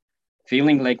of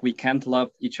feeling like we can't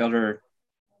love each other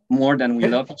more than we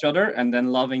love each other, and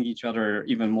then loving each other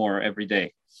even more every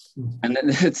day. And then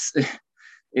I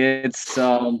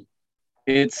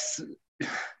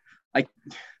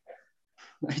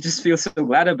just feel so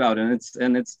glad about it.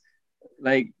 And it's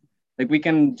like we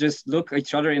can just look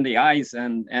each other in the eyes,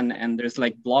 and there's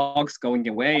like blocks going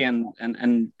away, and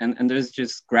there's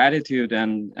just gratitude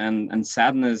and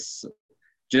sadness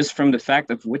just from the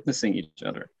fact of witnessing each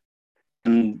other.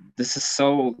 And this is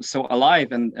so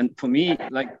alive. And for me,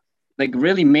 like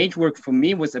really mage work for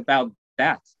me was about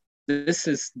that. This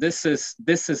is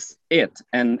it.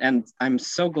 And I'm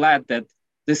so glad that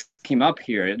this came up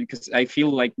here, because I feel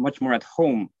like much more at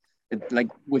home. Like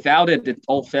without it, it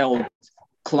all felt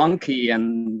clunky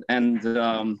and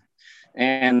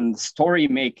story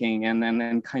making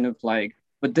and kind of like,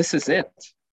 but this is it.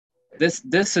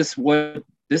 This is what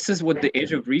the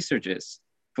age of research is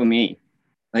for me.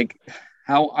 Like,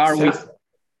 how are we?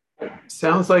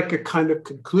 Sounds like a kind of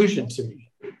conclusion to me.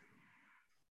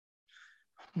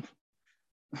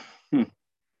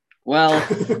 Well,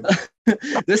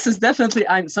 this is definitely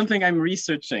something I'm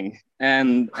researching,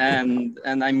 and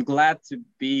I'm glad to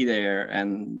be there,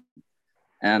 and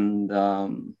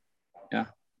yeah,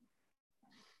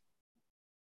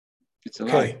 it's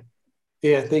alive. Okay.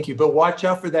 Yeah, thank you. But watch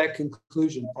out for that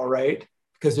conclusion, all right?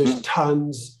 Because there's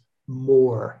tons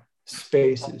more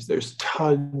spaces. There's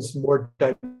tons more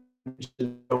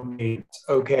domains.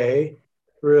 Okay,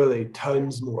 really,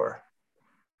 tons more.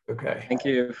 Okay. Thank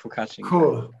you for catching.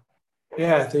 Cool.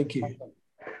 Yeah, thank you.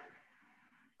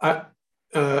 I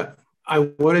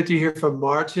wanted to hear from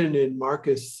Martin and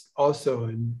Marcus also,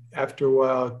 and after a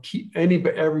while,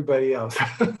 everybody else.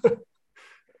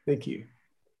 Thank you.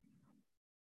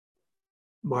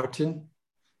 Martin?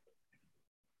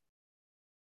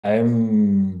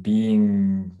 I'm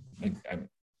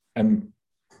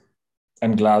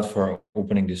glad for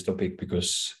opening this topic,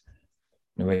 because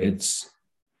in a way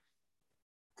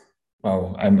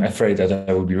I'm afraid that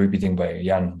I will be repeating by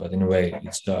Jan, but in a way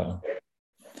it's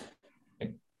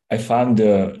I found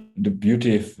the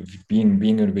beauty of being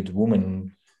with a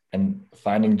woman and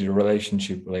finding the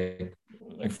relationship like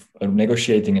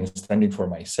negotiating and standing for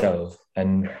myself,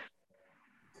 and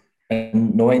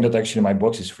knowing that actually my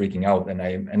box is freaking out, and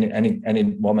any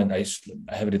moment I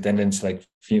have the tendency like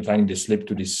finding the slip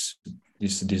to this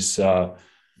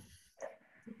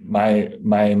my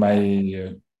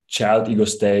child ego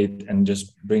state, and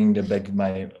just bringing the back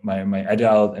my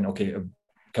adult, and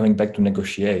coming back to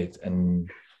negotiate and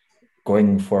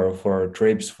going for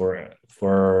trips for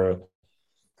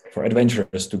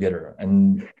adventures together,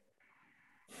 and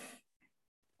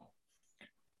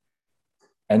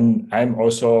I'm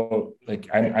also like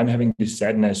I'm having this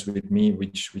sadness with me,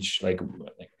 which like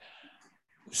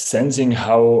sensing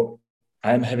how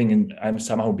I'm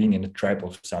somehow being in a trap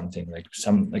of something,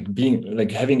 being like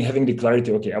having the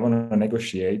clarity. Okay, I want to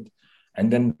negotiate,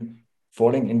 and then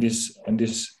falling in this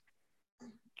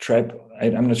trap.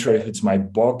 I'm not sure if it's my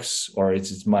box or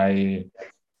it's my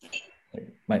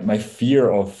fear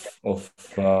of.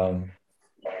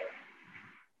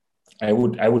 I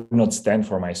would not stand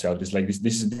for myself. It's like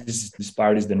this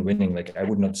part is then winning. Like I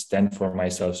would not stand for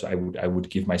myself, so I would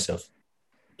give myself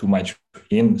too much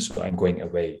in, so I'm going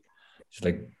away. It's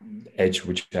like edge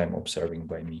which I'm observing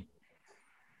by me.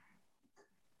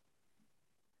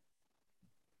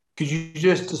 Could you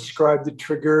just describe the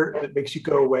trigger that makes you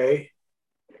go away?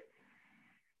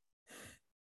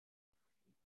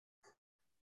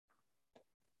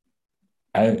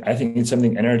 I think it's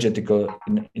something energetical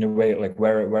in a way, like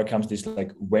where comes this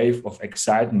like wave of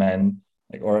excitement,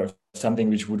 like, or something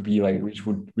which would be like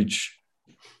which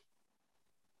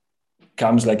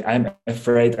comes like I'm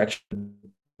afraid actually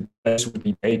place would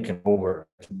be taken over.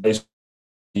 There's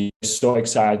so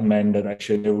excitement that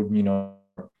actually there would be no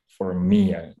for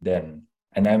me then.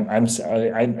 And I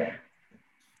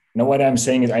know what I'm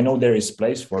saying is I know there is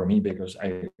place for me because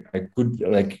I could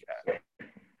like.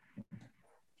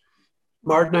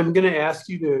 Martin, I'm going to ask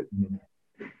you to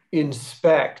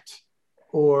inspect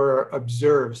or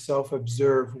observe,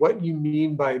 self-observe what you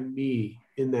mean by me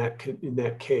in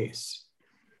that case.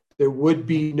 There would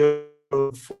be no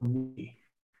for me.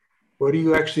 What do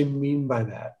you actually mean by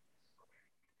that?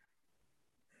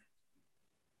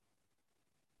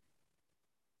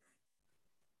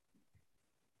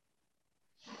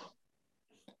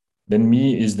 Then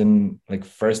me is then like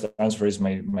first answer is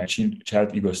my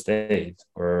child ego state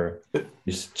or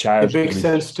this child. It makes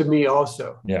sense to me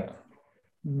also. Yeah.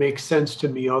 Makes sense to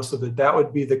me also that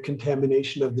would be the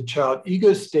contamination of the child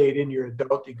ego state in your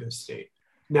adult ego state.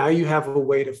 Now you have a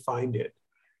way to find it.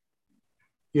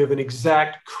 You have an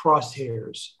exact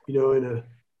crosshairs, in a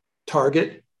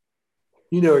target.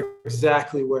 You know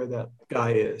exactly where that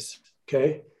guy is,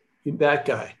 okay? That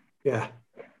guy, yeah.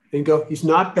 And go, he's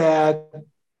not bad.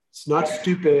 It's not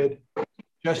stupid,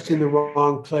 just in the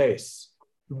wrong place,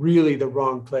 really the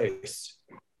wrong place.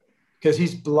 Because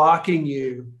he's blocking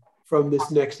you from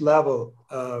this next level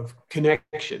of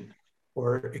connection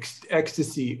or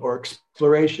ecstasy or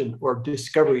exploration or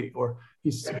discovery, or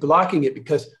he's blocking it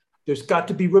because there's got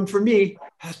to be room for me,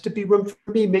 has to be room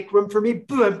for me, make room for me,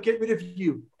 boom, get rid of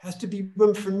you, has to be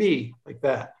room for me, like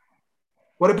that.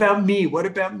 What about me? What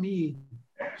about me?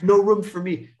 There's no room for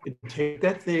me. And take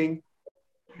that thing,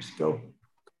 just go,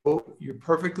 you're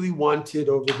perfectly wanted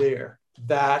over there.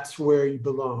 That's where you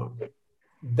belong.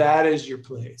 That is your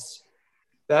place.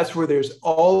 That's where there's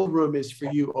all room is for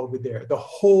you over there. The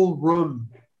whole room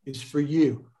is for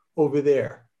you over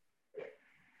there.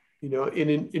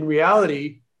 In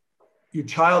reality, your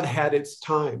child had its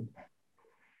time.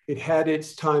 It had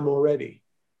its time already.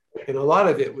 And a lot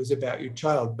of it was about your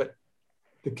child, but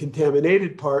the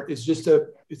contaminated part is just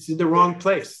it's in the wrong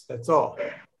place. That's all.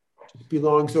 It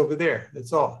belongs over there.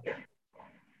 That's all.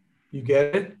 You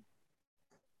get it?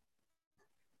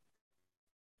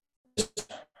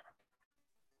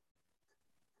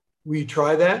 Will you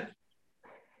try that?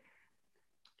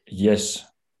 Yes.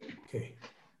 Okay.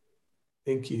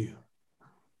 Thank you.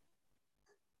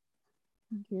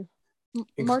 Thank you.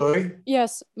 Martin,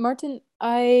 yes, Martin,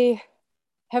 I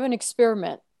have an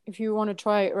experiment if you want to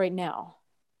try it right now.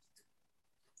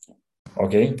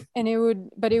 Okay. And it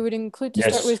would include to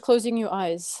start with closing your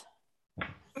eyes.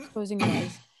 Closing your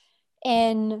eyes.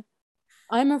 And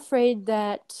I'm afraid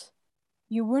that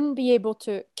you wouldn't be able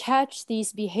to catch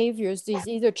these behaviors, these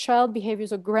either child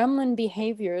behaviors or gremlin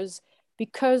behaviors,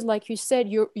 because like you said,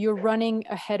 you're running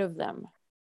ahead of them.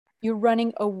 You're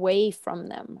running away from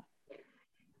them.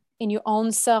 In your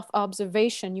own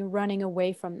self-observation, you're running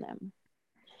away from them.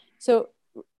 So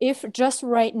if just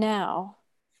right now,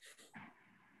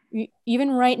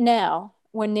 even right now,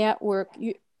 when they're at work,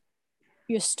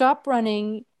 you stop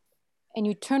running and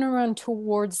you turn around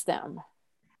towards them.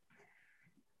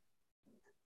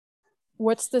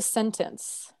 What's the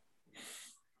sentence?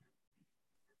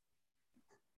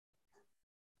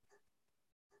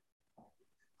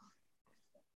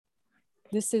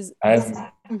 This is.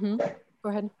 Mm-hmm. Go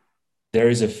ahead. There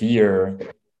is a fear,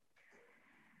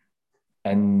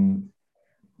 and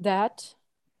that,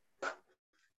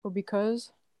 or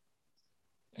because.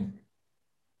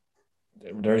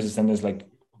 There is a sentence like,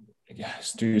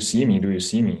 yes, do you see me? Do you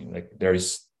see me? Like there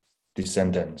is this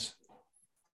sentence.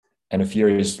 And the fear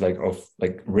is like of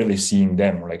like really seeing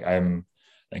them. Like I'm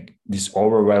like this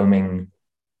overwhelming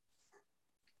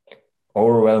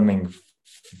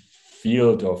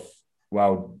field of,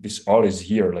 wow, this all is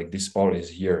here. Like this all is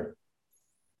here.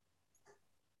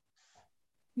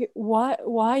 Why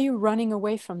are you running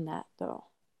away from that though?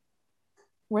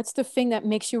 What's the thing that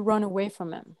makes you run away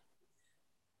from him?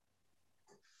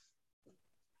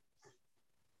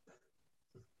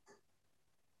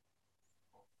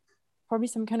 Probably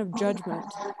some kind of judgment.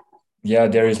 Yeah,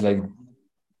 there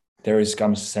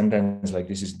comes sentence like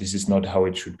this is not how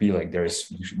it should be. Like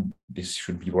this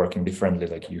should be working differently.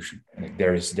 Like you should. Like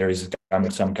there is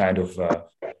some kind of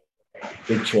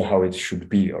picture how it should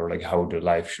be, or like how the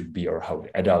life should be, or how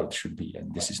the adult should be,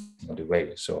 and this is not the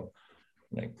way. So,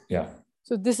 like yeah.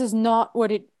 So this is not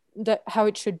how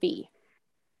it should be.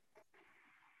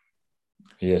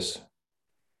 Yes.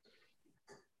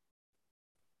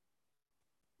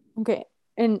 Okay,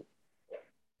 and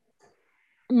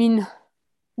I mean,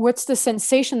 what's the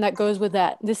sensation that goes with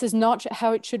that? This is not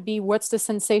how it should be. What's the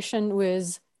sensation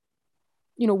with,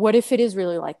 what if it is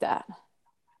really like that?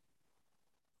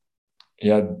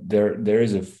 yeah, there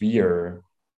is a fear.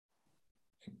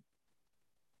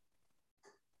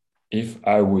 If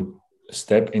I would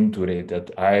step into it,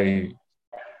 that I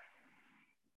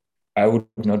would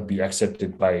not be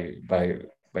accepted by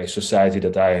society,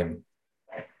 that I am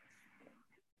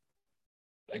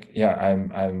like, yeah,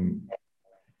 I'm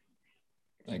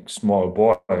like small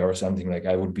boy or something. Like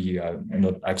I would be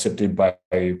not accepted by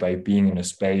being in a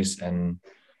space. And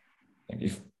like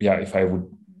if I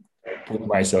would put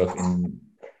myself in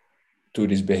to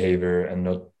this behavior and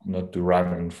not to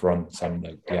run in front, some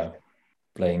like, yeah,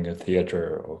 playing a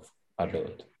theater of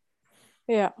adult.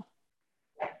 Yeah.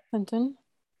 Clinton?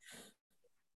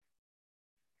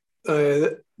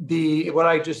 What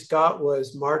I just got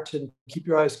was, Martin, keep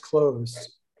your eyes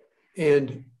closed.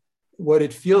 And what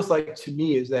it feels like to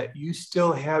me is that you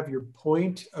still have your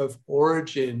point of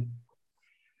origin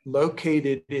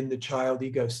located in the child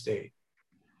ego state.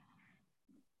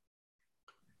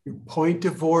 Your point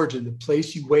of origin, the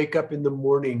place you wake up in the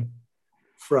morning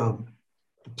from,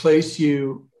 the place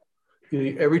you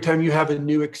know, every time you have a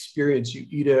new experience, you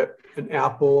eat an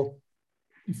apple,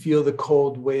 you feel the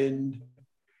cold wind,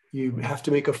 you have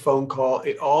to make a phone call.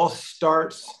 It all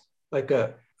starts like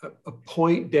a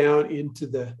point down into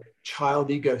the child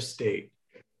ego state.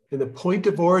 And the point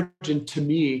of origin to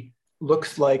me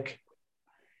looks like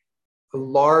a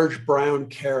large brown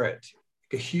carrot,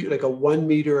 like a 1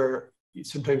 meter,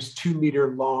 sometimes 2 meter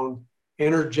long,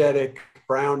 energetic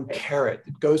brown carrot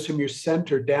that goes from your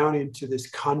center down into this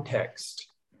context.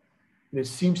 And it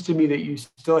seems to me that you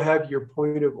still have your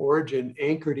point of origin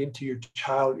anchored into your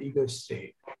child ego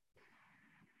state.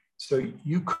 So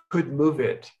you could move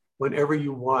it whenever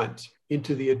you want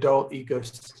into the adult ego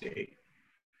state.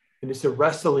 And it's a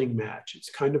wrestling match.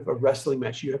 It's kind of a wrestling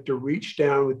match. You have to reach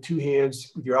down with 2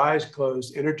 hands, with your eyes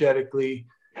closed, energetically.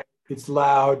 It's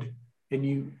loud,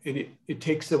 and it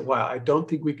takes a while. I don't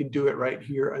think we can do it right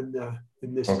here in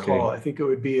this call. I think it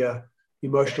would be a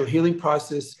emotional healing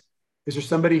process. Is there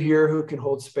somebody here who can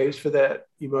hold space for that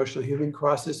emotional healing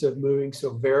process of moving? So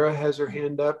Vera has her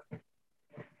hand up.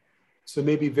 So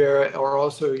maybe Vera, or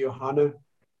also Johanna,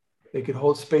 they can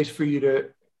hold space for you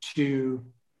to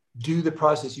do the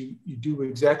process. You do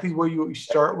exactly where you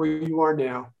start, where you are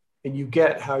now, and you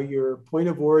get how your point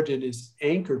of origin is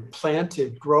anchored,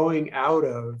 planted, growing out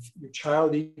of your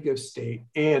child ego state.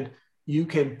 And you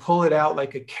can pull it out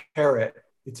like a carrot.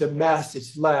 It's a mess,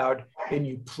 it's loud, and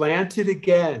you plant it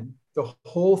again, the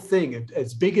whole thing,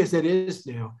 as big as it is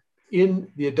now, in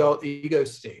the adult ego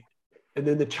state. And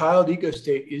then the child ego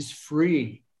state is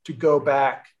free to go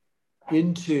back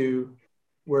into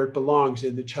where it belongs,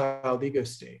 in the child ego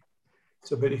state.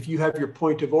 So, but if you have your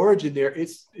point of origin there,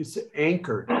 it's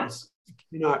anchored.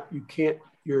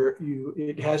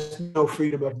 It has no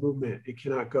freedom of movement. It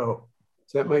cannot go.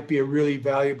 So that might be a really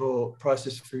valuable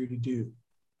process for you to do.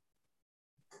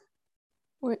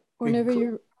 Whenever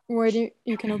you're ready,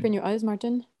 you can open your eyes,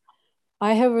 Martin.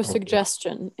 I have a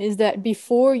suggestion, is that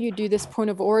before you do this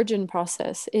point of origin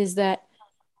process, is that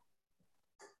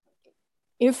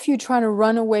if you try to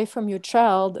run away from your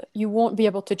child, you won't be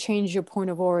able to change your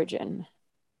point of origin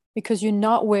because you're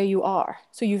not where you are.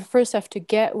 So you first have to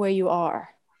get where you are.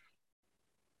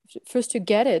 First to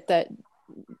get it, that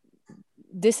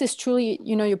this is truly,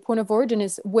 your point of origin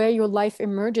is where your life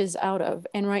emerges out of.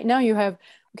 And right now you have,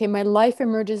 okay, my life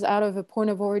emerges out of a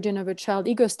point of origin of a child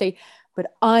ego state,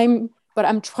 but I'm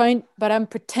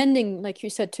pretending, like you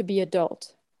said, to be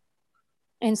adult.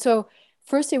 And so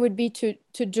first it would be to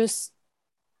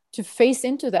face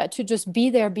into that, to just be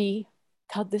there,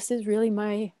 God, this is really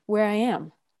where I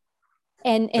am.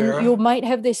 And you might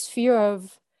have this fear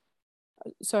of,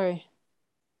 sorry.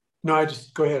 No,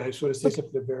 go ahead. I just want to say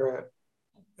something to Vera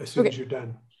as soon as you're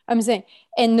done. I'm saying,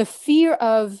 and the fear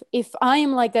of, if I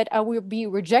am like that, I will be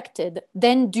rejected,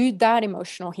 then do that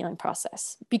emotional healing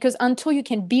process. Because until you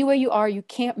can be where you are, you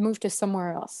can't move to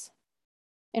somewhere else.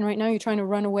 And right now you're trying to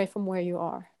run away from where you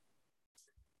are.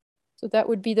 So that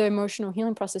would be the emotional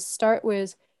healing process. Start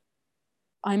with,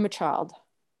 I'm a child.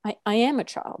 I am a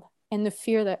child. And the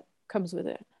fear that comes with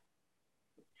it.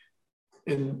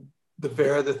 And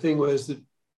the thing was that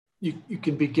you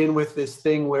can begin with this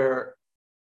thing where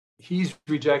he's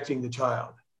rejecting the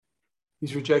child.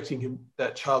 He's rejecting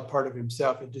that child part of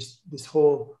himself, and just this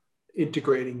whole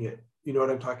integrating it. You know what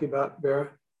I'm talking about, Vera?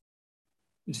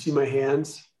 You see my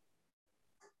hands?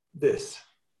 This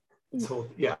whole,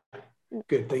 yeah.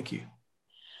 Good, thank you.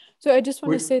 So I just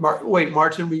want to say... Wait,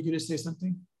 Martin, were you going to say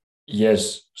something?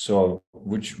 Yes, so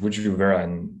would you, Vera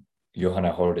and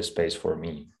Johanna, hold the space for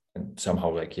me? And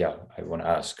somehow, I want to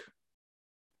ask.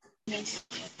 Yes.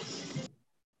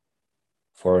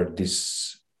 For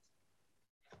this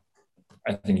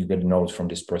I think you get notes from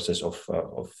this process of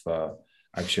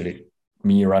actually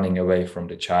me running away from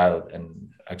the child and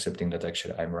accepting that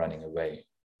actually I'm running away.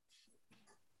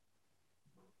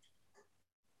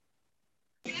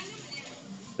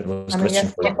 That was a question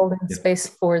for you. Holding space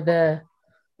for the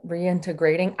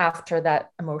reintegrating after that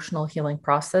emotional healing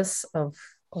process of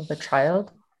the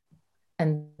child,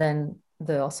 and then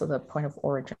also the point of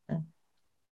origin.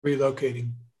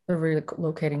 Relocating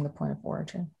the point of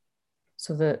origin.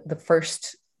 So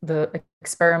the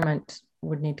experiment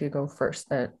would need to go first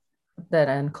that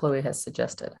Anne Chloe has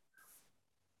suggested.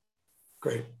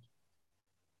 Great.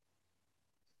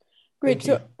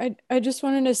 So I just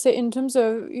wanted to say, in terms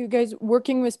of you guys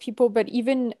working with people, but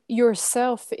even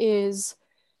yourself is,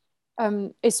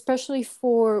 especially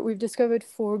we've discovered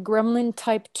for gremlin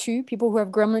type 2, people who have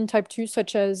gremlin type 2,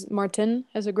 such as Martin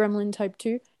has a gremlin type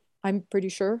 2, I'm pretty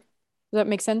sure. Does that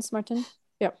make sense, Martin?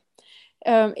 Yeah.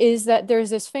 Is that there's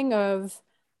this thing of,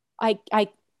 I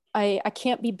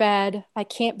can't be bad. I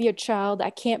can't be a child.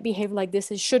 I can't behave like this.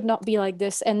 It should not be like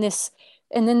this. And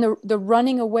then the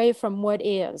running away from what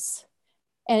is.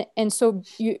 And so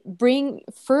you bring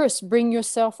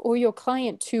yourself or your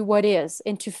client to what is,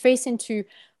 and to face into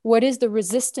what is the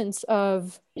resistance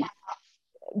of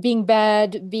being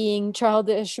bad, being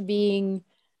childish, being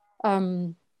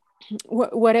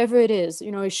whatever it is,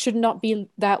 it should not be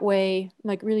that way,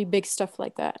 like really big stuff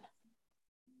like that.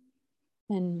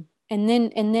 And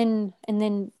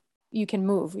then you can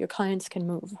move, your clients can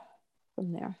move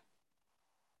from there.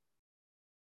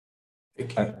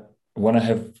 I want to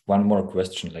have one more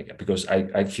question, because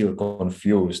I feel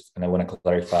confused and I want to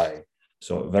clarify.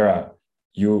 So Vera,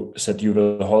 you said you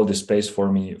will hold the space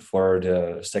for me for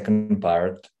the second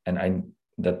part, and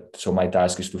so my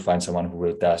task is to find someone who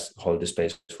will hold the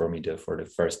space for me for the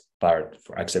first part,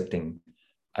 for accepting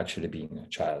actually being a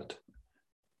child.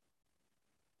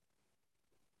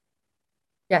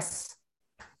 Yes.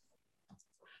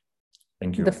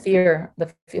 Thank you. The fear,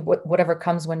 whatever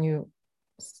comes when you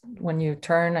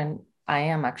turn and I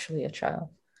am actually a child.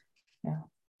 Yeah.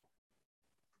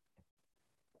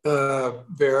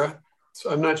 Vera, so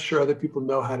I'm not sure other people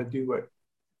know how to do what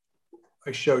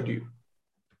I showed you.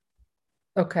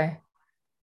 Okay.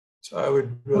 So I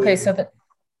would really... Okay, so that...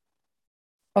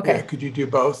 Okay. Yeah, could you do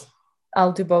both?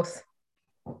 I'll do both.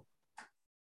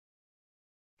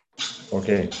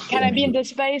 Okay. Can I be in this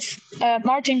space?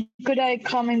 Martin, could I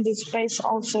come in this space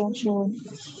also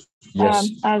yes.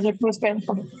 As a participant?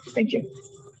 Thank you.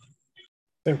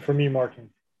 Same for me, Martin.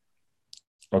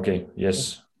 Okay,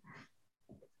 yes.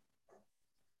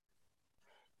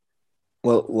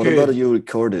 Well, what about you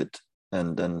record it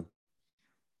and then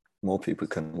more people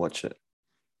can watch it?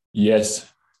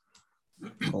 Yes.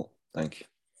 Oh, thank you.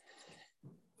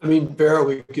 I mean, Vera,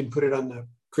 we can put it on the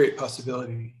Create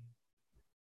Possibility.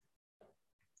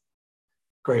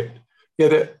 Great.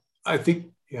 Yeah, I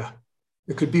think,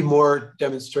 there could be more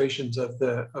demonstrations of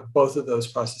both of those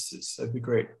processes. That'd be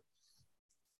great.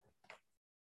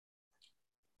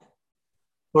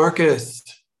 Marcus.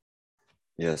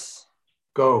 Yes.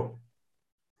 Go.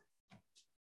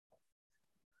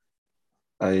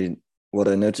 What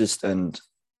I noticed and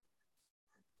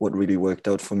what really worked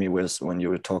out for me was when you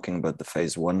were talking about the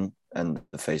phase 1 and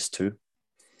the phase 2.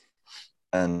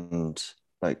 And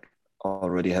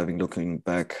already looking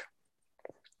back,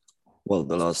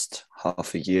 the last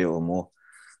half a year or more,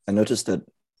 I noticed that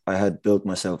I had built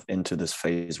myself into this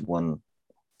phase 1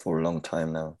 for a long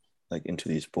time now, into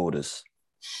these borders.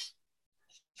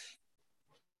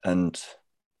 And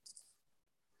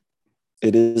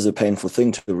it is a painful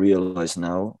thing to realize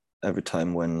now, every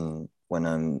time when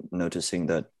I'm noticing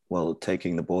that,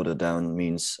 taking the border down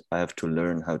means I have to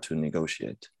learn how to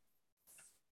negotiate.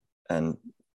 And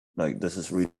this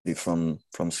is really from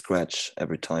scratch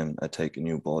every time I take a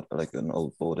new border, an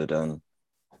old border down.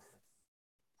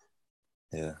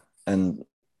 Yeah. And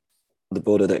the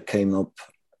border that came up,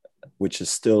 which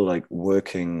is still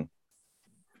working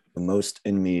the most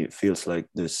in me, feels like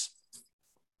this: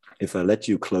 if I let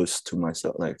you close to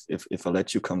myself, if I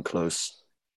let you come close,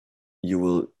 you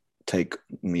will take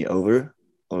me over,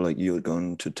 or you're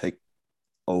going to take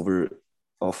over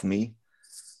of me.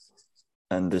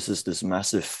 And this is this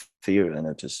massive fear, and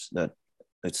that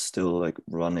it's still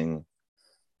running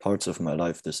parts of my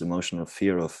life, this emotional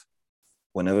fear of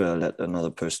whenever I let another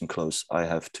person close, I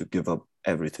have to give up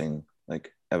everything,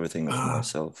 everything of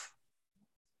myself.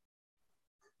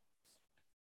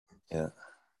 Yeah.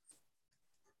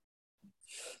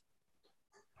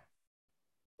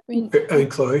 I mean,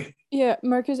 Chloe? Yeah,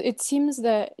 Marcus, it seems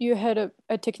that you had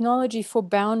a technology for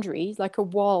boundaries, like a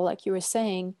wall, like you were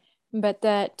saying, but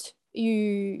that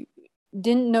you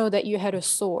didn't know that you had a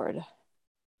sword.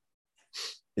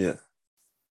 Yeah.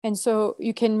 And so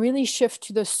you can really shift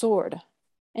to the sword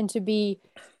and to be,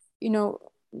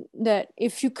 that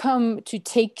if you come to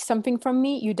take something from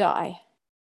me, you die.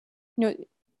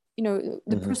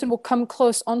 The person will come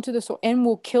close onto the sword and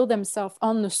will kill themselves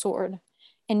on the sword.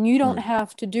 And you don't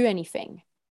have to do anything.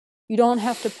 You don't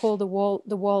have to pull the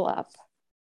wall up.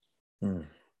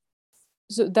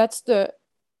 So that's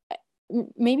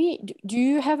maybe, do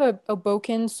you have a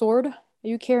Boken sword? Are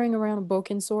you carrying around a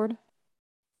Boken sword?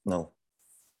 No.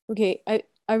 Okay,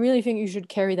 I really think you should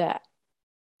carry that.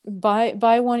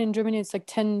 Buy one in Germany. It's like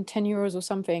 10 euros or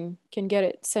something. Can get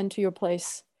it sent to your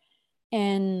place,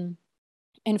 and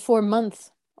for a month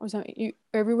or something,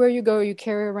 everywhere you go, you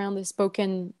carry around this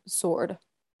Boken sword,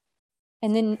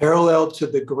 and then parallel to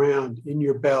the ground in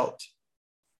your belt.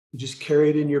 You just carry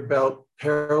it in your belt,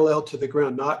 parallel to the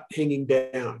ground, not hanging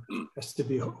down. It has to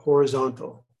be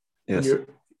horizontal. Yes.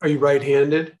 Are you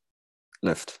right-handed?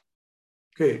 Left.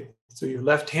 Okay, so you're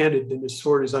left-handed, then the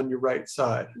sword is on your right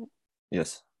side.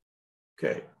 Yes.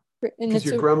 Okay, because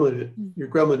your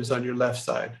gremlin is on your left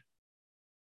side.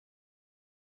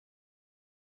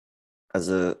 As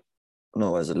a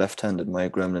left-handed, my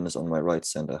gremlin is on my right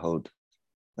side. I hold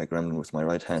my gremlin with my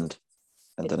right hand,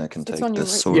 and then I can take the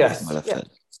sword with my left hand.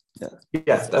 Yeah.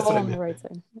 Yes, that's what I meant. On the right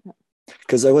side.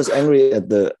 Because I was angry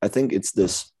at I think it's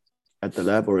this, at the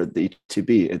lab or at the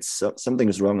ETB. It's something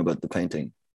is wrong about the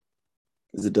painting.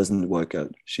 Because it doesn't work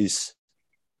out.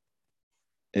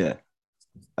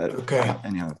 Okay.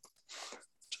 Anyhow.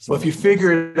 Well, if you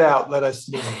figure it out, let us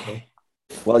know. Okay.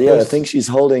 Well, yeah, I think she's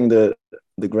holding the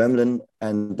gremlin,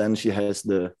 and then she has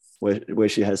where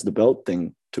she has the belt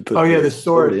thing to put. Oh yeah, the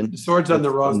sword. The sword's on the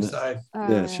wrong side.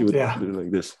 Yeah, she would do it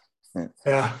like this.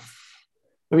 Yeah.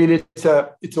 I mean, it's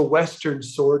a Western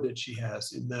sword that she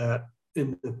has in the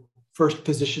first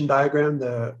position diagram.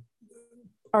 The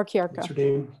Archiarcha. What's her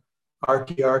name?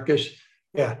 Archiarcha.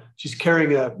 Yeah, she's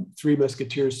carrying a Three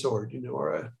Musketeers sword,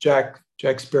 or a Jack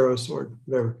Sparrow sword,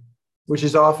 whatever, which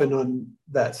is often on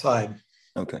that side.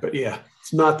 Okay. But yeah,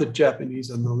 it's not the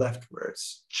Japanese on the left where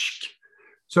it's.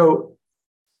 So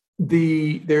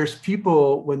there's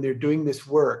people when they're doing this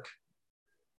work,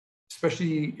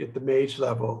 especially at the mage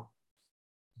level,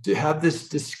 to have this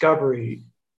discovery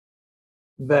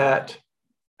that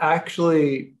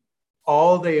actually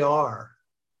all they are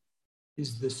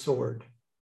is the sword.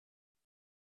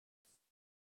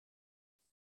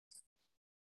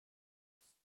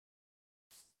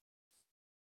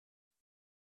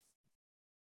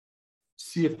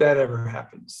 See if that ever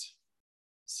happens.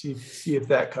 See if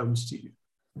that comes to you.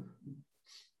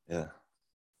 Yeah.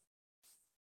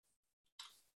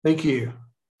 Thank you.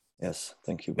 Yes,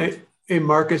 thank you. Hey,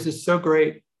 Marcus, it's so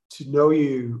great to know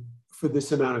you for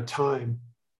this amount of time,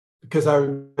 because I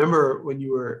remember when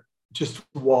you were just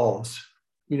walls,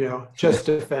 just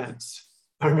a fence.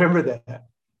 I remember that.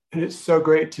 And it's so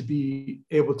great to be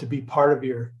able to be part of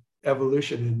your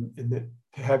evolution and to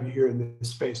have you here in this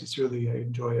space. It's really, I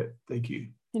enjoy it. Thank you.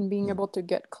 And being able to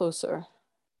get closer.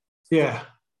 Yeah.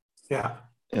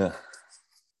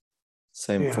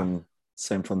 Same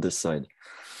from this side.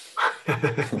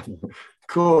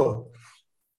 Cool.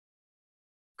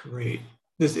 Great.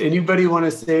 Does anybody want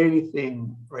to say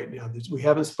anything right now? We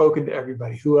haven't spoken to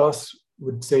everybody. Who else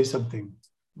would say something?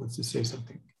 Wants to say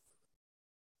something?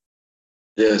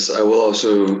 Yes, I will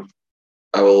also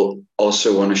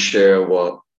want to share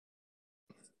what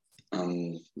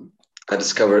I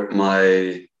discovered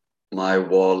my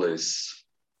wall is,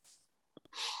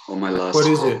 or my last What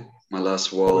is wall. it? My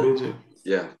last wall. What is it?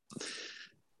 Yeah.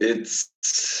 It's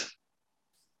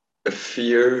a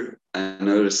fear. I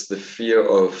noticed the fear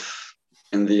of,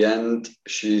 in the end,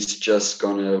 she's just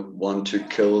gonna want to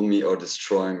kill me or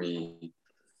destroy me.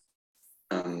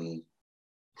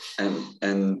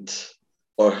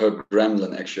 Or her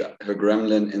gremlin, actually. Her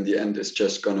gremlin in the end is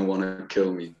just gonna want to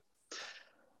kill me.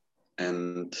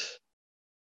 And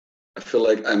I feel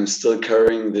like I'm still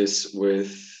carrying this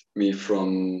with me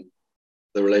from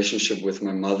the relationship with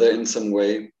my mother in some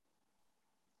way.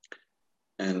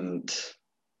 And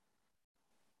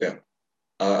yeah,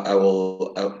 I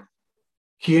will.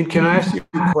 Kian, can I ask you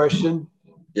a question?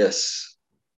 Yes.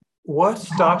 What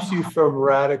stops you from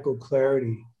radical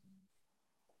clarity?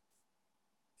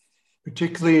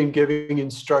 Particularly in giving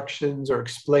instructions or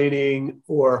explaining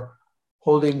or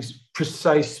holding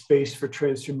precise space for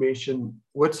transformation.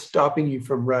 What's stopping you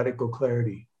from radical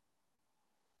clarity?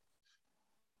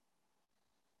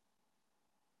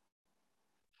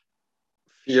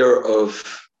 Fear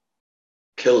of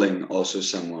killing also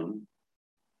someone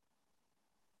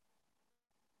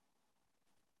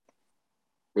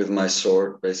with my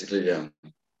sword, basically, yeah.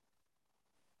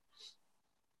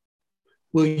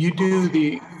 will you do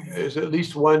there's at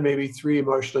least one, maybe 3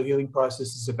 emotional healing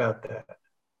processes about that?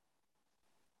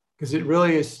 Because it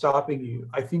really is stopping you.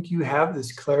 I think you have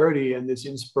this clarity and this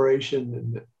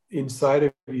inspiration inside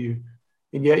of you,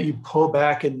 and yet you pull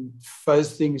back and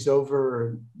fuzz things over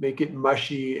and make it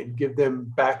mushy and give them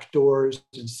back doors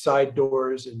and side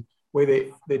doors, and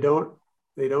way they don't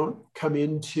come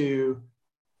into,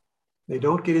 they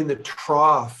don't get in the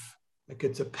trough like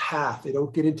it's a path. They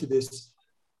don't get into this.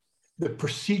 The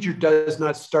procedure does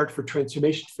not start for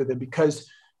transformation for them because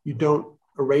you don't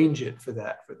arrange it for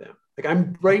that for them. Like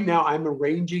I'm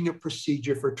arranging a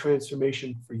procedure for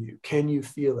transformation for you. Can you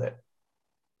feel it?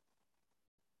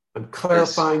 I'm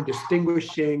clarifying,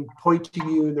 distinguishing, pointing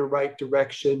you in the right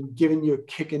direction, giving you a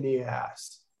kick in the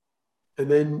ass. And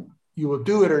then you will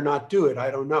do it or not do it. I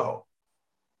don't know.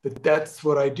 But that's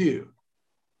what I do.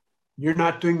 You're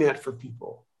not doing that for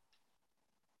people.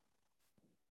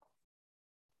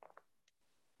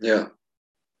 Yeah.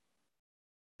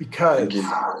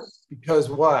 Because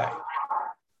why?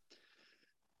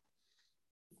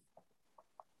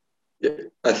 Yeah,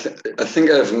 I think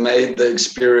I've made the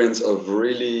experience of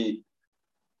really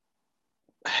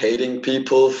hating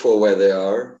people for where they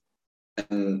are,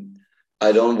 and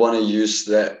I don't want to use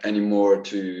that anymore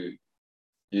to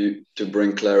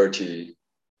bring clarity.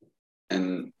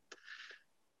 And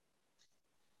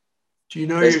do you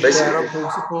know your shadow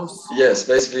principles? Yes,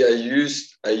 basically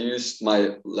I used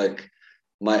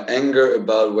my anger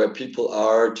about where people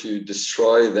are to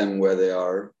destroy them where they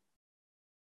are.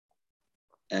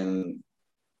 And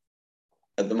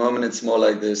at the moment, it's more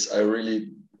like this. I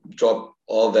really drop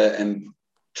all that and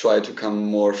try to come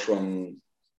more from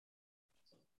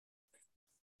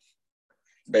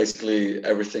basically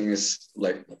everything is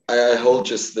like, I hold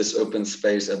just this open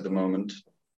space at the moment.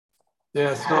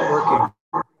 Yeah, it's not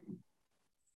working.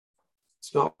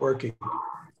 It's not working.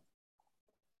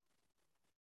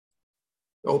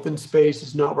 Open space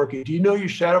is not working. Do you know your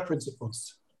shadow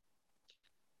principles?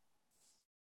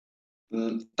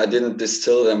 I didn't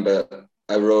distill them, but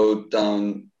I wrote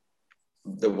down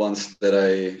the ones that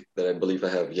I believe I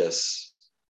have. Yes.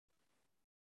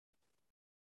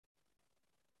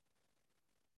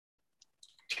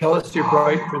 Tell us your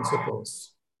bright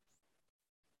principles.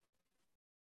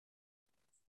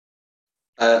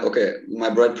 Okay, my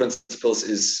bright principles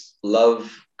is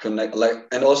love, connect,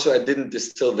 and also I didn't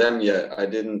distill them yet.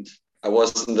 I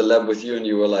was in the lab with you and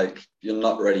you were like, you're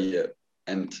not ready yet.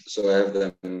 And so I have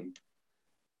them.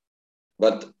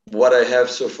 But what I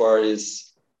have so far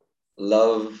is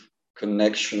love,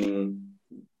 connection,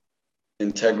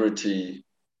 integrity,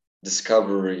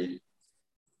 discovery,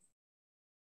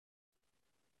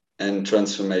 and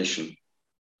transformation.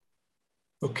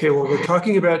 Okay, well, we're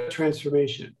talking about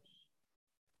transformation.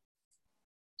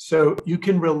 So you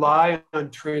can rely on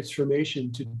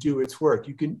transformation to do its work.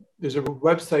 There's a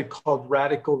website called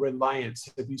Radical Reliance.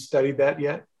 Have you studied that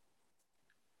yet?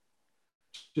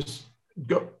 Just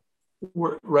go.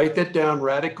 Write that down,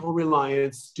 Radical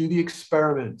Reliance, do the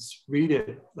experiments, read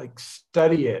it,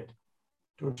 study it.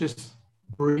 Don't just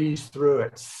breeze through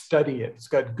it, study it. It's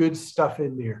got good stuff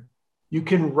in there. You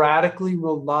can radically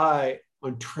rely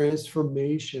on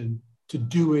transformation to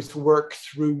do its work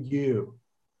through you.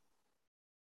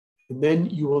 And then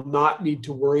you will not need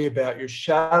to worry about your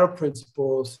shadow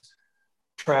principles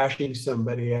trashing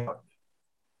somebody out.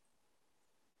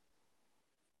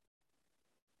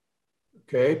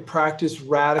 Okay, practice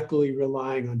radically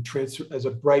relying on as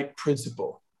a bright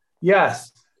principle.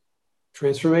 Yes,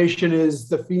 transformation is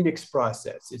the Phoenix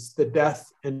process. It's the death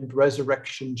and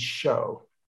resurrection show.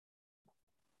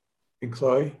 And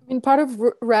Chloe? Part of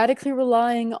radically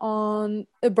relying on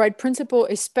a bright principle,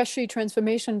 especially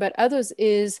transformation, but others,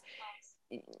 is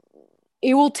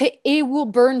it will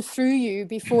burn through you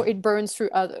before it burns through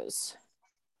others.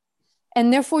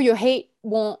 And therefore your hate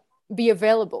won't be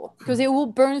available because it will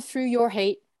burn through your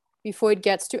hate before it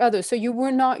gets to others. So you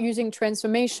were not using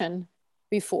transformation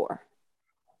before.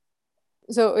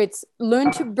 So it's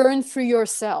learn to burn through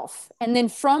yourself. And then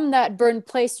from that burned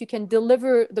place, you can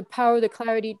deliver the power, the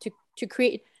clarity to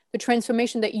create the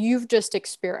transformation that you've just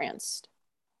experienced.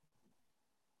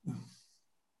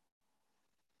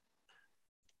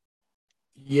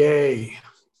 Yay.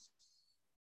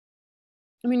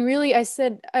 Really, I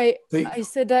said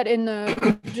that in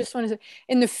the just want to say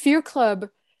in the Fear Club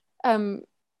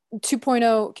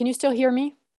 2.0. Can you still hear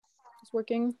me? It's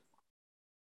working.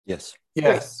 Yes.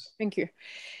 Yes. Great. Thank you.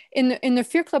 In the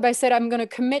Fear Club, I said I'm going to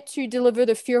commit to deliver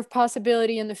the fear of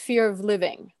possibility and the fear of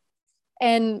living,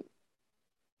 and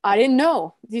I didn't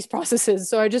know these processes,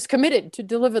 so I just committed to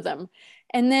deliver them,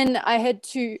 and then I had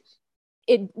to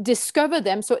discover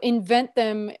them, so invent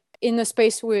them in the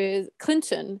space with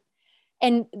Clinton.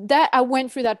 And that I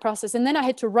went through that process, and then I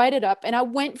had to write it up, and I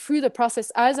went through the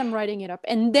process as I'm writing it up.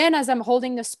 And then as I'm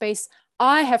holding the space,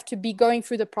 I have to be going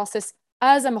through the process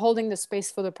as I'm holding the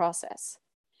space for the process.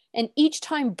 And each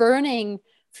time burning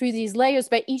through these layers,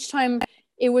 but each time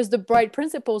it was the bright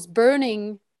principles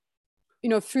burning,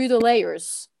 through the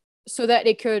layers so that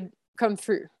it could come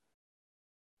through.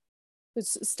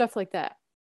 It's stuff like that.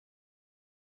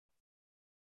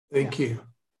 Thank you.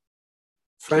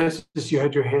 Francis, you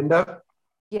had your hand up?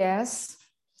 Yes.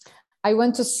 I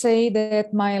want to say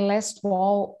that my last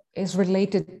wall is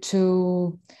related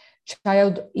to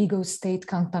child ego state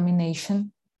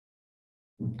contamination.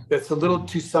 That's a little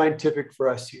too scientific for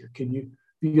us here. Can you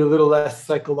be a little less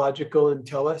psychological and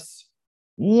tell us?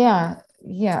 Yeah.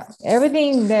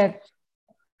 Everything that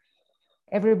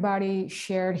everybody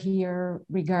shared here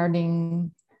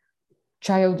regarding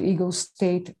child ego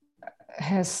state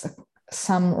has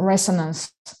some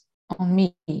resonance on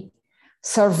me.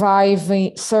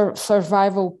 Survival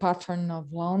pattern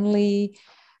of lonely,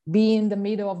 be in the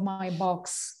middle of my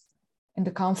box in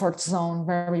the comfort zone,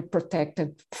 very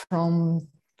protected from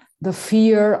the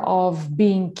fear of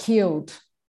being killed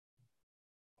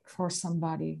for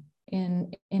somebody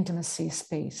in intimacy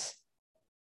space,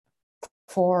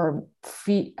 for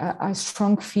a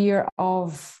strong fear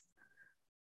of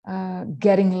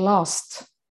getting lost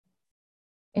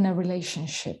in a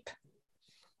relationship,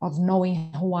 of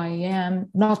knowing who I am,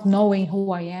 not knowing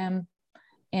who I am,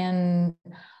 and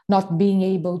not being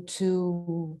able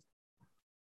to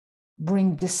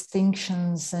bring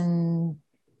distinctions and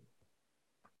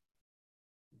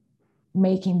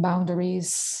making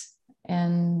boundaries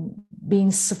and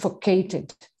being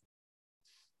suffocated.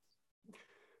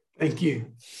 Thank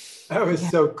you. That was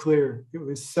so clear. It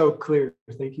was so clear.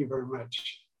 Thank you very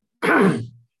much.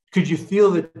 Could you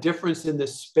feel the difference in the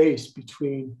space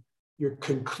between your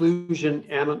conclusion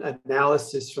and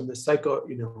analysis from the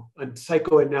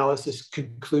psychoanalysis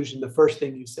conclusion, the first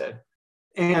thing you said,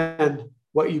 and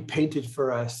what you painted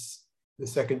for us the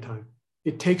second time?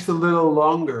 It takes a little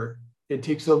longer, it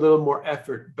takes a little more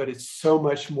effort, but it's so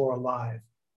much more alive.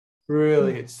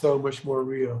 Really, it's so much more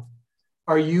real.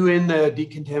 Are you in the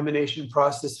decontamination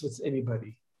process with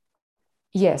anybody?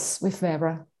 Yes, with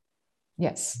Vera.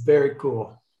 Yes. Very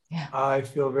cool. Yeah. I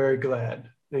feel very glad.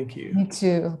 Thank you. Me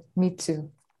too. Me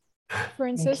too.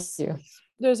 Francis,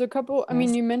 there's a couple, I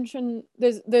mean, you mentioned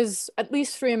there's at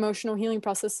least 3 emotional healing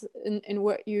processes in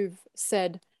what you've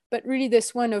said, but really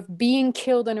this one of being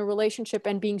killed in a relationship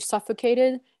and being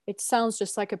suffocated, it sounds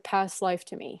just like a past life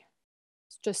to me.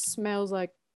 It just smells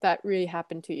like that really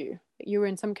happened to you. You were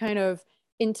in some kind of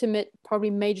intimate, probably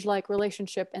mage-like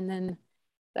relationship, and then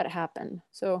that happened.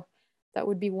 So that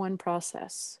would be one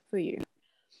process for you.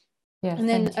 Yeah, and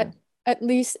then at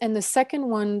least, and the second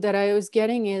one that I was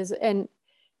getting is, and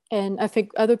I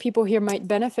think other people here might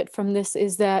benefit from this,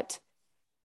 is that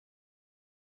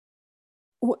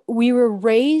we were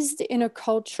raised in a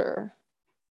culture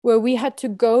where we had to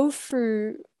go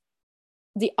through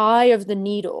the eye of the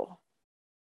needle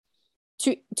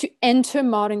to enter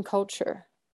modern culture.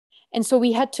 And so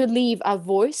we had to leave our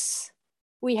voice,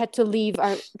 we had to leave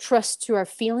our trust to our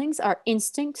feelings, our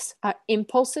instincts, our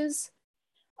impulses,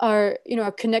 our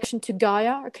connection to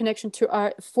Gaia, our connection to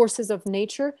our forces of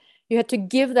nature. You had to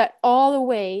give that all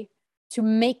away to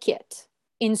make it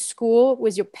in school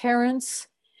with your parents.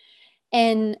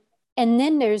 And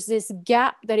then there's this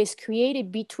gap that is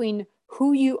created between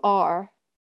who you are,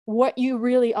 what you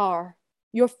really are,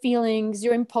 your feelings,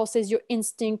 your impulses, your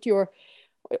instinct,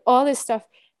 all this stuff,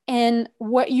 and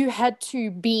what you had to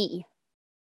be,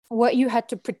 what you had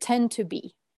to pretend to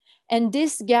be. And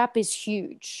this gap is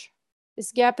huge.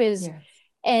 This gap is,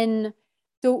 and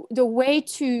the way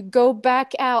to go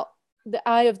back out the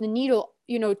eye of the needle,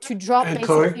 to drop and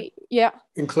basically, Chloe,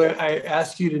 And Claire, I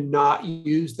ask you to not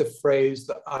use the phrase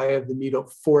 "the eye of the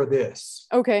needle" for this.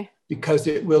 Okay. Because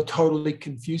it will totally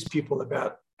confuse people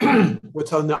about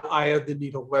what's on the Eye of the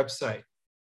Needle website,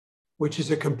 which is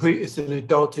it's an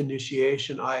adult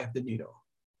initiation Eye of the Needle.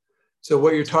 So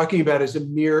what you're talking about is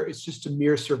it's just a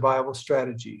mere survival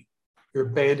strategy. You're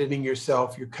abandoning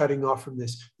yourself, you're cutting off from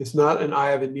this. It's not an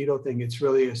Eye of a Needle thing, it's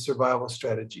really a survival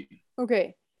strategy.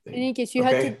 Okay. In any case, you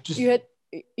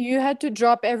had to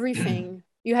drop everything.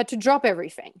 You had to drop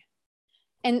everything.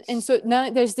 And so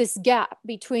now there's this gap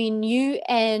between you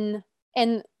and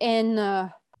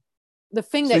the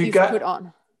thing that you've put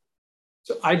on.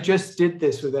 So I just did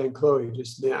this with Aunt Chloe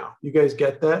just now. You guys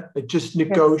get that? I just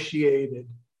negotiated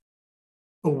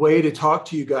a way to talk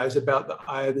to you guys about the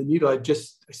Eye of the Needle. I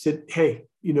said, hey,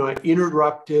 I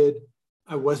interrupted.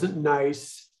 I wasn't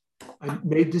nice. I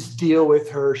made this deal with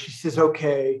her. She says,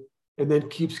 okay, and then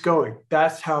keeps going.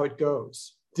 That's how it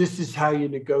goes. This is how you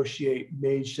negotiate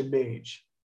mage to mage.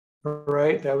 All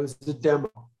right, that was the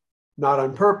demo. Not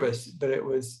on purpose, but it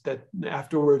was that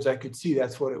afterwards I could see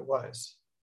that's what it was.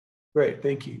 Great,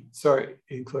 thank you. Sorry,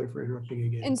 Chloe, for interrupting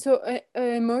again. And so an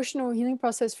emotional healing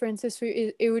process, for instance,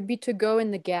 it would be to go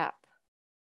in the gap,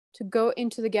 to go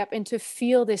into the gap and to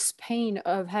feel this pain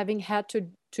of having had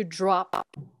to drop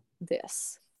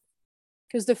this.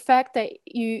 Because the fact that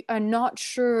you are not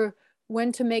sure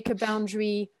when to make a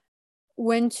boundary,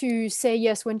 when to say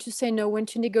yes, when to say no, when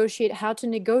to negotiate, how to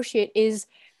negotiate is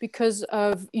because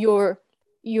of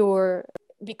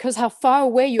because how far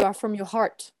away you are from your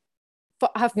heart,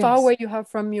 how far away you are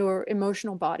from your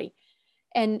emotional body.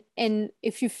 And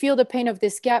if you feel the pain of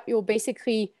this gap, you'll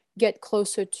basically get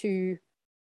closer to,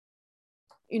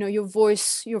 your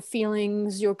voice, your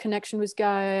feelings, your connection with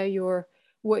Gaia,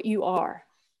 what you are.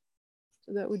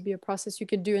 So that would be a process you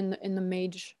could do in the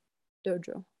Mage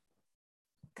Dojo.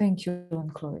 Thank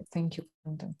you, Chloe. Thank you,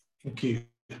 Clinton. Thank you.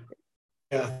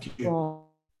 Yeah, thank you. Well,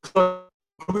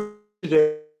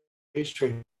 Today's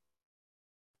training.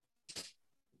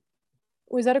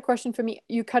 Was that a question for me?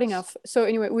 You cutting off. So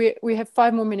anyway, we have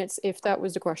 5 more minutes if that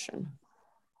was the question.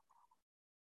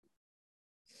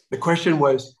 The question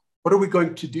was, what are we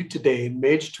going to do today in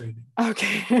mage training?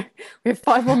 Okay, we have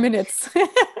 5 more minutes.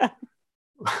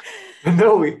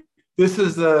 No, this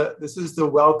is the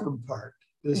welcome part.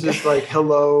 This is like,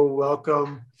 hello,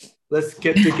 welcome. Let's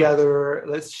get together.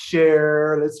 Let's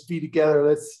share. Let's be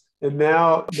together. And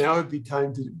now it'd be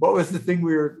time to. What was the thing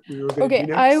we were going to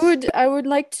do next? I would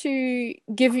like to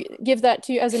give that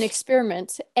to you as an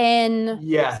experiment. And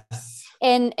yes.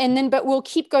 And then, but we'll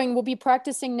keep going. We'll be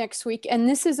practicing next week. And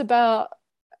this is about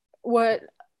what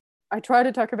I tried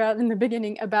to talk about in the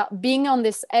beginning, about being on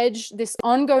this edge, this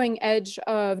ongoing edge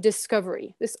of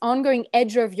discovery, this ongoing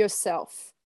edge of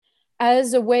yourself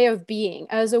as a way of being,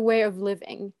 as a way of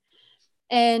living.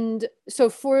 And so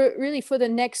for the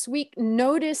next week,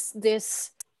 notice this.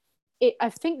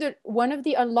 I think that one of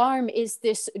the alarm is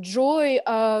this joy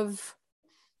of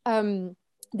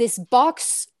this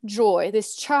box joy,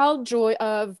 this child joy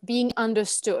of being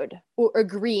understood or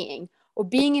agreeing or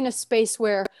being in a space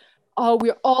where, oh,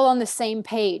 we're all on the same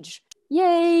page.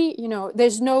 Yay,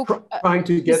 there's no trying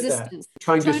to get resistance. That.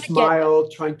 Trying to smile,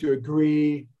 trying to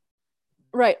agree.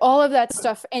 Right, all of that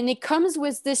stuff. And it comes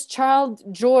with this child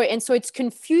joy. And so it's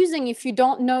confusing if you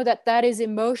don't know that is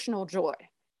emotional joy,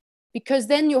 because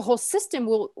then your whole system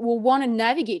will want to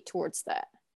navigate towards that.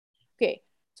 Okay,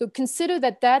 so consider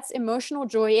that's emotional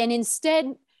joy, and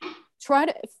instead try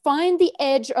to find the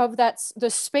edge of the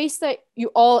space that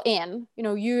you all in,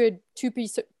 you had 2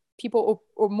 people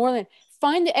or more than,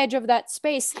 find the edge of that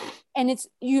space, and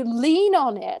you lean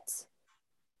on it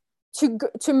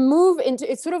to move into,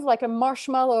 it's sort of like a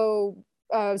marshmallow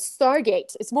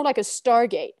stargate. It's more like a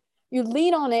stargate. You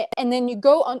lean on it, and then you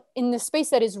go on in the space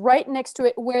that is right next to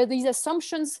it, where these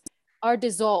assumptions are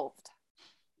dissolved.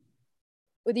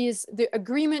 With the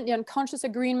agreement, the unconscious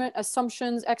agreement,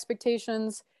 assumptions,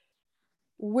 expectations,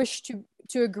 wish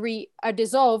to agree are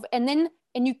dissolved, and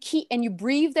you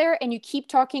breathe there, and you keep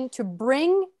talking to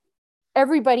bring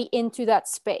everybody into that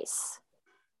space.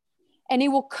 And it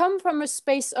will come from a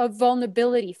space of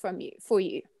vulnerability for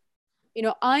you.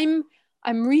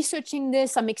 I'm researching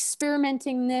this, I'm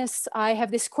experimenting this, I have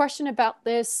this question about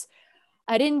this,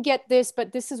 I didn't get this,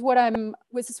 but this is what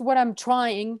I'm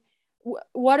trying.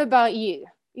 What about you?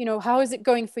 How is it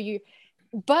going for you?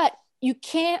 But you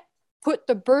can't put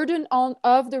the burden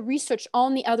of the research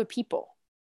on the other people.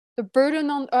 The burden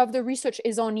of the research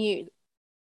is on you.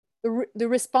 The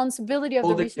responsibility of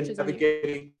the research is on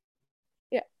you.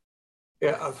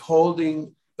 Yeah, of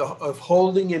holding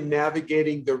and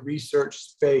navigating the research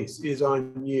space is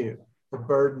on you. The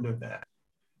burden of that.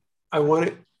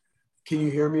 Can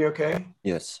you hear me okay?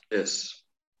 Yes. Yes.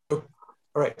 All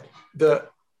right.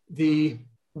 The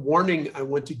warning I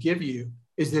want to give you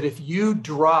is that if you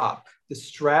drop the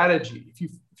strategy,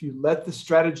 if you let the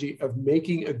strategy of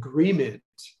making agreement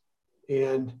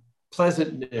and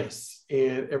pleasantness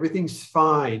and everything's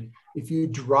fine, if you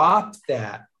drop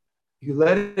that, you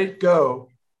let it go,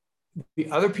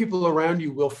 the other people around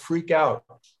you will freak out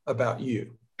about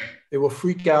you. They will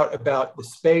freak out about the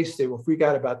space. They will freak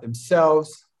out about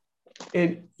themselves.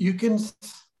 And you can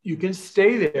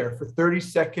stay there for 30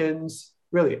 seconds,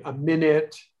 really a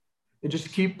minute, and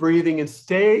just keep breathing and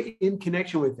stay in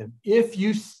connection with them. If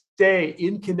you stay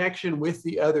in connection with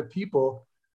the other people,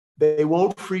 they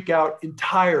won't freak out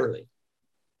entirely.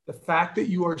 The fact that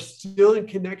you are still in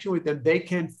connection with them, they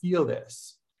can feel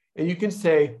this. And you can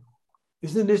say,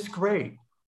 isn't this great?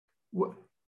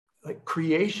 like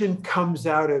creation comes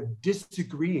out of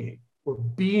disagreeing or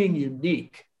being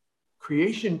unique.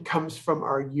 Creation comes from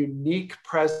our unique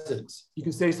presence. You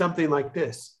can say something like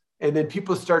this, and then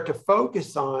people start to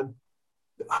focus on,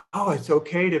 oh, it's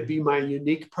okay to be my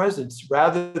unique presence,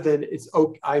 rather than it's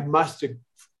okay, I must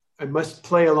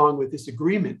play along with this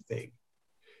agreement thing.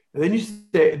 And then you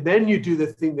say, and then you do the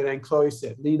thing that Anne Chloe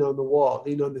said, lean on the wall,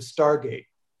 lean on the Stargate.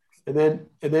 And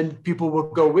then people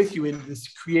will go with you into this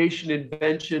creation,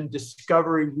 invention,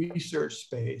 discovery, research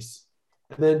space.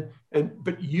 But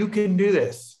you can do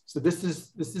this. So this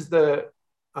is the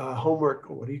homework,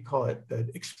 or what do you call it? The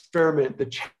experiment, the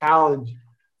challenge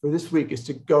for this week is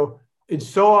to go. And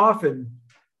so often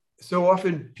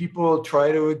people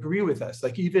try to agree with us,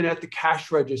 like even at the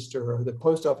cash register or the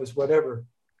post office, whatever,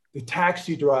 the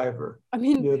taxi driver. I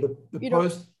mean,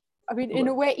 in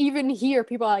a way, even here,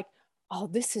 people are like, oh,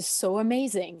 this is so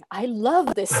amazing. I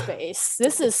love this space.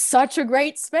 This is such a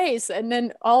great space. And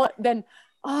then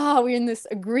we're in this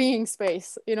agreeing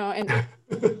space, and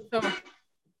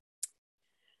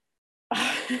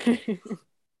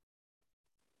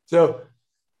so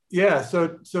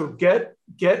So get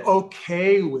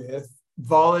okay with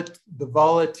the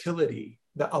volatility,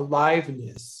 the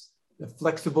aliveness, the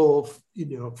flexible,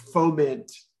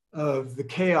 foment of the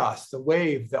chaos, the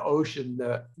wave, the ocean,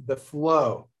 the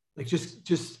flow. Like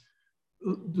just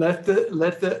let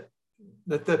the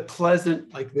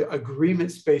pleasant, like the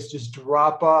agreement space just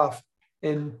drop off.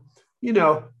 And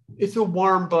it's a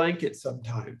warm blanket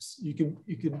sometimes. You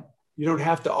don't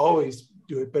have to always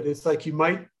do it, but it's like you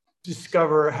might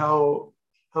discover how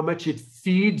much it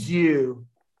feeds you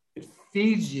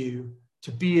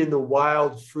to be in the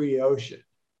wild, free ocean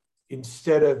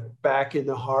instead of back in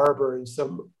the harbor in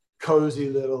some cozy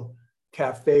little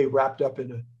cafe wrapped up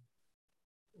in a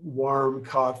warm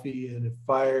coffee and a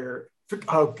fire.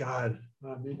 Oh God,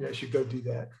 maybe I should go do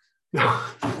that. No.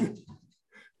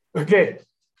 Okay.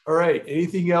 All right.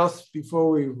 Anything else before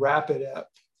we wrap it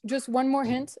up? Just one more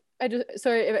hint.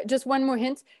 Just one more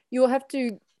hint. You will have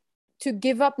to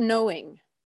give up knowing.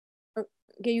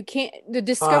 Okay, you can't. The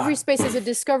discovery space is a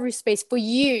discovery space for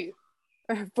you.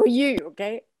 Okay.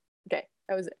 Okay,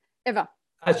 that was it. Eva.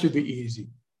 That should be easy.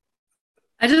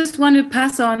 I just want to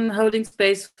pass on holding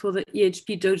space for the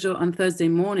EHP dojo on Thursday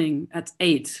morning at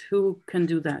 8. Who can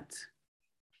do that?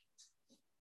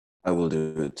 I will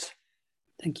do it.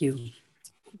 Thank you.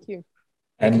 Thank you.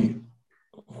 And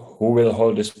who will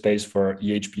hold the space for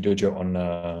EHP dojo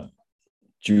on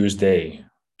Tuesday,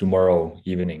 tomorrow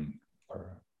evening?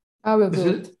 I will do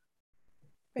it.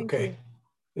 Okay.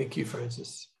 Thank you,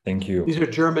 Francis. Thank you. These are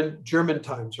German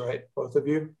times, right? Both of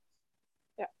you?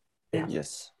 Yeah.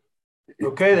 Yes.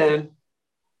 Okay, then.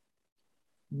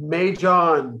 May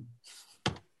John.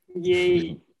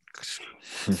 Yay.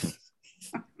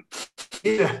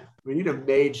 We need a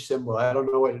mage symbol. I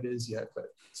don't know what it is yet, but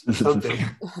it's something.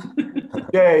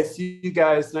 Okay, see you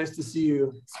guys. Nice to see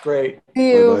you. It's great.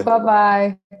 See you.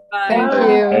 Bye-bye. Bye.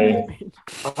 Thank you.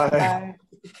 Bye.